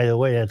done. But by the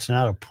way, that's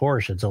not a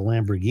Porsche; it's a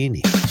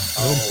Lamborghini."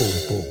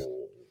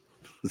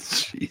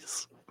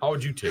 Jeez. How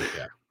would you take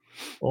that?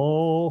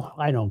 Oh,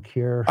 I don't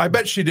care. I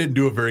bet she didn't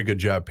do a very good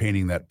job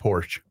painting that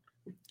Porsche.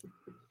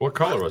 What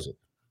color was it?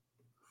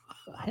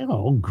 I don't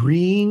know.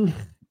 Green.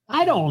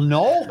 I don't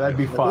know. That'd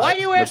be fine. Why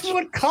do you ask me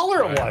what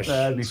color it was?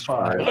 That'd be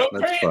fine. Blue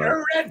paint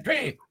or red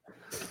paint?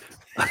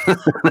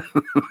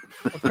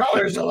 What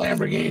color is a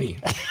Lamborghini?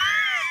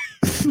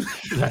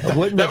 That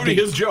would be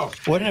his joke.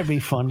 Wouldn't it be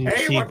funny to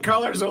see? What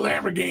color is a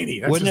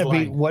Lamborghini? That's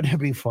Wouldn't it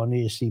be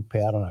funny to see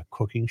Pat on a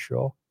cooking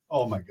show?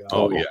 Oh my God.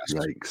 Oh yes.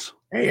 Yikes.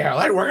 Hey,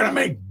 we're gonna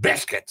make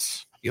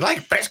biscuits. You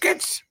like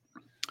biscuits?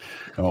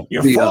 Oh,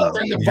 You're full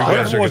in the What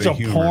bottom. if it was a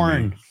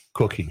porn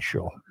cooking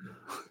show?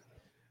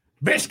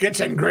 Biscuits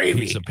and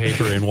gravy. Piece of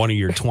paper in one of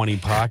your 20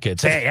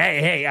 pockets.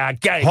 Hey,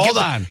 Hold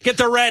on. Get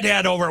the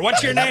redhead over.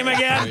 What's your name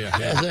again?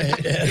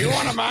 You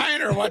want a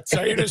mine or what?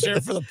 So you're just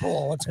here for the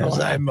pool. What's going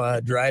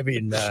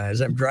on?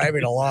 As I'm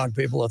driving along,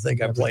 people will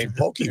think I'm playing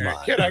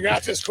Pokemon. Kid, I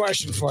got this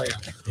question for you.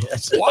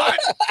 What?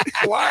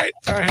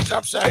 It's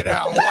upside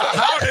down.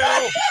 How do?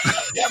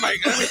 Yeah, let me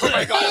put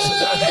my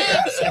glasses on. Hang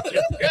on a second.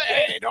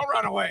 Hey, don't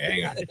run away.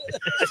 Hang on.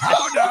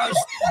 How does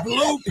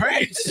blue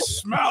paint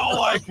smell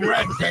like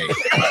red paint?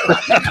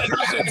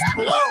 It's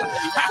blue.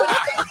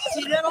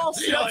 See, that all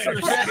sounds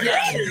Get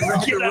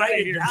out of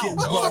here,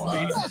 kids.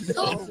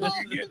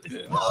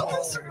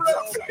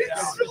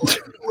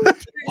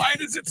 Why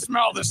does it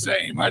smell the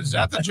same? Is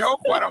that the joke?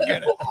 I don't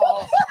get it.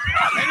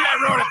 Maybe I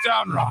wrote it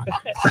down wrong.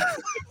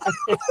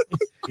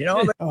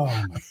 Oh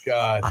my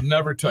God.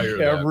 Never tell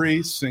you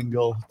Every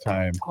single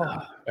time.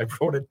 I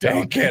wrote it down.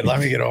 Hey, kid, let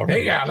me get over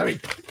Hey, it. yeah, I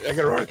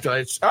gotta write it down.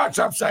 It's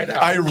upside down.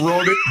 I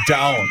wrote it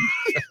down.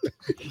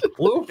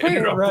 Blue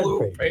paint or red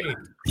blue paint?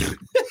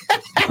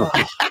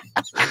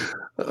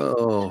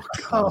 Oh,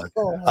 God.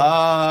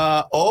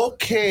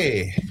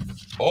 Okay.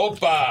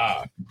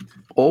 Opa.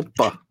 What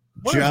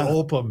does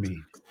Opa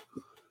mean?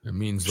 It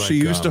means like she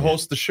used to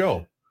host the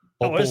show.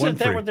 Oh, Oprah isn't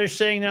that Winfrey. what they're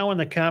saying now when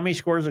the commie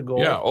scores a goal?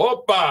 Yeah,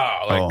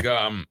 Opa. Like,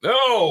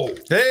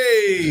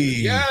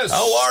 Hey. Yes.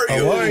 How are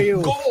you? How are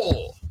you?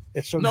 Goal.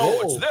 It's a No,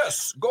 goal. it's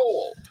this.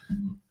 Goal.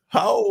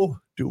 How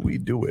do we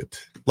do it?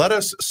 Let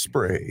us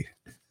spray.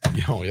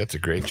 Yo, that's a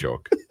great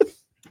joke.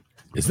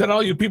 Is that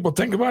all you people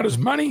think about is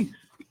money?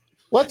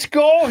 Let's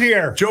go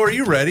here. Joe, are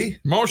you ready?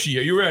 Moshi,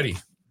 are you ready?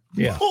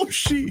 Yeah.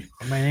 Moshi.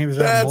 My name is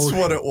That's Moshi.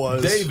 what it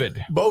was.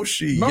 David.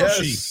 Moshi.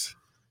 Moshi. Yes.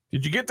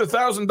 Did you get the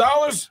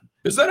 $1,000?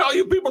 Is that all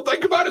you people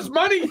think about is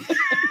money?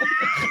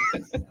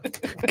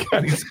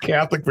 God, he's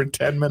Catholic for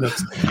 10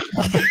 minutes.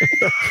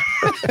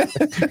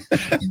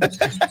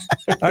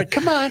 All right,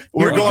 come on.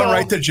 We're Here we going go.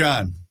 right to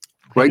John.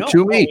 Right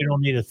to me. You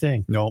don't need a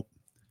thing. No.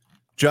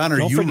 John, are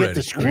Don't you forget ready?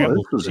 the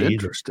scramble. This is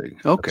interesting.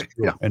 Okay.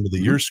 Yeah. End of the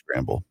year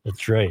scramble.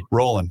 That's right.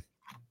 Rolling.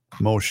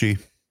 Moshi.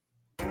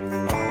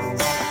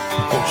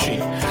 Moshi.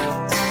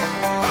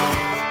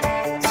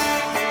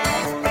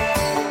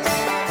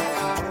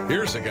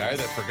 Here's a guy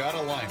that forgot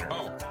a liner.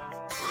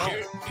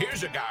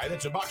 Here's a guy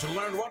that's about to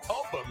learn what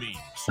Opa means.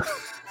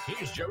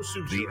 Here's Joe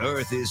Souchere. The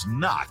earth is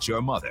not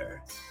your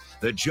mother.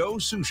 The Joe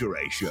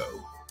Souchere Show.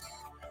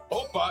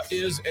 Opa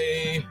is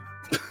a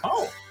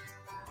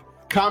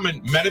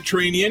common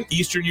Mediterranean,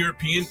 Eastern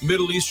European,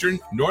 Middle Eastern,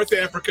 North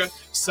Africa,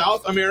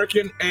 South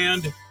American,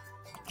 and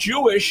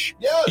Jewish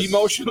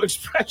emotional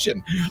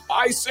expression.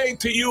 I say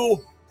to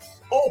you,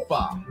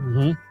 Opa.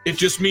 Mm-hmm. It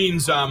just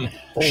means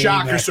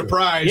shock or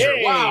surprise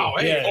or wow,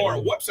 hey,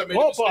 or whoops, I made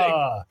a mistake.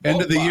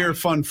 End of the year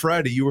fun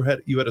Friday. You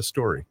had a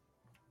story.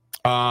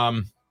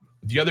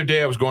 The other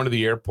day I was going to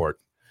the airport.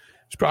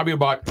 It's probably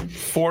about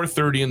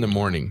 4:30 in the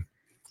morning.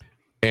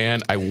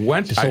 And I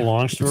went. It's a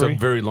long story. It's a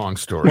very long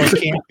story. Well,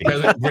 it can't be.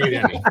 Great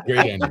ending.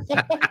 Great ending.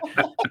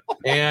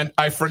 And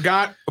I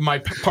forgot my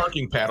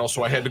parking paddle,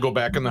 so I had to go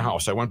back in the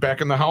house. I went back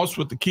in the house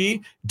with the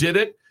key, did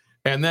it,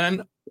 and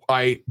then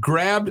I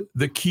grabbed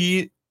the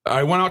key.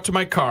 I went out to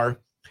my car,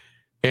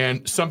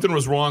 and something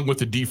was wrong with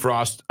the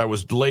defrost. I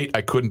was late.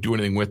 I couldn't do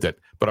anything with it,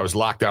 but I was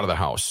locked out of the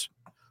house.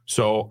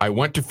 So I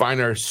went to find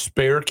our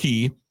spare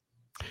key,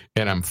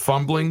 and I'm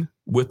fumbling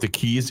with the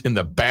keys in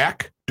the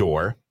back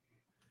door.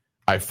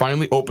 I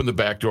finally opened the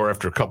back door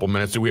after a couple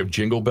minutes, and we have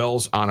jingle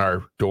bells on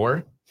our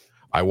door.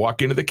 I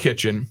walk into the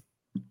kitchen,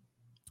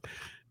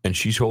 and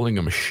she's holding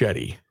a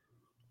machete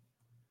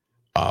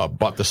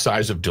about the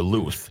size of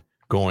Duluth,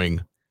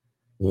 going,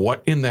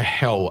 what in the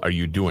hell are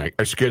you doing?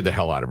 I scared the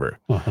hell out of her.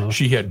 Uh-huh.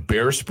 She had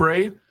bear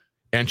spray,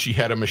 and she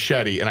had a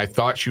machete, and I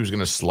thought she was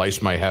going to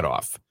slice my head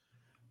off.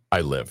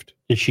 I lived.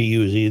 Did she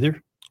use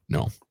either?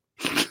 No.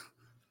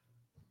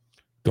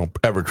 Don't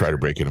ever try to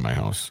break into my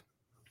house.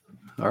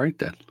 All right,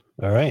 then.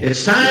 All right.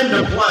 It's time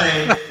to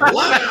play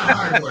What in a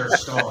Hardware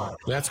Store.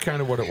 That's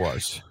kind of what it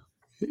was.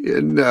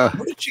 And where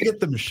did you get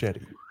the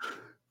machete?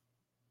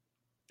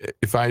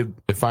 If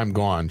I'm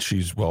gone,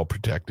 she's well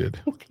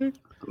protected. Okay.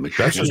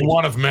 That's just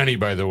one of many,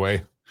 by the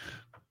way.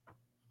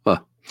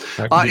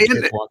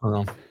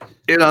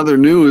 In other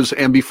news,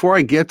 and before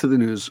I get to the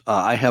news,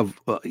 I have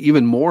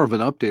even more of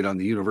an update on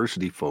the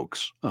university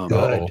folks.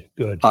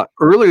 Good.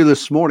 Earlier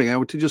this morning, I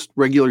went to just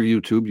regular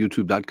YouTube,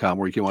 youtube.com,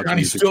 where you can watch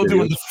Johnny's music still videos.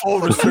 doing the full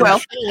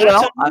research.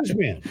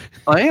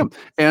 I am.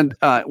 And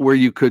where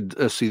you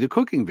could see the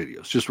cooking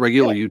videos, just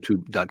regular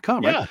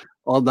youtube.com, right? Yeah.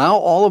 Well, now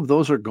all of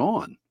those are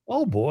gone.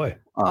 Oh, boy.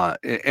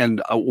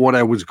 And what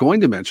I was going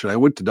to mention, I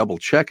went to double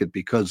check it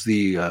because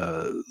the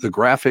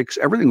graphics,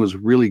 everything was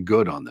really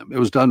good on them. It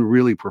was done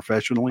really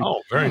professionally.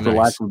 Oh, very nice. For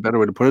lack of a better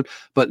way to put it.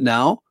 But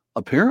now,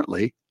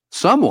 apparently,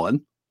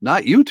 someone,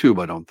 not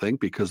YouTube, I don't think,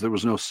 because there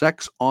was no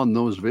sex on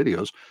those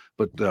videos,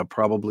 but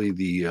probably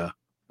the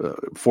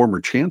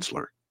former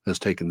chancellor has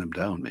taken them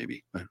down,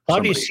 maybe. How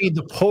do you see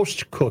the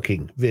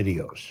post-cooking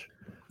videos?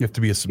 You have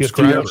to be a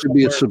subscriber. You have to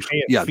be a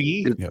subscriber.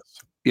 Yes.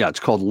 Yeah,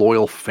 it's called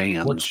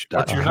loyalfans.com.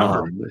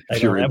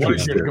 What's your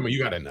number?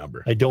 You got a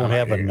number. I don't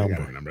have a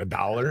number.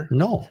 $1?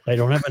 No, I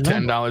don't have a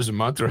number. $10 a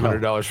month or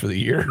 $100 for the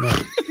year? No.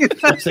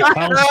 That's the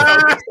council.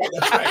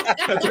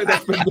 That's right.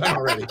 That's been done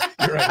already.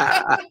 You're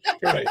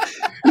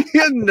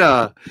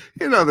right.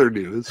 In other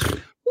news,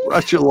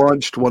 Russia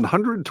launched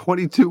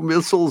 122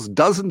 missiles,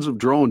 dozens of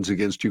drones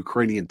against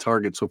Ukrainian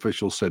targets,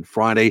 officials said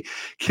Friday,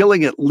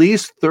 killing at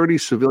least 30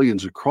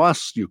 civilians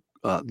across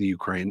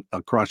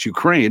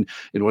Ukraine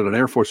in what an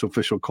Air Force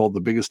official called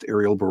the biggest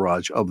aerial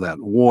barrage of that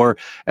war.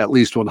 At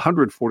least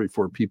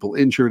 144 people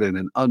injured and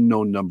an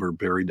unknown number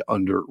buried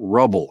under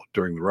rubble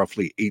during the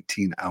roughly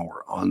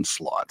 18-hour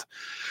onslaught.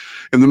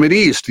 In the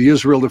Mideast, the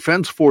Israel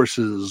Defense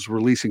Forces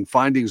releasing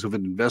findings of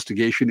an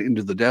investigation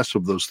into the deaths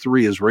of those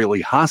 3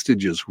 Israeli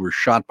hostages who were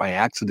shot by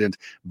accident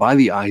by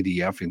the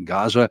IDF in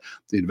Gaza.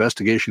 The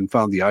investigation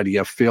found the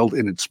IDF failed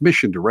in its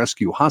mission to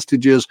rescue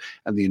hostages,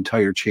 and the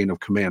entire chain of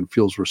command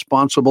feels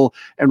responsible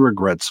and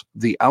regrets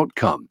the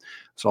outcome.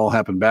 This all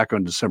happened back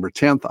on December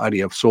 10th.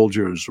 IDF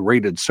soldiers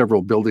raided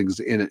several buildings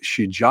in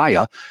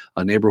Shijaya,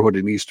 a neighborhood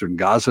in eastern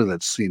Gaza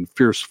that's seen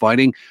fierce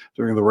fighting.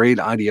 During the raid,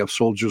 IDF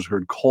soldiers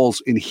heard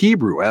calls in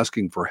Hebrew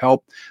asking for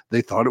help.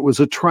 They thought it was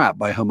a trap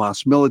by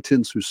Hamas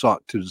militants who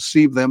sought to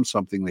deceive them,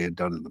 something they had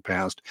done in the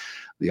past.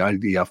 The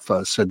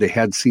IDF said they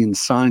had seen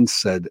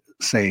signs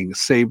saying,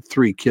 "Save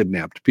 3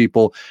 kidnapped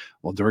people."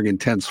 Well, during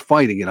intense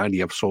fighting, an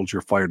IDF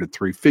soldier fired at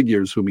 3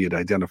 figures whom he had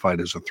identified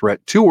as a threat.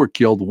 2 were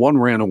killed, 1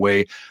 ran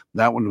away.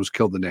 That one was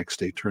killed the next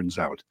day. Turns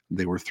out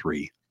they were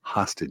 3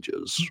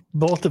 hostages.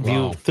 Both of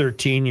you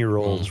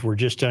 13-year-olds were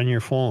just on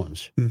your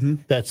phones. Mm-hmm.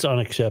 That's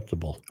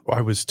unacceptable.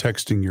 I was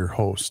texting your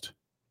host.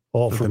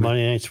 Oh, for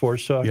Monday Night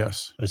Sports Talk?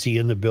 Yes. Is he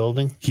in the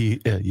building?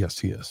 Yes,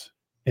 he is.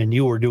 And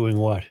you were doing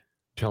what?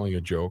 Telling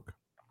a joke.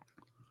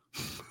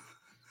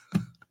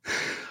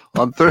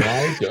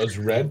 Why does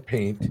red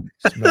paint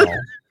smell?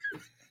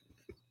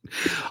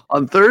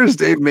 On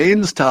Thursday,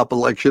 Maine's top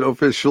election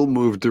official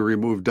moved to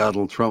remove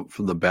Donald Trump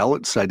from the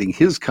ballot, citing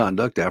his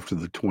conduct after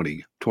the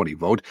 2020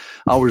 vote.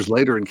 Hours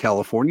later in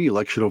California,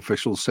 election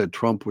officials said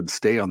Trump would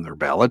stay on their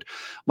ballot.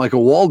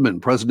 Michael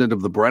Waldman, president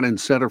of the Brennan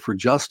Center for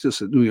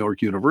Justice at New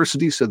York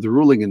University, said the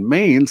ruling in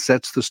Maine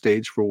sets the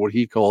stage for what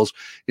he calls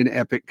an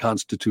epic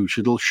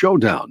constitutional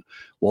showdown.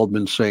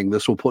 Waldman saying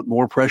this will put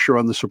more pressure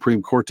on the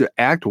Supreme Court to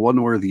act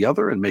one way or the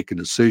other and make a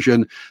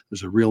decision.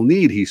 There's a real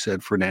need, he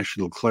said, for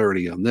national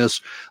clarity on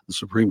this. The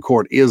Supreme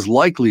Court is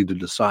likely to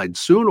decide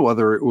soon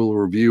whether it will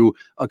review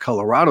a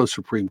Colorado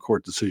Supreme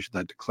Court decision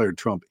that declared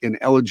Trump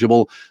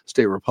ineligible.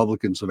 State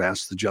Republicans have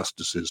asked the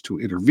justices to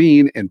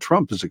intervene, and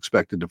Trump is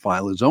expected to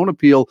file his own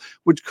appeal,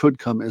 which could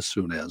come as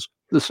soon as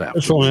This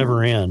will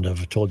never end.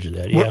 I've told you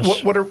that.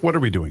 Yes. What are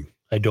we doing?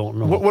 I don't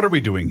know. What are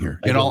we doing here?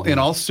 In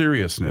all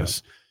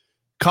seriousness,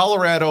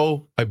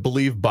 Colorado, I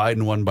believe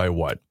Biden won by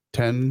what?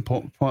 10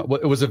 point.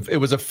 It was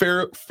a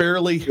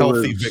fairly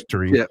healthy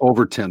victory. Yeah,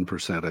 over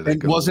 10%. I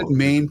think. And wasn't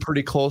Maine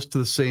pretty close to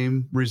the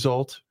same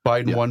result?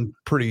 Biden won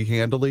pretty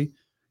handily.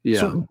 Yeah.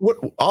 So what?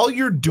 All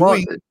you're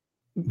doing.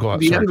 Go on.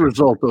 The end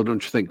result, though,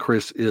 don't you think,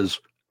 Chris, is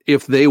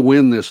if they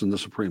win this in the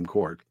Supreme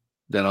Court,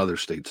 then other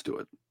states do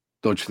it.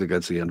 Don't you think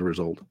that's the end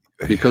result?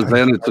 Because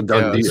then it's a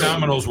done deal.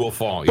 Dominoes will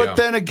fall. But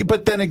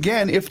then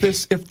again, if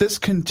this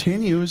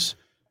continues,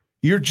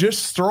 you're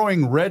just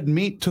throwing red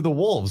meat to the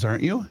wolves,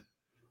 aren't you?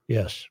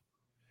 Yes.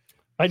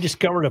 I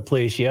discovered a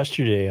place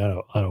yesterday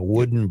on a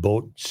wooden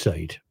boat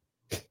site.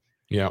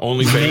 Yeah,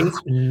 OnlyFans.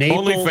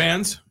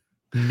 OnlyFans.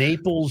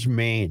 Naples,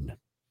 Maine.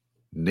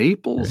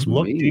 Naples,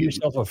 Look, Maine. do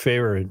yourself a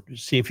favor and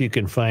see if you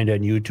can find on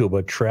YouTube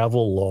a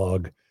travel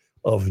log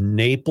of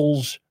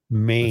Naples,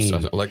 Maine.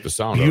 I like the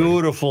sound.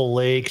 Beautiful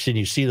lakes, and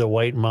you see the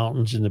White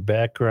Mountains in the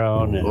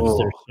background, and it's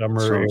their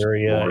summer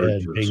area,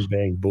 gorgeous. and bing,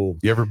 bang, boom.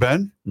 You ever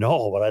been?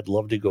 No, but I'd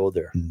love to go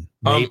there.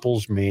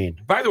 Naples,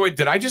 Maine. By the way,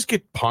 did I just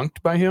get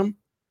punked by him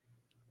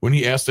when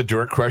he asked the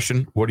direct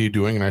question, "What are you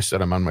doing?" And I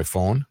said, "I'm on my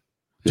phone."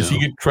 Does he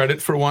get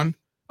credit for one?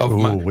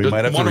 We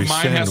might have one to of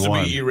mine has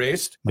rescind to be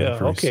erased. Yeah,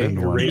 okay.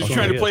 He's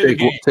trying to play the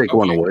game. Take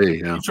one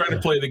away. Yeah. He's trying to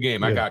play the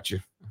game. I got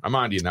you. I'm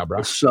on to you now,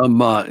 bro.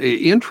 Some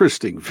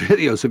interesting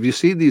videos. Have you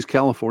seen these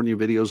California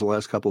videos the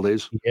last couple of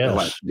days? Yes. The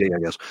last day, I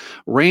guess.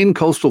 Rain,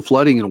 coastal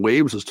flooding, and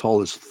waves as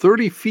tall as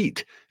 30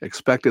 feet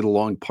expected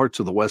along parts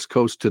of the West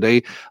Coast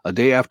today, a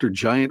day after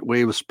giant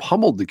waves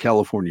pummeled the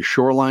California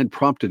shoreline,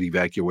 prompted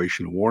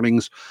evacuation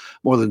warnings.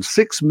 More than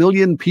 6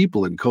 million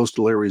people in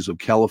coastal areas of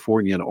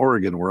California and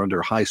Oregon were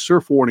under high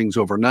surf warnings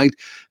overnight,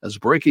 as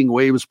breaking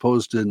waves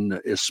posed an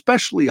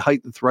especially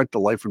heightened threat to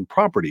life and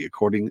property,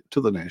 according to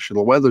the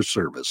National Weather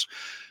Service.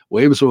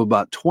 Waves of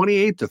about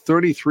 28 to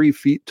 33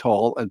 feet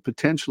tall and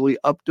potentially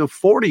up to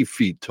 40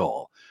 feet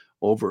tall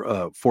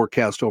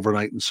forecast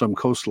overnight in some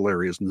coastal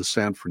areas in the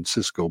San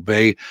Francisco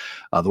Bay.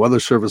 The Weather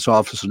Service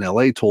office in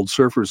LA told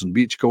surfers and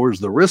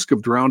beachgoers the risk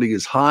of drowning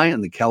is high,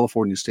 and the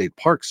California State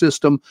Park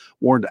System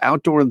warned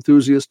outdoor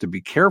enthusiasts to be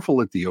careful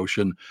at the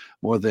ocean.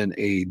 More than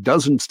a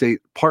dozen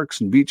state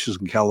parks and beaches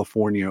in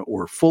California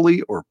were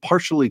fully or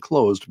partially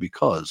closed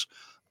because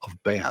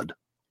of bad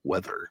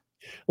weather.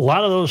 A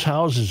lot of those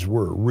houses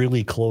were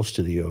really close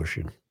to the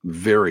ocean.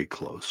 Very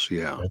close,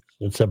 yeah.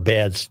 It's a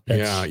bad.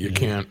 You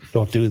can't.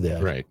 Don't do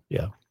that. Right.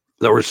 Yeah.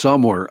 There were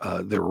some where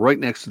they were right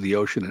next to the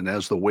ocean, and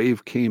as the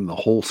wave came, the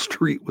whole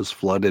street was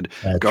flooded.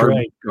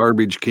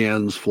 Garbage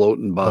cans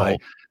floating by.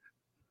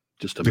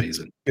 Just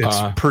amazing.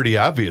 It's pretty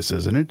obvious,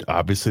 isn't it?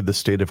 Obviously, the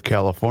state of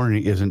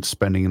California isn't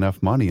spending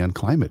enough money on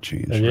climate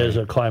change. It is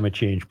a climate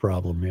change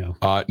problem,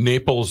 yeah.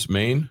 Naples,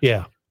 Maine.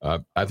 Yeah.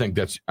 I think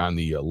that's on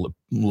the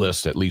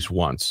list at least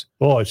once.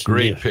 Oh, it's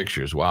great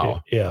pictures.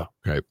 Wow. Yeah.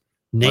 Okay.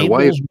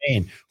 Naples,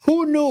 Maine.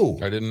 Who knew?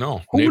 I didn't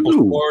know. Who Naples,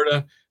 knew?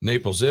 Florida,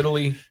 Naples,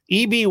 Italy.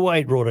 E.B.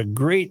 White wrote a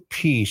great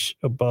piece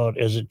about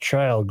as a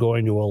child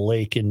going to a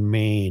lake in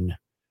Maine.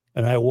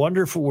 And I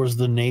wonder if it was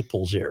the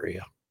Naples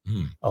area.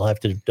 I'll have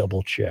to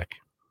double check.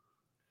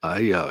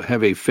 I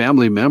have a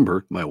family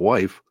member, my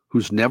wife,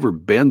 who's never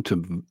been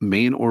to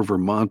Maine or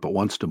Vermont, but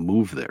wants to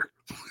move there.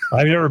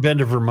 I've never been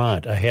to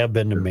Vermont. I have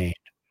been to Maine.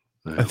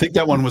 I think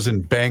that one was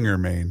in Bangor,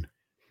 Maine.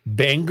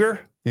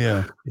 Bangor?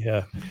 Yeah.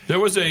 Yeah. There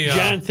was a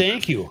John,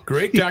 thank you.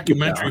 Great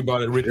documentary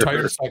about a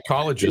retired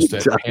psychologist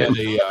that had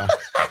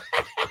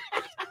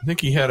I think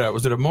he had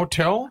was it a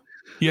motel?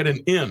 He had an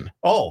inn.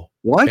 Oh,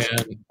 what?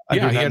 And he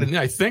had an inn.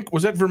 I think,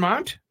 was that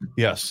Vermont?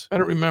 Yes. I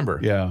don't remember.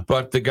 Yeah.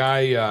 But the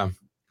guy, a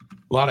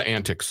lot of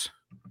antics.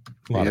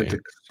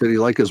 Did he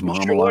like his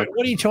mom a lot?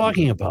 What are you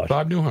talking about?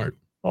 Bob Newhart.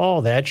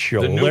 Oh, that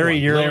show. The new Larry,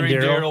 one.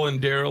 Daryl,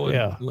 and Daryl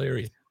and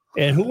Larry.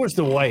 And who was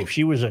the wife?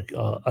 She was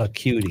a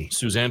cutie.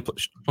 Suzanne.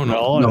 Suzanne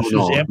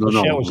Plachette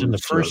was in the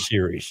first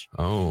series.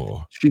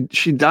 Oh.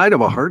 She died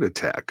of a heart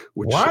attack.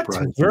 Which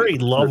surprised very me.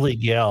 lovely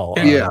gal.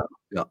 Yeah.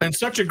 And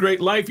such a great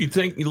life. You'd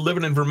think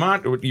living in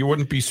Vermont, you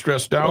wouldn't be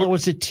stressed out. Well, it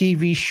was a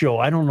TV show.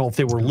 I don't know if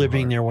they were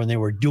living there when they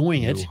were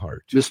doing it.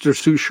 Mr.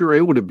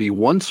 Souchere, would it be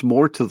Once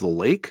More to the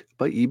Lake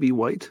by E.B.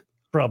 White?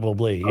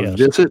 Probably, A yes.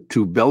 visit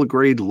to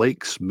Belgrade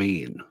Lakes,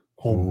 Maine.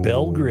 Oh,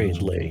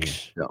 Belgrade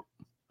Lakes. Yeah.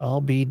 I'll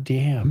be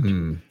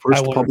damned. First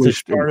I went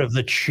published as part of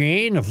the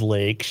chain of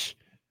lakes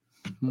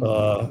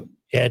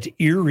at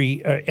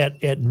Erie,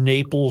 at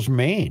Naples,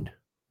 Maine.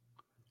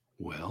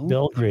 Well,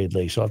 Belgrade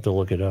Lakes. I'll have to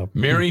look it up.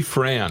 Mary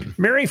Fran.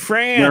 Mary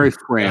Fran.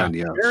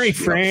 Yes. Mary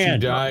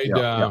Fran. She died.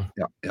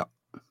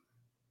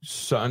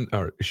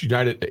 She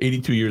died at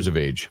 82 years of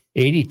age.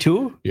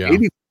 82? Yeah.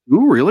 82,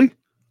 really?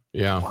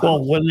 Yeah.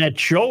 Well, when that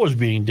show was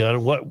being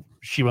done,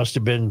 she must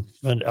have been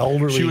an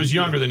elderly. She was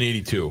younger than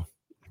 82.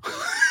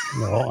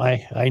 No,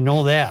 I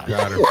know that.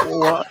 Got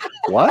her.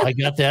 What? I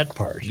got that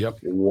part. Yep.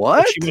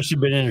 What? She must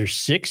have been in her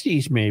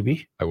 60s,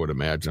 maybe. I would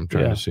imagine. I'm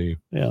trying to see.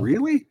 Yeah.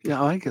 Really?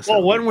 Yeah, I guess.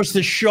 Well, when was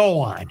the show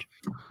on?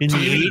 In the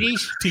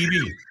 80s?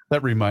 TV.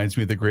 That reminds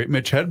me of the great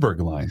Mitch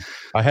Hedberg line.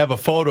 I have a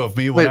photo of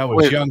me when I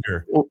was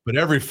younger, but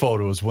every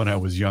photo is when I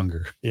was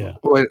younger. Yeah.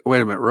 Wait a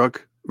minute,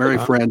 Rook. Mary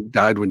Friend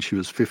died when she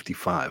was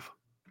 55.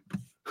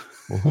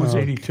 Well, who's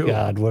 82?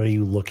 God, what are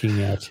you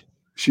looking at?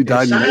 She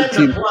died in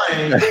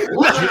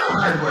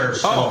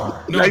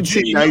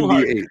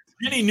 1998.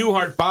 Jenny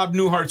Newhart, Bob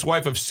Newhart's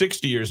wife of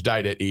 60 years,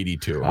 died at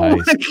 82. Oh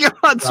my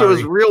God! So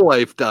his real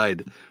life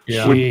died.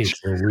 Yeah. Jeez,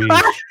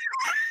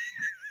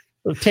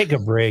 take a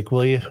break,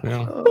 will you?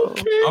 Yeah.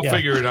 I'll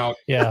figure it out.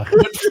 Yeah.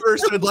 But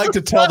first, I'd like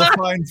to tell the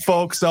fine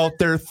folks out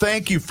there,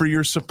 thank you for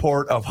your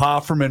support of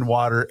Hofferman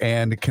Water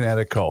and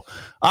Connecticut.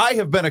 I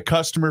have been a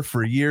customer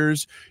for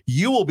years.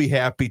 You will be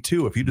happy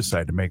too if you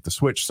decide to make the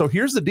switch. So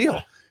here's the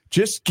deal.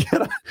 Just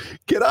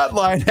get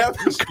online, have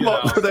them come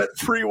up with that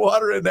free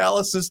water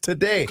analysis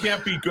today.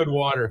 Can't beat good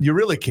water. You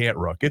really can't,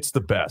 Rook. It's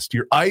the best.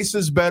 Your ice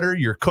is better.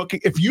 Your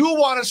cooking. If you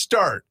want to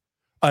start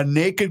a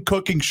naked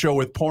cooking show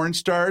with porn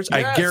stars,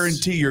 I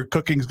guarantee your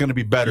cooking is going to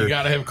be better. You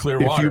got to have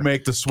clear if water. you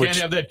make the switch.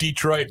 Can't have that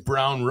Detroit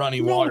brown runny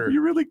water.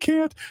 You really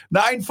can't.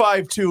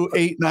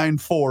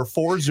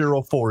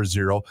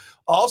 952-894-4040.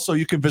 Also,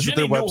 you can visit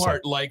Jenny their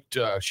website.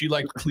 Newhart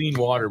liked clean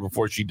water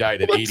before she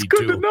died at That's 82.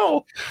 good to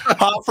know.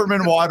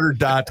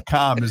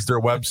 HoffermanWater.com is their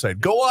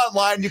website. Go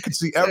online. You can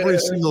see every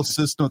single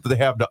system that they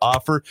have to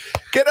offer.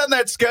 Get on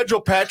that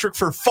schedule, Patrick,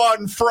 for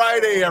Fun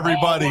Friday,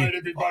 everybody. All right,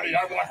 everybody.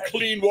 I want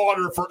clean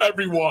water for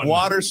everyone.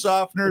 Water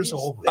softeners,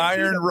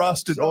 iron,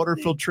 rust, and odor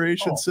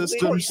filtration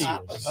systems.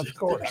 Of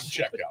course.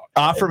 Check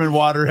out. Hofferman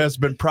Water has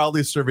been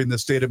proudly serving the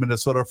state of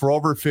Minnesota for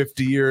over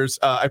 50 years.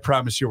 I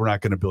promise you we're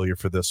not going to bill you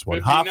for this one.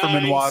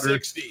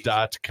 HoffermanWater.com.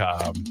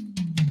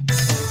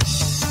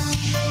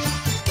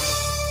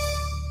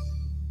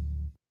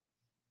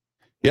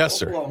 Yes,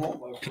 sir.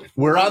 Oklahoma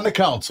We're on the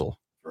council.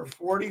 for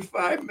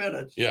 45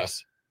 minutes.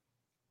 Yes.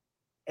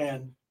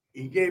 And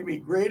he gave me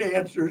great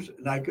answers,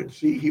 and I could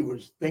see he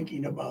was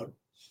thinking about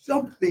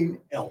something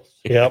else.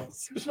 Yep.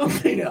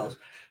 Something else.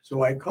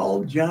 So I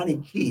called Johnny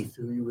Keith,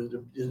 who was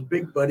his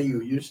big buddy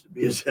who used to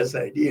be his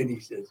SID, and he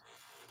says,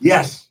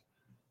 yes,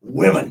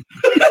 women.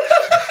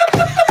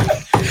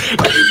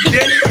 But he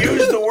didn't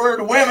use the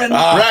word women,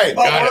 right.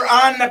 but we're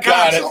on the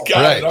console.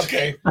 Got it.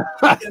 Okay.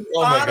 In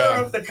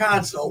honor of the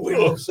console, we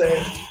will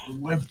say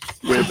women.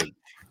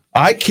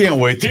 I can't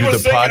wait to He do the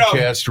was thinking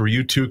podcast where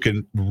you two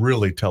can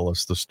really tell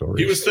us the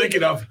story. He was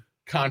thinking of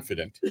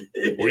confident.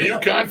 Were you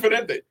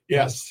confident that,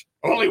 yes,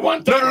 only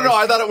one thing? No.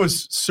 I thought it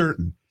was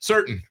certain.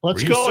 Certain.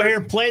 Let's Were you go certain?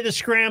 here. Play the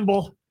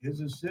scramble.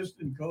 His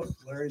assistant coach,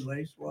 Larry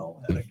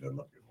Lacewell, had a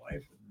good-looking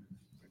wife.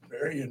 And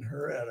Barry and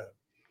her had a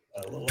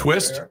little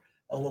Twist? affair,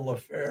 a little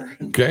affair.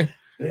 And Okay.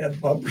 they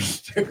had bumper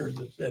stickers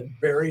that said,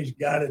 Barry's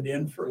got it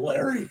in for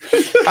Larry.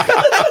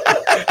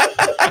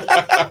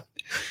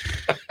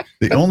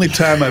 The only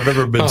time I've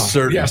ever been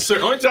certain. Yeah,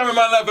 certain. Only time in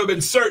my life I've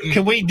been certain.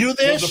 Can we do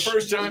this? Was the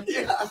first time.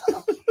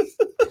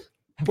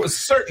 I was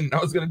certain I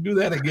was going to do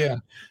that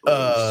again.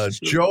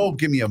 Joe,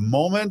 give me a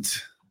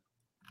moment.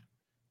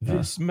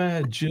 This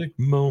magic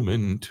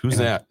moment. Who's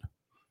that?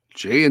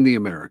 Jay and the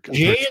Americans.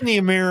 Jay and the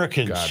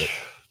Americans. Got it.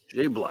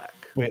 Jay Black.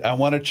 Wait, I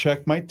want to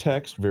check my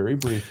text very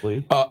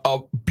briefly. A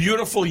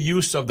beautiful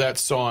use of that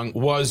song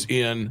was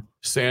in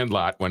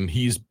Sandlot when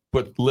he's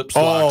put lips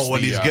locks.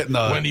 when he's getting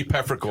the Wendy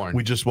Peppercorn.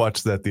 We just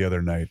watched that the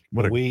other night.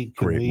 What a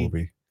great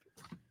movie.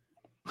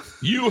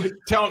 You've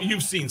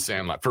seen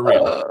Sandlot for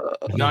real.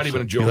 Not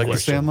even a joke. You like the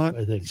question. Sandlot?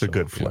 I think it's a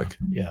good flick.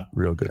 Yeah.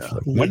 Real good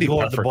flick. Wendy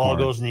the ball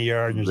goes in the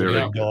yard and there's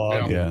a big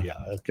dog.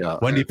 Yeah.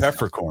 Wendy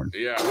Peppercorn.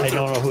 Yeah. I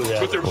don't know who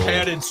that With is. their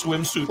padded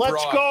swimsuit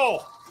Let's bra.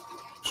 go.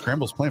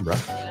 Scramble's playing, bro.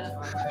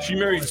 She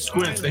married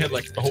Squints. They had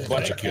like a whole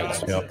bunch of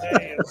kids. Yep.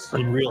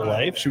 In real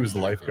life? She was the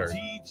lifeguard.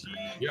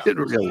 Yeah. In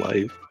real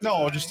life.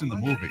 No, just in the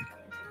movie.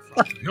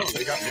 No,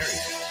 they got married.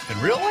 In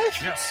real life?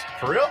 Yes.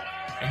 For real?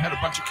 And had a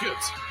bunch of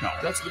kids. No.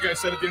 That's what the guy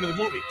said at the end of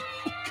the movie.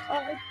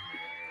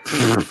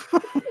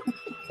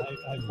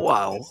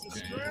 Wow.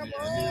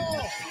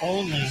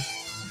 Only.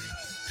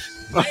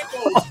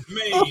 Naples,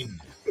 Maine.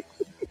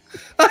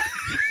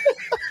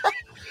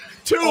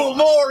 2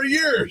 more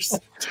years.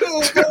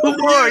 2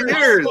 more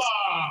years.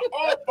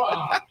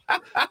 Opa.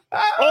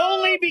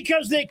 Only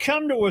because they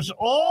come to us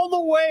all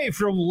the way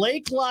from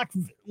Lake Las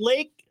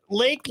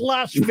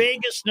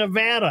Vegas,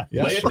 Nevada.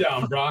 Lay it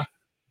down, bro.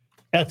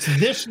 That's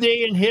this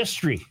day in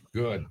history.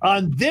 Good.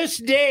 On this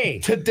day,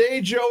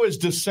 Today, Joe, is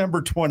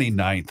December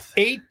 29th.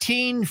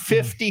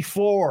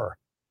 1854,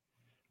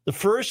 the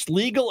first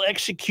legal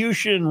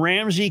execution in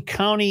Ramsey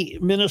County,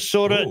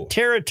 Minnesota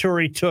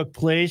territory took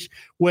place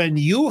when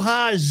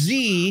Yuha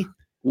Z,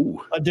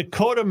 a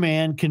Dakota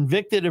man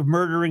convicted of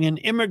murdering an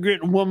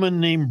immigrant woman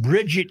named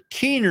Bridget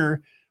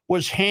Keener,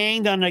 was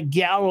hanged on a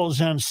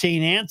gallows on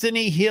St.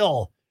 Anthony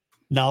Hill,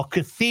 now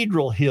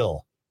Cathedral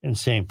Hill in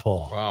St.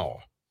 Paul. Wow.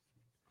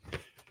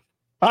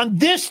 On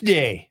this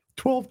day,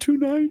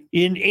 12/29.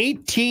 In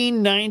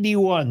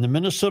 1891, the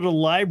Minnesota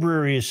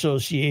Library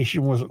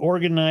Association was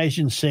organized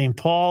in St.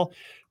 Paul.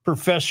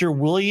 Professor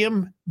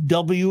William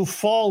W.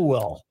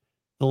 Falwell,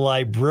 The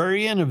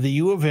librarian of the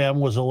U of M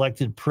was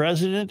elected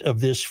president of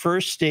this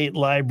first state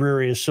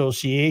library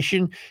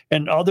association,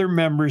 and other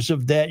members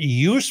of that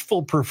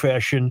useful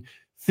profession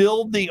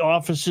filled the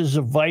offices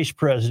of vice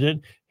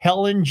president.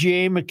 Helen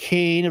J.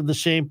 McCain of the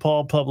St.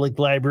 Paul Public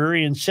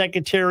Library and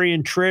secretary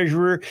and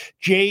treasurer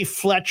J.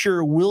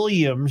 Fletcher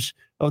Williams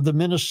of the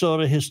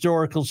Minnesota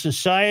Historical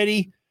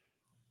Society.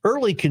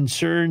 Early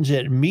concerns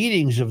at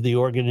meetings of the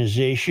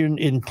organization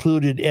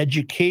included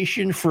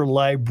education for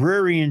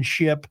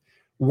librarianship,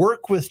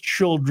 work with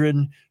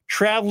children,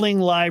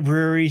 traveling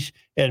libraries,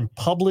 and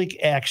public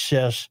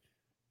access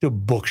to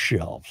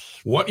bookshelves.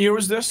 What year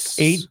was this?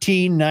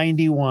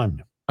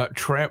 1891.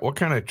 What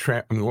kind of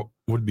what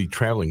would be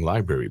traveling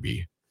library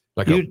be?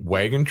 Like a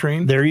wagon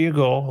train? There you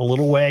go. A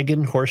little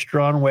wagon,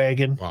 horse-drawn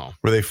wagon. Wow.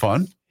 Were they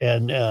fun?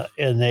 And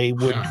they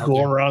would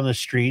go around the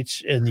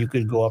streets, and you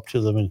could go up to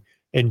them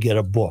and get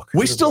a book.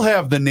 We still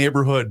have the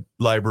neighborhood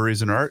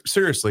libraries in our neck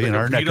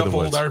of the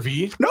woods. Old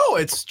RV? No,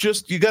 it's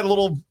just you got a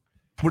little.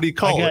 What do you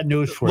call it? I got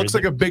news for you. Looks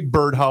like a big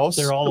birdhouse.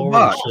 They're all over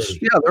the city.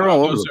 Yeah, they're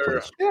all over the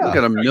place. Yeah. Look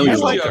at a million.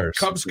 Usually a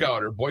Cub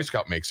Scout or Boy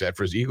Scout makes that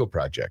for his Eagle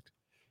Project.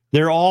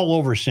 They're all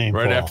over St.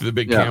 Paul. Right after the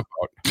big camp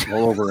out.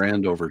 All over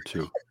Andover,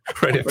 too.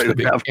 Right after the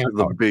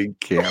big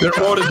camp out. They're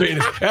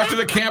motivated. After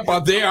the camp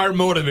out, they are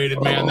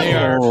motivated, man. They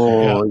are.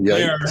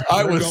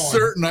 I was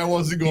certain I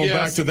wasn't going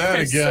back to that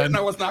again.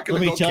 I was not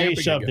going to go Let me tell you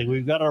something. Again.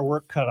 We've got our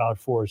work cut out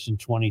for us in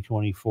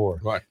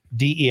 2024. What?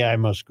 DEI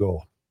must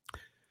go.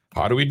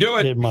 How do we do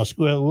it? It must.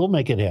 Well, we'll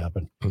make it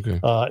happen. Okay.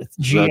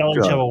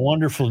 GLs have a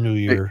wonderful new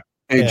year.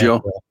 Hey,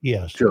 Joe.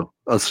 Yes. Joe,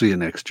 I'll see you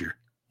next year.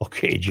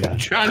 Okay, John.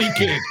 Johnny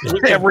Cake.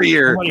 Every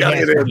year.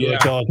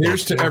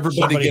 Here's to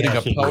everybody getting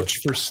a pouch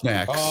for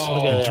snacks.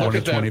 Oh, in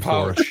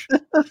 2024.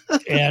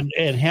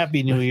 and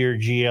Happy New Year,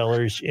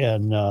 GLers.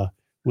 And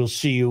we'll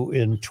see you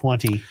in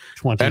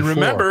 2024. And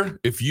remember,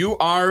 if you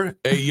are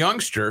a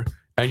youngster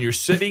and you're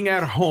sitting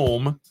at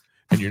home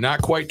and you're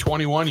not quite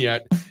 21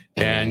 yet,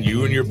 and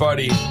you and your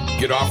buddy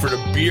get offered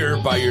a beer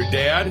by your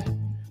dad,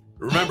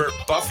 remember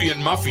Buffy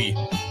and Muffy.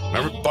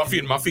 Remember Buffy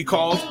and Muffy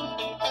called?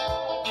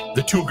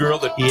 The two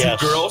girls,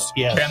 yes.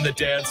 And the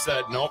dad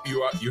said, "Nope,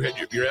 you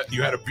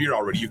had a beer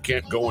already. You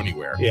can't go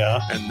anywhere." Yeah.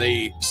 And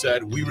they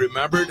said, "We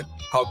remembered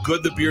how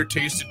good the beer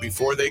tasted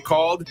before they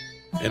called,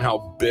 and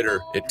how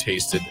bitter it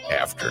tasted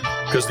after,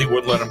 because they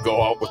wouldn't let them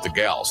go out with the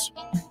gals."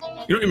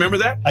 You don't remember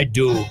that? I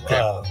do.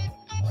 Okay.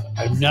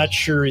 I'm not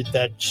sure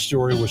that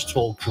story was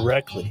told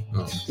correctly.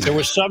 There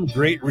was some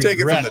great regret. Take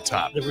it from the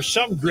top. There was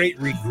some great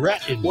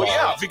regret involved. Well,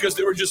 yeah, because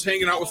they were just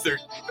hanging out with his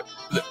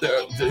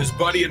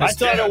buddy and his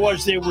dad. I thought it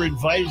was they were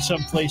invited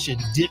someplace and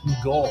didn't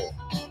go.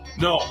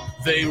 No,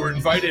 they were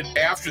invited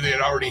after they had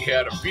already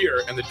had a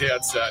beer, and the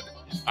dad said,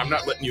 "I'm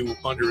not letting you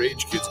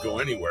underage kids go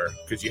anywhere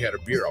because you had a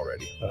beer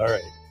already." All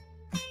right.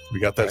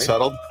 We got that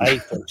settled? I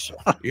think so.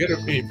 You got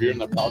any beer in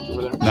the pouch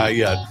over there? Not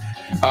yet.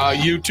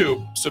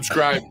 YouTube,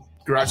 subscribe.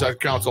 Garage Life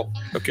Council.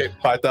 Okay.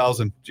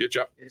 5,000. See you,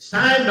 Chuck. It's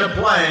time to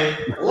play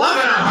Love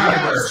in a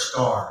Hardware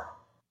Store.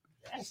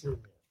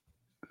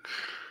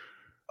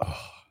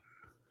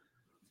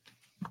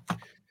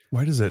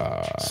 Why does it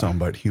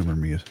soundbite humor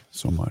me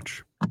so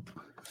much?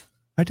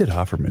 I did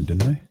Hofferman,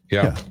 didn't I?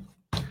 Yeah.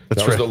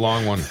 That's that was the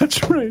long one.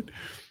 That's right.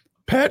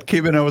 Pat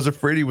came in. I was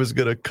afraid he was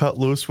going to cut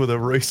loose with a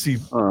racy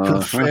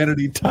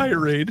profanity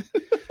tirade.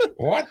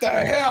 What the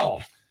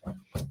hell?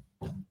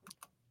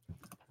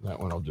 That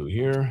one I'll do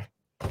here.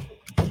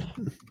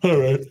 All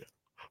right.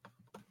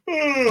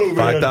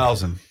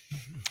 5,000.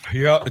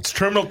 Yeah, it's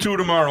Terminal 2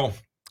 tomorrow.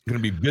 Going to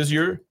be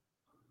busier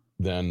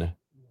than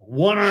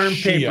one-arm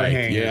paper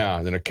hanger.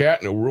 Yeah, than a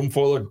cat in a room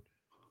full of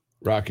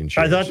rocking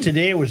chairs. I thought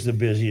today was the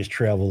busiest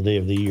travel day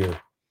of the year.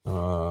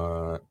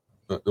 Tomorrow's.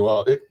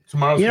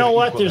 You know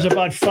what? There's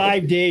about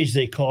 5 days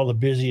they call the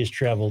busiest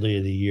travel day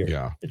of the year.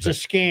 Yeah. It's a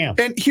scam.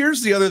 And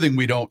here's the other thing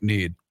we don't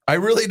need. I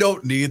really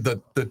don't need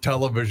the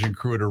television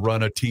crew to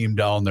run a team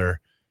down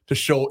there to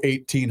show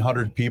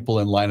 1,800 people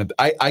in line.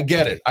 I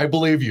get it. I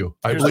believe you.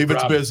 I believe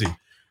it's busy.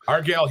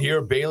 Our gal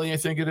here, Bailey, I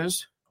think it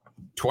is,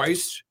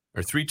 twice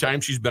or 3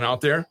 times she's been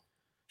out there.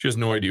 She has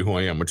no idea who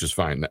I am, which is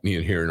fine. Not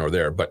neither here nor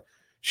there. But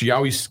she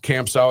always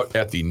camps out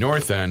at the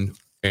north end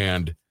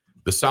and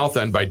the south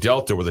end by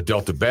Delta, where the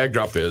Delta bag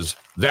drop is.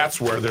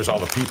 That's where there's all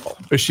the people.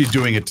 Is she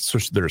doing it so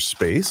there's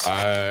space?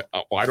 I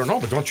don't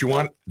know. But don't you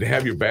want to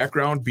have your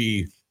background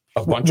be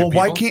a bunch of people?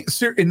 Well, why can't,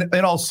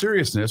 in all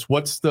seriousness,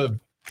 what's the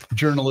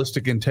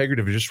journalistic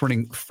integrity of just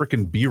running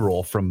freaking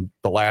B-roll from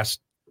the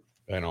last?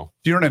 I know.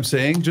 Do you know what I'm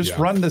saying? Just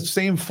run the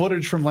same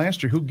footage from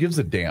last year. Who gives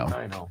a damn?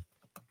 I know.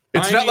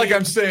 It's not like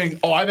I'm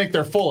saying, I think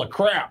they're full of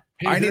crap.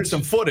 Hey, I need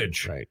some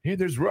footage. Right. Hey,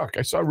 there's Rook.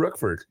 I saw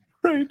Rookford.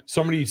 Right.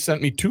 Somebody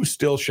sent me 2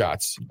 still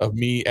shots of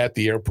me at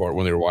the airport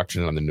when they were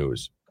watching it on the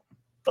news.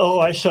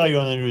 Oh, I saw you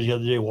on the news the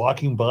other day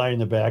walking by in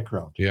the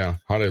background. Yeah.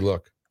 How'd I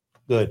look?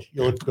 Good.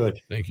 You look good.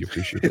 Thank you.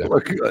 Appreciate that. You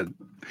look good.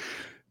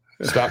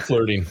 Stop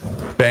flirting.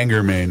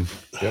 Banger, man.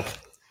 Yep.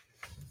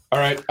 All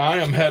right. I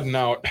am heading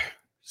out.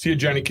 See you,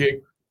 Johnny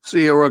Cake.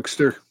 See you,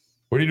 Rookster.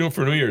 What are you doing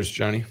for New Year's,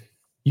 Johnny?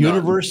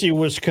 University of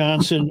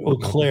Wisconsin, Eau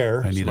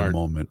Claire. I need a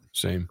moment.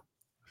 Same.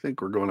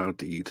 think we're going out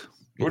to eat.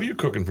 What are you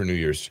cooking for New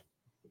Year's?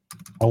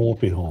 I won't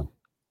be home.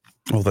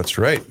 Oh, that's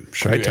right.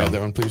 Can you add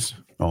that one, please?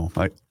 Oh,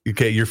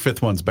 okay. Your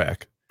fifth one's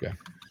back. Okay.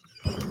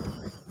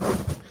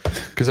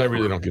 Because I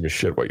really don't give a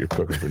shit what you're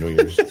cooking for New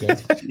Year's. Okay?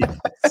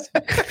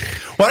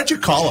 Why don't you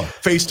call him?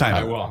 FaceTime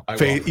him. I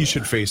will. You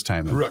should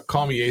FaceTime him.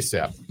 Call me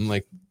ASAP.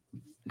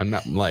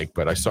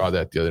 But I saw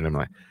that the other day. I'm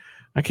like,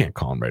 I can't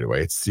call him right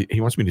away.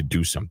 He wants me to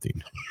do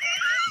something.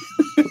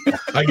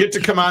 I get to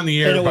come on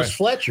the air. And it was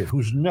Fletcher,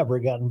 who's never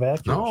gotten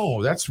back to us.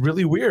 No, that's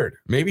really weird.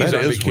 Maybe he's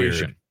on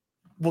vacation. Weird.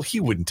 Well, he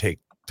wouldn't take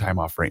time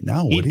off right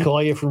now, would he? He'd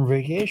call you from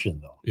vacation,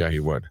 though. Yeah, he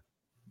would.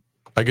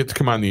 I get to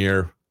come on the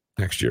air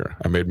next year.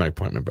 I made my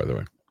appointment, by the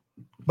way.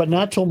 But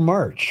not till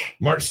March.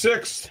 March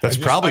 6th. That's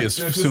probably as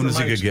soon as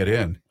he could get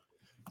in.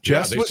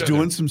 Jess was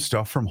doing some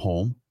stuff from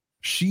home.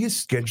 She is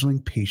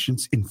scheduling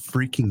patients in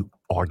freaking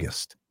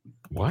August.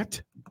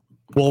 What?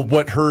 Well,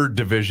 what her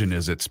division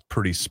is, it's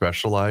pretty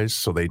specialized.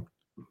 So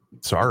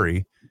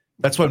sorry.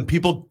 That's when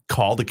people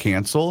call to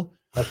cancel.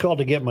 I called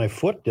to get my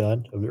foot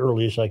done the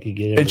earliest I could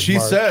get in. And she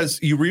March. says,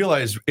 you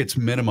realize it's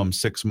minimum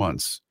 6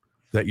 months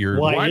that you're.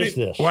 Why is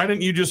this? Why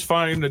didn't you just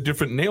find a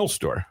different nail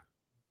store?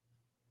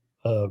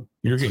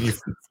 You're getting your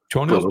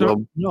toenails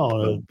done?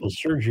 No, the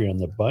surgery on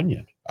the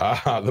bunion.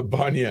 Ah, the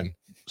bunion.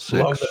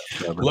 Love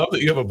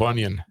that you have a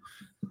bunion.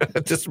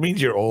 It just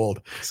means you're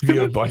old.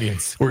 You have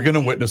bunions. We're going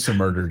to witness a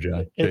murder,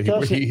 John.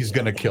 He's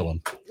going to kill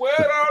him.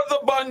 Where are the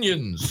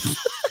bunions?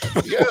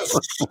 Yes.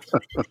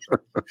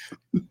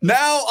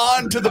 Now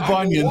on to the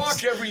bunions. I will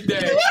walk every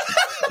day.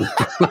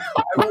 I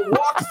will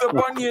walk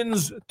the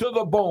bunions to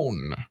the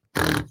bone.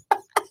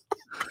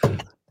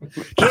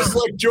 Just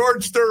like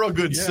George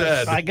Thorogood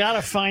said. I got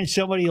to find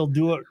somebody who'll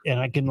do it, and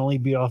I can only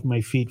be off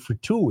my feet for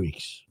 2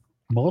 weeks.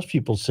 Most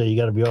people say you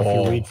got to be off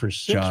your feet for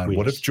 6 John, weeks.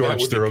 what if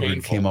George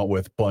Thorogood came out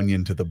with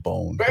bunion to the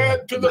bone?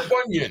 Bad to the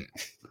bunion.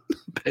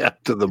 Bad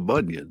to the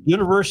bunion.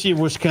 University of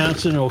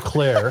Wisconsin, Eau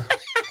Claire.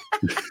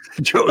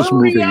 Joe's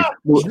moving.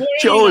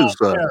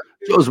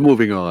 Joe's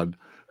moving on.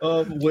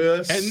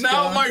 And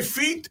now my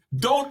feet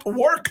don't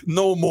work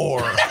no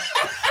more.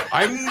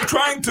 I'm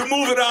trying to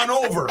move it on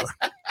over.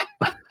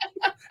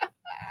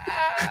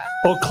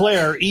 Eau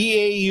Claire,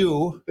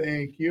 EAU.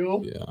 Thank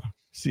you. Yeah.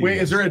 Wait,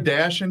 is there a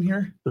dash in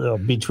here?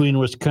 Between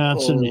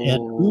Wisconsin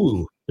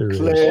and there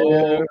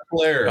Claire.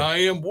 Claire. I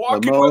am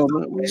walking with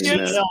the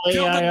bunions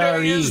till the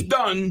day is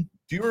done.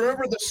 Do you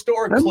remember the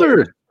store?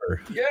 Remember?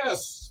 Claire?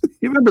 Yes.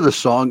 You remember the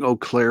song "Eau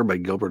Claire" by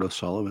Gilbert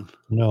O'Sullivan?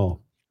 No.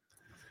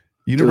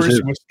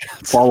 University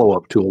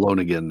follow-up to "Alone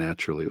Again."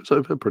 Naturally, it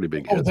was a pretty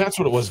big hit. Oh, that's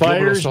what it was.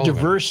 Fires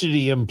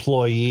diversity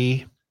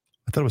employee.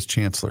 I thought it was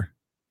Chancellor.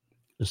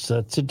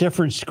 That's a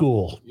different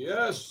school.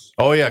 Yes.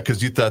 Oh yeah,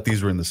 because you thought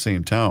these were in the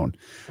same town.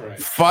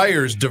 Right.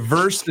 Fires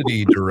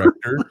diversity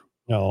director.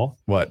 No.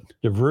 What?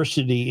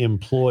 Diversity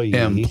employee.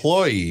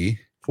 Employee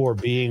for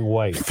being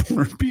white.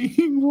 For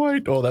being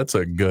white. Oh, that's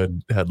a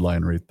good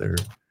headline right there.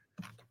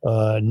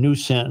 New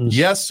sentence.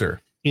 Yes, sir.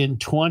 In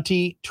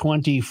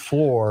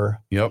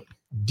 2024. Yep.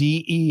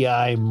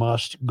 DEI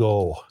must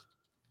go.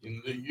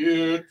 In the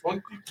year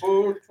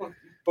 24.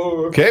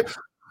 Okay.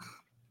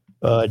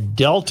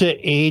 Delta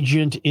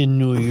agent in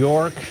New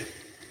York.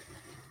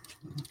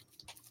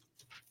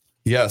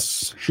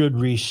 Yes. Should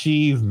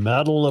receive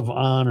Medal of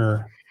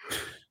Honor.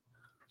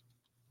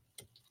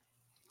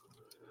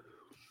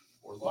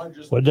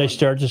 What did I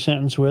start the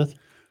sentence with?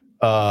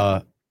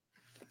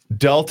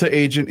 Delta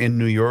agent in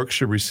New York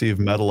should receive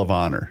Medal of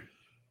Honor.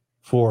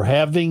 For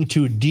having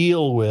to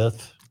deal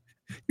with.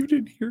 You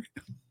didn't hear it.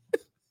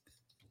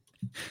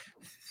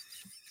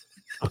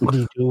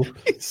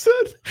 He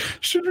said,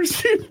 should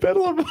receive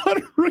Medal of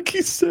Honor.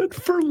 Rookie said,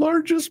 for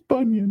largest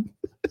bunion.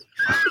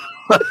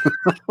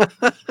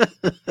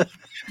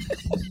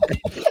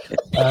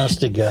 Honest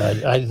to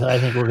God, I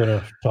think we're going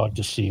to talk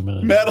to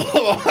Seaman. Medal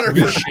of Honor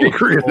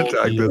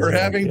for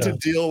having to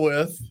deal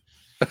with.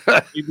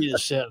 Give me the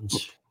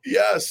sentence.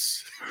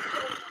 Yes.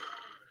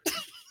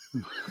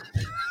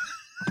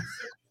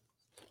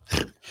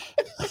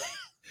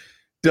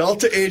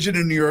 Delta agent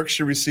in New York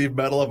should receive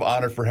Medal of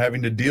Honor for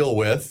having to deal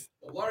with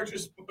the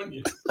largest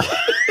bunion.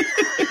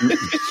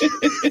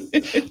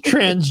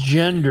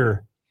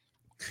 Transgender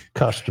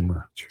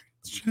customer.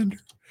 Transgender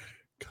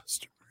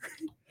customer.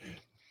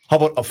 How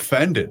about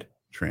offended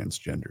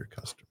transgender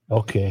customer?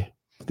 Okay,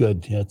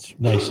 good. That's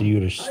nice of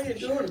you to. How you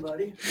doing,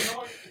 buddy? You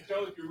know, you can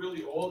tell if you're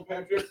really old,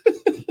 Patrick.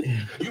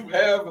 You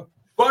have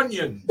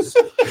bunions.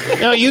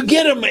 No, you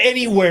get them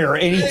anywhere,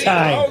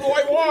 anytime. How do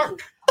I walk?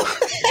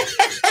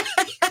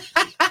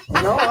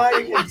 You know how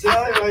you can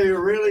tell when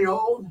you're really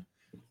old?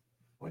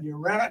 When you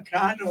rent a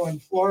condo in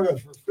Florida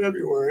for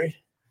February,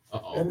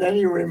 and then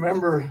you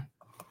remember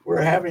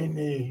we're having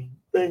the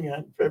thing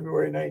on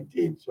February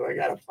 19th, so I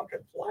got to fucking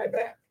fly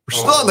back. We're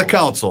still on the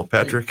council,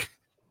 Patrick.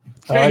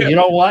 You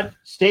know what?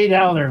 Stay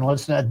down there and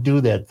let's not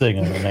do that thing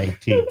on the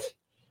 19th.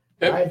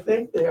 I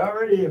think they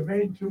already have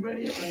made too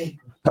many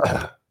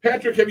arrangements.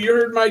 Patrick, have you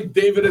heard my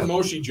David and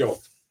Moshe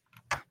joke?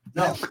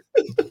 No.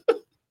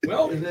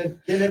 Well,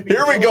 can it be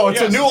here we go. It's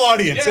a new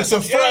audience. Yes, it's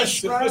a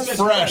fresh. yes,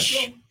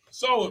 fresh.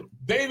 So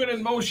David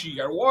and Moshe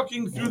are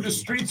walking through the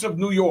streets of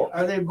New York.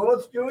 Are they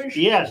both Jewish?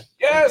 Yes.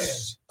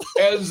 Yes.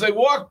 As they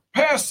walk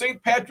past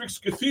St. Patrick's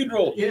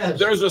Cathedral, Yes.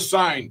 there's a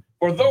sign.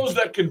 For those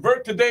that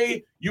convert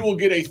today, you will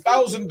get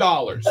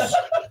 $1,000.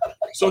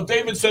 So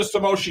David says to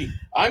Moshe,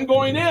 I'm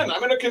going in. I'm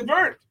going to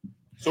convert.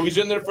 So he's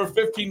in there for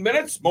 15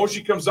 minutes.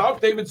 Moshe comes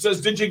out. David says,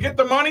 did you get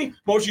the money?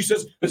 Moshe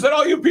says, is that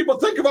all you people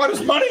think about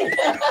is money?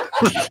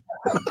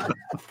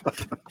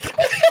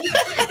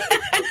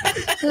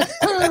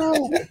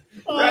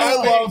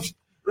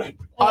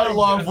 I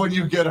love when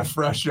you get a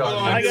fresh on.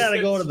 I got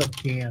to go to the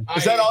can.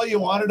 Is that all you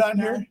wanted on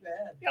here?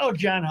 Oh,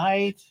 John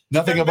Haidt.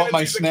 Nothing about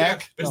my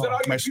snack? Is that all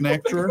My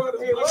snack drawer?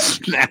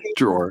 Snack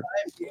drawer.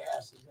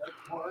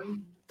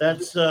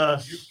 That's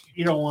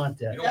you don't want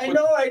that. I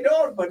know I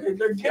don't, but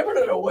they're giving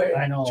it away.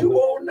 I know.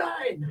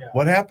 209.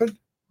 What happened?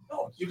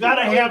 No, You got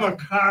to have a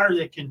car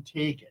that can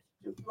take it.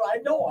 I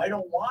know I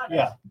don't want it.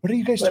 Yeah. What are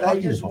you guys But I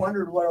talking just about?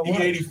 wondered what it was.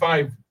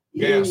 E85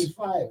 gas.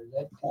 E85. Is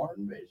that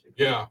corn, basically?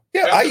 Yeah.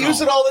 Yeah, I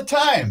use it all the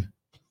time.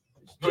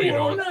 No, you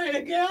don't.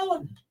 209 a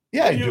gallon.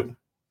 Yeah, I do.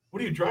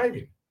 What are you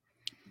driving?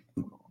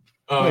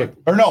 Wait,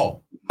 or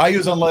no, I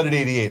use unleaded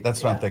 88.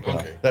 That's what I'm thinking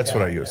okay. of. That's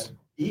what I use.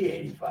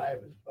 E85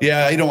 is.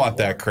 Yeah, you don't want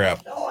that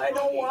crap No, I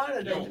don't want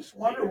it. I just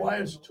wonder why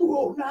it's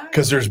 209.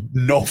 because there's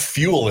no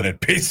fuel in it,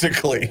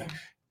 basically.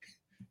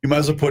 You might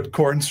as well put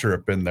corn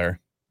syrup in there.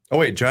 Oh,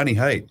 wait, Johnny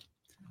Haidt.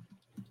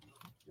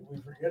 Did we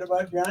forget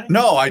about Johnny?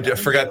 No, I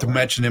forgot to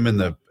mention him in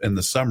the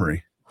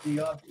summary.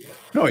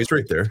 No, he's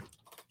right there.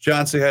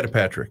 John, say hi to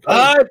Patrick.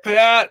 Hi,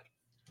 Pat.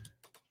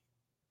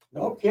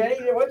 No, Kenny.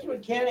 What's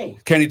with Kenny?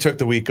 Kenny took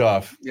the week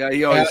off. Yeah,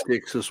 he always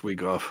takes this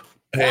week off.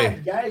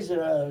 Hey. Guys,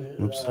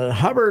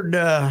 Hubbard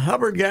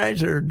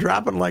guys are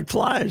dropping like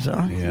flies,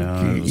 huh?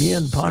 Yeah,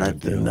 Ian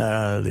Punnett and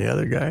the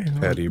other guy,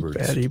 Pat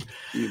Eberts.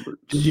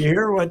 Did you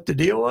hear what the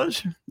deal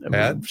was?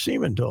 Pat?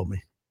 Seaman told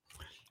me.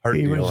 Heart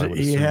He deal, I would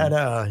he assume. had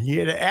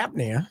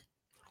apnea,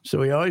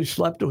 so he always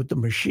slept with the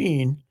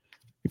machine.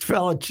 He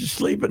fell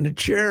asleep in the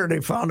chair.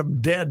 They found him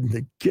dead.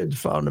 The kids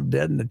found him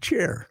dead in the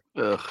chair.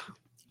 Ugh.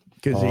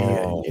 Because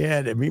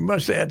he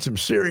must have had some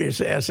serious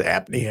ass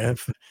apnea.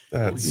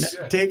 That's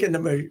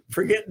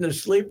Forgetting to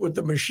sleep with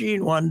the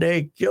machine one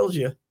day kills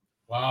you.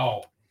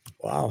 Wow.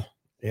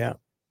 Yeah.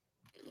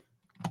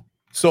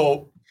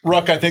 So,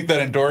 Ruck, I think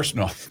that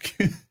endorsement.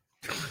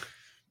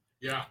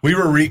 Yeah. We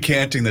were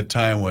recanting the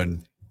time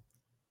when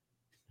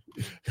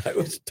I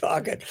was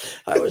talking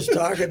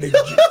to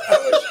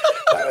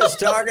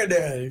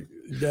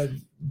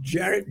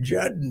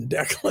Judd and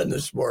Declan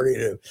this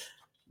morning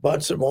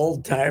about some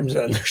old times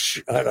on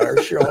our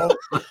show,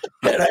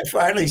 and I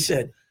finally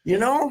said,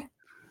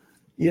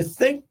 you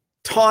think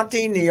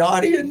taunting the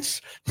audience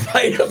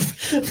might have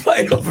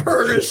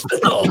hurt us in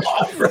the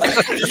long run?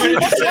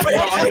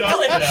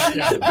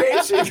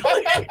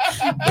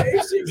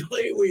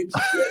 Basically, we'd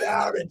sit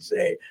out and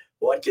say,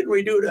 what can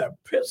we do to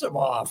piss them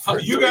off?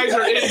 You guys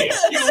are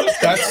idiots.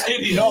 That's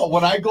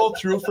when I go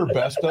through for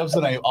best ofs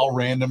and I'll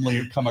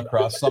randomly come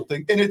across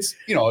something, and it's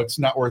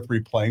not worth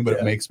replaying, but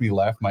it makes me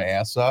laugh my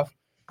ass off.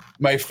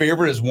 My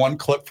favorite is one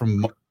clip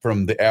from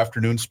the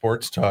afternoon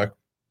sports talk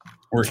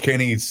where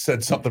Kenny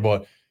said something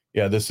about,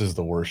 yeah, this is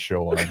the worst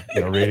show on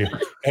radio.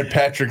 And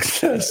Patrick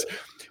says,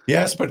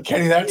 yes, but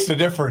Kenny, that's the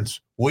difference.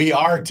 We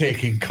are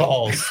taking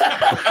calls.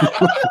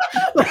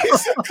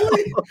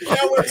 Basically,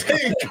 yeah, we're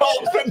taking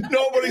calls, but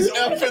nobody's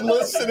effing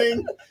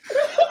listening.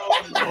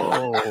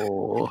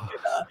 Oh.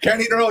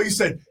 Kenny, no, you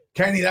said,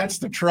 Kenny, that's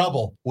the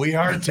trouble. We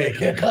are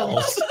taking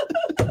calls.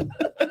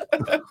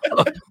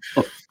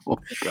 Oh,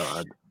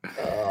 God.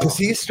 Because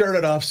he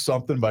started off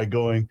something by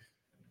going,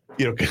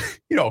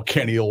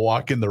 Kenny will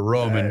walk in the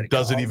room and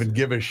doesn't even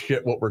give a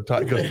shit what we're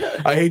talking. Goes,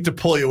 I hate to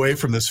pull you away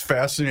from this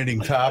fascinating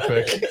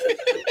topic.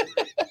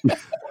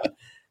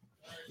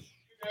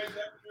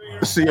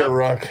 See ya,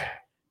 Ruck.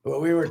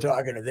 Well, they were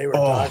talking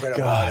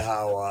about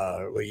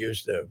how we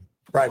used to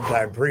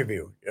primetime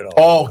preview.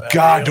 Oh,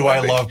 God, do I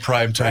love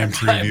primetime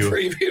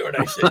preview. And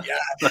I said,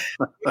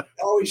 yeah,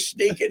 always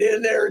sneak it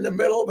in there in the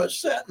middle of a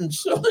sentence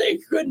so they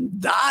couldn't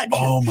dodge it.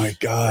 Oh, my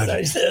God. And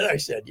I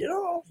said,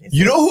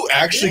 who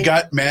actually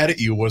got mad at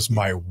you was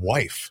my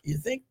wife. You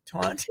think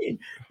taunting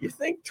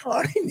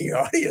the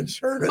audience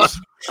hurt us?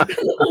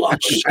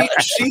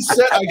 She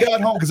said, I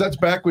got home because that's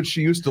back when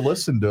she used to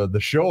listen to the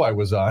show I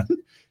was on.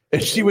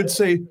 And she would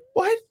say,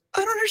 "What? I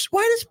don't understand.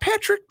 Why does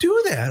Patrick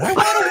do that? I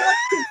want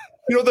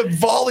to watch the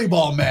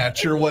volleyball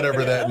match or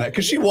whatever that night."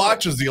 Because she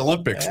watches the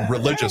Olympics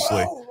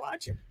religiously.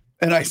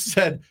 And I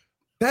said,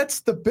 "That's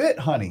the bit,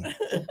 honey."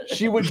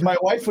 My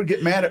wife would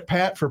get mad at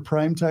Pat for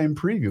primetime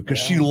preview because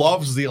she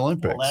loves the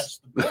Olympics. Well, that's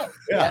the bit.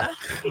 Yeah.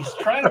 He's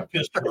trying to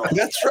piss her off.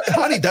 That's right,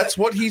 honey. That's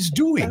what he's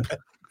doing.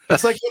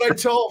 It's like when I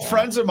tell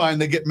friends of mine,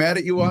 they get mad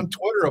at you on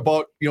Twitter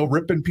about,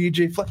 ripping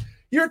PJ Fleck.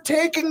 You're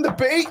taking the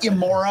bait, you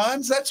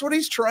morons. That's what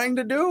he's trying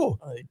to do.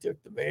 Oh, they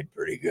took the bait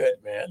pretty good,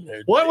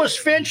 man. What was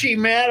Finchy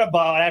mad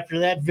about after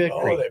that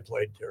victory? Oh, they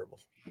played terrible.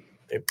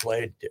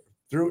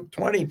 threw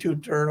 22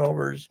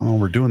 turnovers. Oh,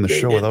 we're doing the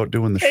show without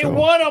doing the They show.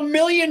 won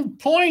 1,000,000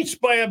 points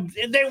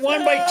they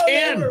won by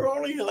 10. They were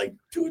only like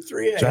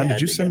 2-3 John, ahead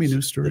did you send me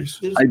news stories?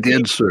 I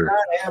did, sir.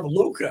 I have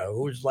Luca,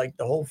 who's like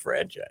the whole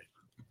franchise.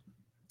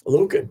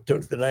 Luca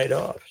took the night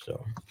off,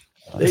 so.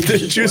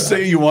 Did you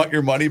say you want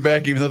your money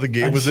back even though the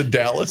game was in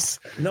Dallas?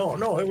 No,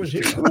 it was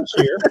here. It was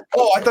here.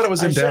 Oh, I thought it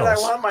was in Dallas.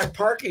 I want my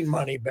parking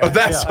money back. Oh,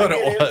 that's what I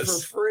it get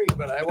was. for free,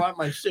 but I want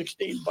my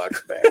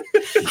 $16 back.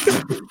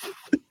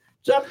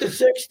 It's up to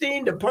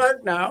 16 to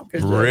park now.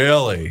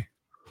 Really?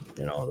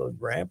 The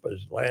ramp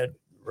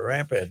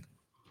had.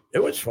 It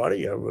was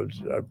funny.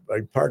 I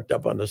parked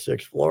up on the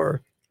 6th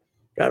floor.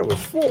 God, it was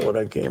full when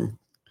I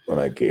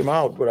came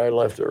out, but I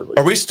left early.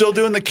 Are we still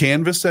doing the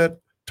canvas at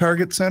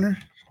Target Center?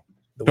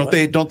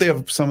 Don't they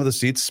have some of the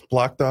seats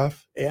blocked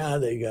off? Yeah,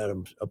 they got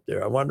them up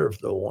there. I wonder if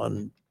they'll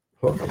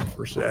hook them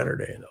for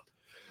Saturday.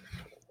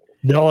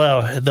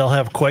 They'll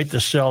have quite the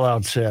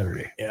sellout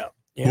Saturday. Yeah.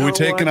 Who are we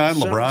taking on,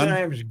 LeBron?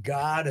 Sometimes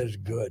God is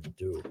good,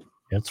 too.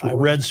 That's what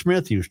Red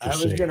Smith used to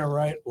say. I was going to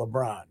write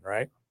LeBron,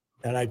 right?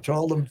 And I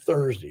told him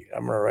Thursday,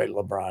 I'm going to write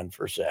LeBron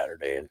for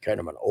Saturday and kind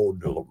of an ode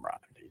to LeBron.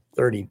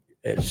 30.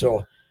 And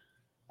so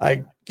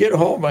I get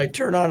home, I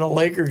turn on a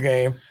Laker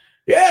game.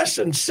 Yes,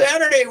 and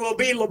Saturday will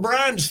be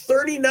LeBron's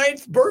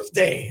 39th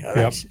birthday.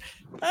 Yep.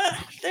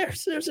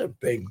 There's a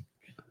big.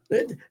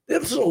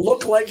 This will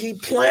look like he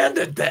planned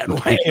it that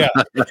way. Yeah.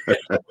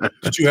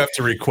 Did you have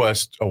to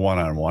request a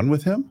one-on-one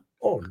with him?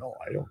 Oh no,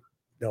 I don't.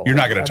 No, You're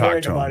not going to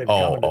talk to him. him.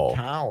 Oh,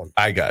 town.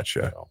 I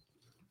gotcha.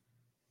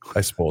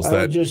 I suppose I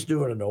that. was just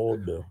doing an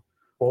ode to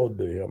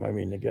him. I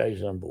mean, the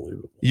guy's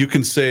unbelievable. You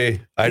can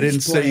say, I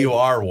didn't say you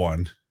are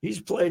one.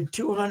 He's played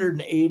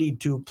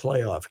 282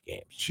 playoff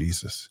games.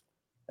 Jesus.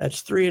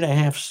 That's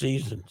 3.5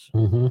 seasons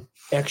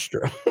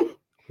extra.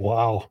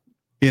 Wow.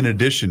 In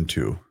addition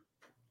to.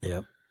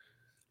 Yep.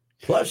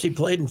 Plus, he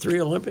played in 3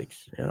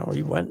 Olympics.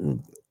 He went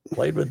and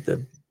played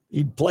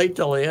he'd play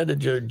till the end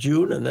of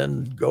June and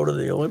then go to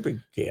the Olympic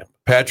camp.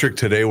 Patrick,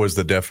 today was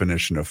the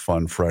definition of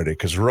Fun Friday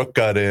because Rook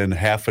got in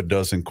half a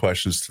dozen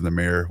questions to the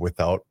mayor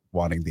without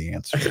wanting the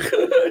answer.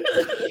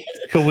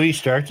 Can we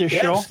start this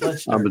show?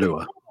 I'm going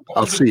to.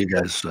 I'll see you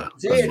guys. See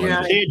you,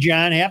 John. Hey,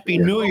 John. Happy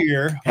New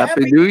Year.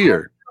 Happy New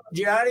Year.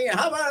 Johnny,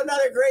 how about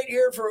another great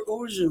year for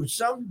Uzu?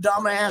 Some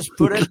dumbass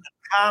put it in the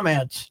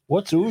comments.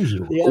 What's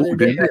Uzu? The other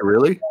day, Did they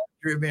really?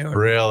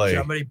 Really?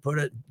 Somebody put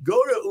it.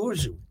 Go to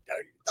Uzu.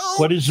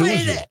 What is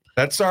Uzu?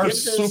 That's our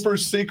super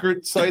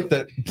secret site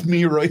that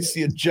me, Royce,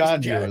 and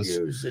John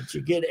use. That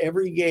you get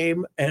every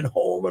game and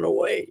home and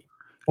away.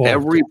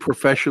 Every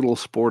professional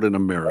sport in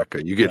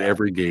America, you get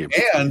every game.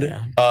 And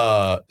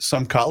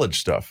some college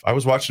stuff. I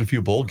was watching a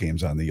few bowl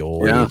games on the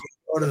old. Yeah.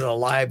 Go to the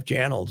live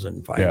channels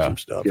and find some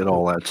stuff. Get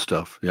all that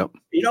stuff. Yep.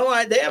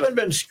 They haven't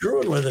been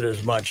screwing with it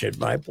as much at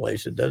my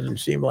place. It doesn't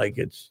seem like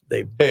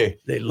they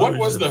lose What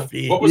was the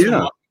feed.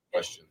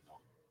 question?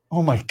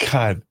 Oh my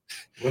God.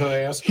 What did I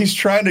ask? He's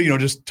trying to,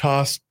 just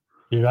toss.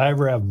 Did I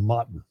ever have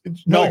mutton?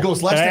 No, it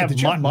goes last did I night. have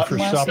Did you have mutton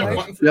mutton for last supper?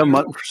 night? Yeah,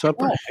 mutton for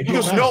supper. He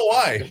goes, no,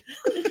 why?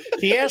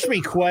 He asked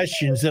me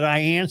questions that I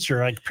answer.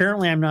 Like,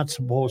 apparently, I'm not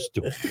supposed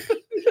to.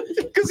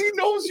 Because he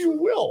knows you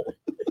will.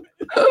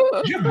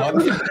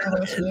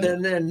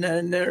 And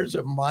then there's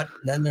a mutton.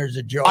 Then there's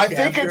a joke. I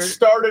think it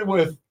started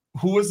with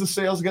who was the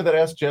sales guy that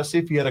asked Jesse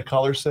if he had a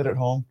color set at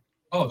home?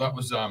 Oh, that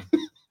was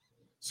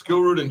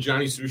Skillroot and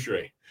Johnny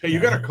Souchere. Hey, you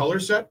got a color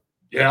set?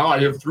 Yeah, I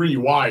have 3.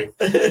 Why?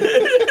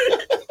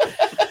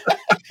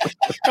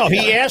 No,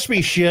 he asked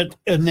me shit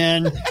and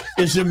then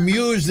is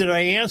amused that I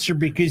answer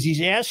because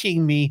he's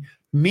asking me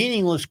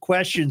meaningless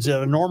questions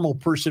that a normal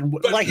person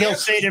would. Like he'll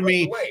say to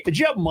me, did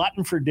you have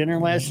mutton for dinner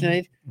last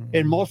night?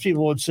 And most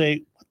people would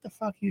say, what the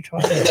fuck are you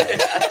talking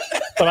about?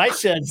 But I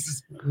said,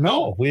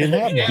 no, we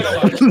didn't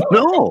have mutton.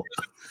 No.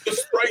 The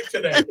Sprite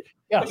today.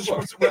 Yeah.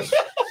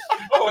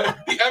 Oh,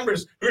 the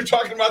Embers. We were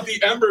talking about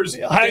the Embers.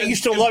 I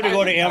used to love to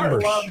go to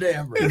Embers. I loved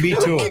Embers. Me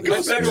too.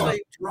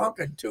 Especially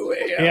drunk at 2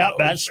 a.m. Yeah,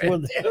 that's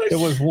what it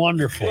was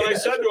wonderful. When I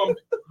said to him,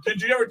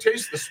 did you ever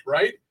taste the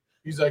Sprite?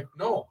 He's like,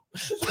 no.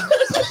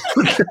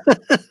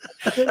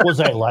 Was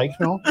I like,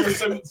 no?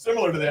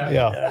 Similar to that.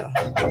 Yeah.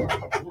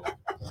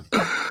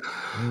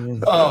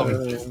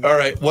 All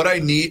right. What I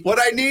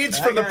need's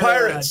from the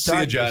Pirates. See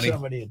you, Johnny.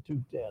 Somebody at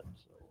 210.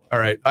 All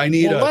right. I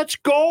need let's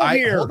go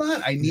here. Hold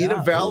on. I need a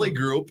Valley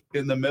group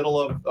in the middle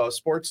of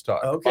sports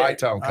talk. Okay. By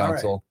Town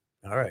Council.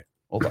 All right.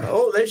 Hold on.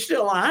 Oh, they're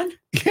still on?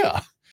 Yeah.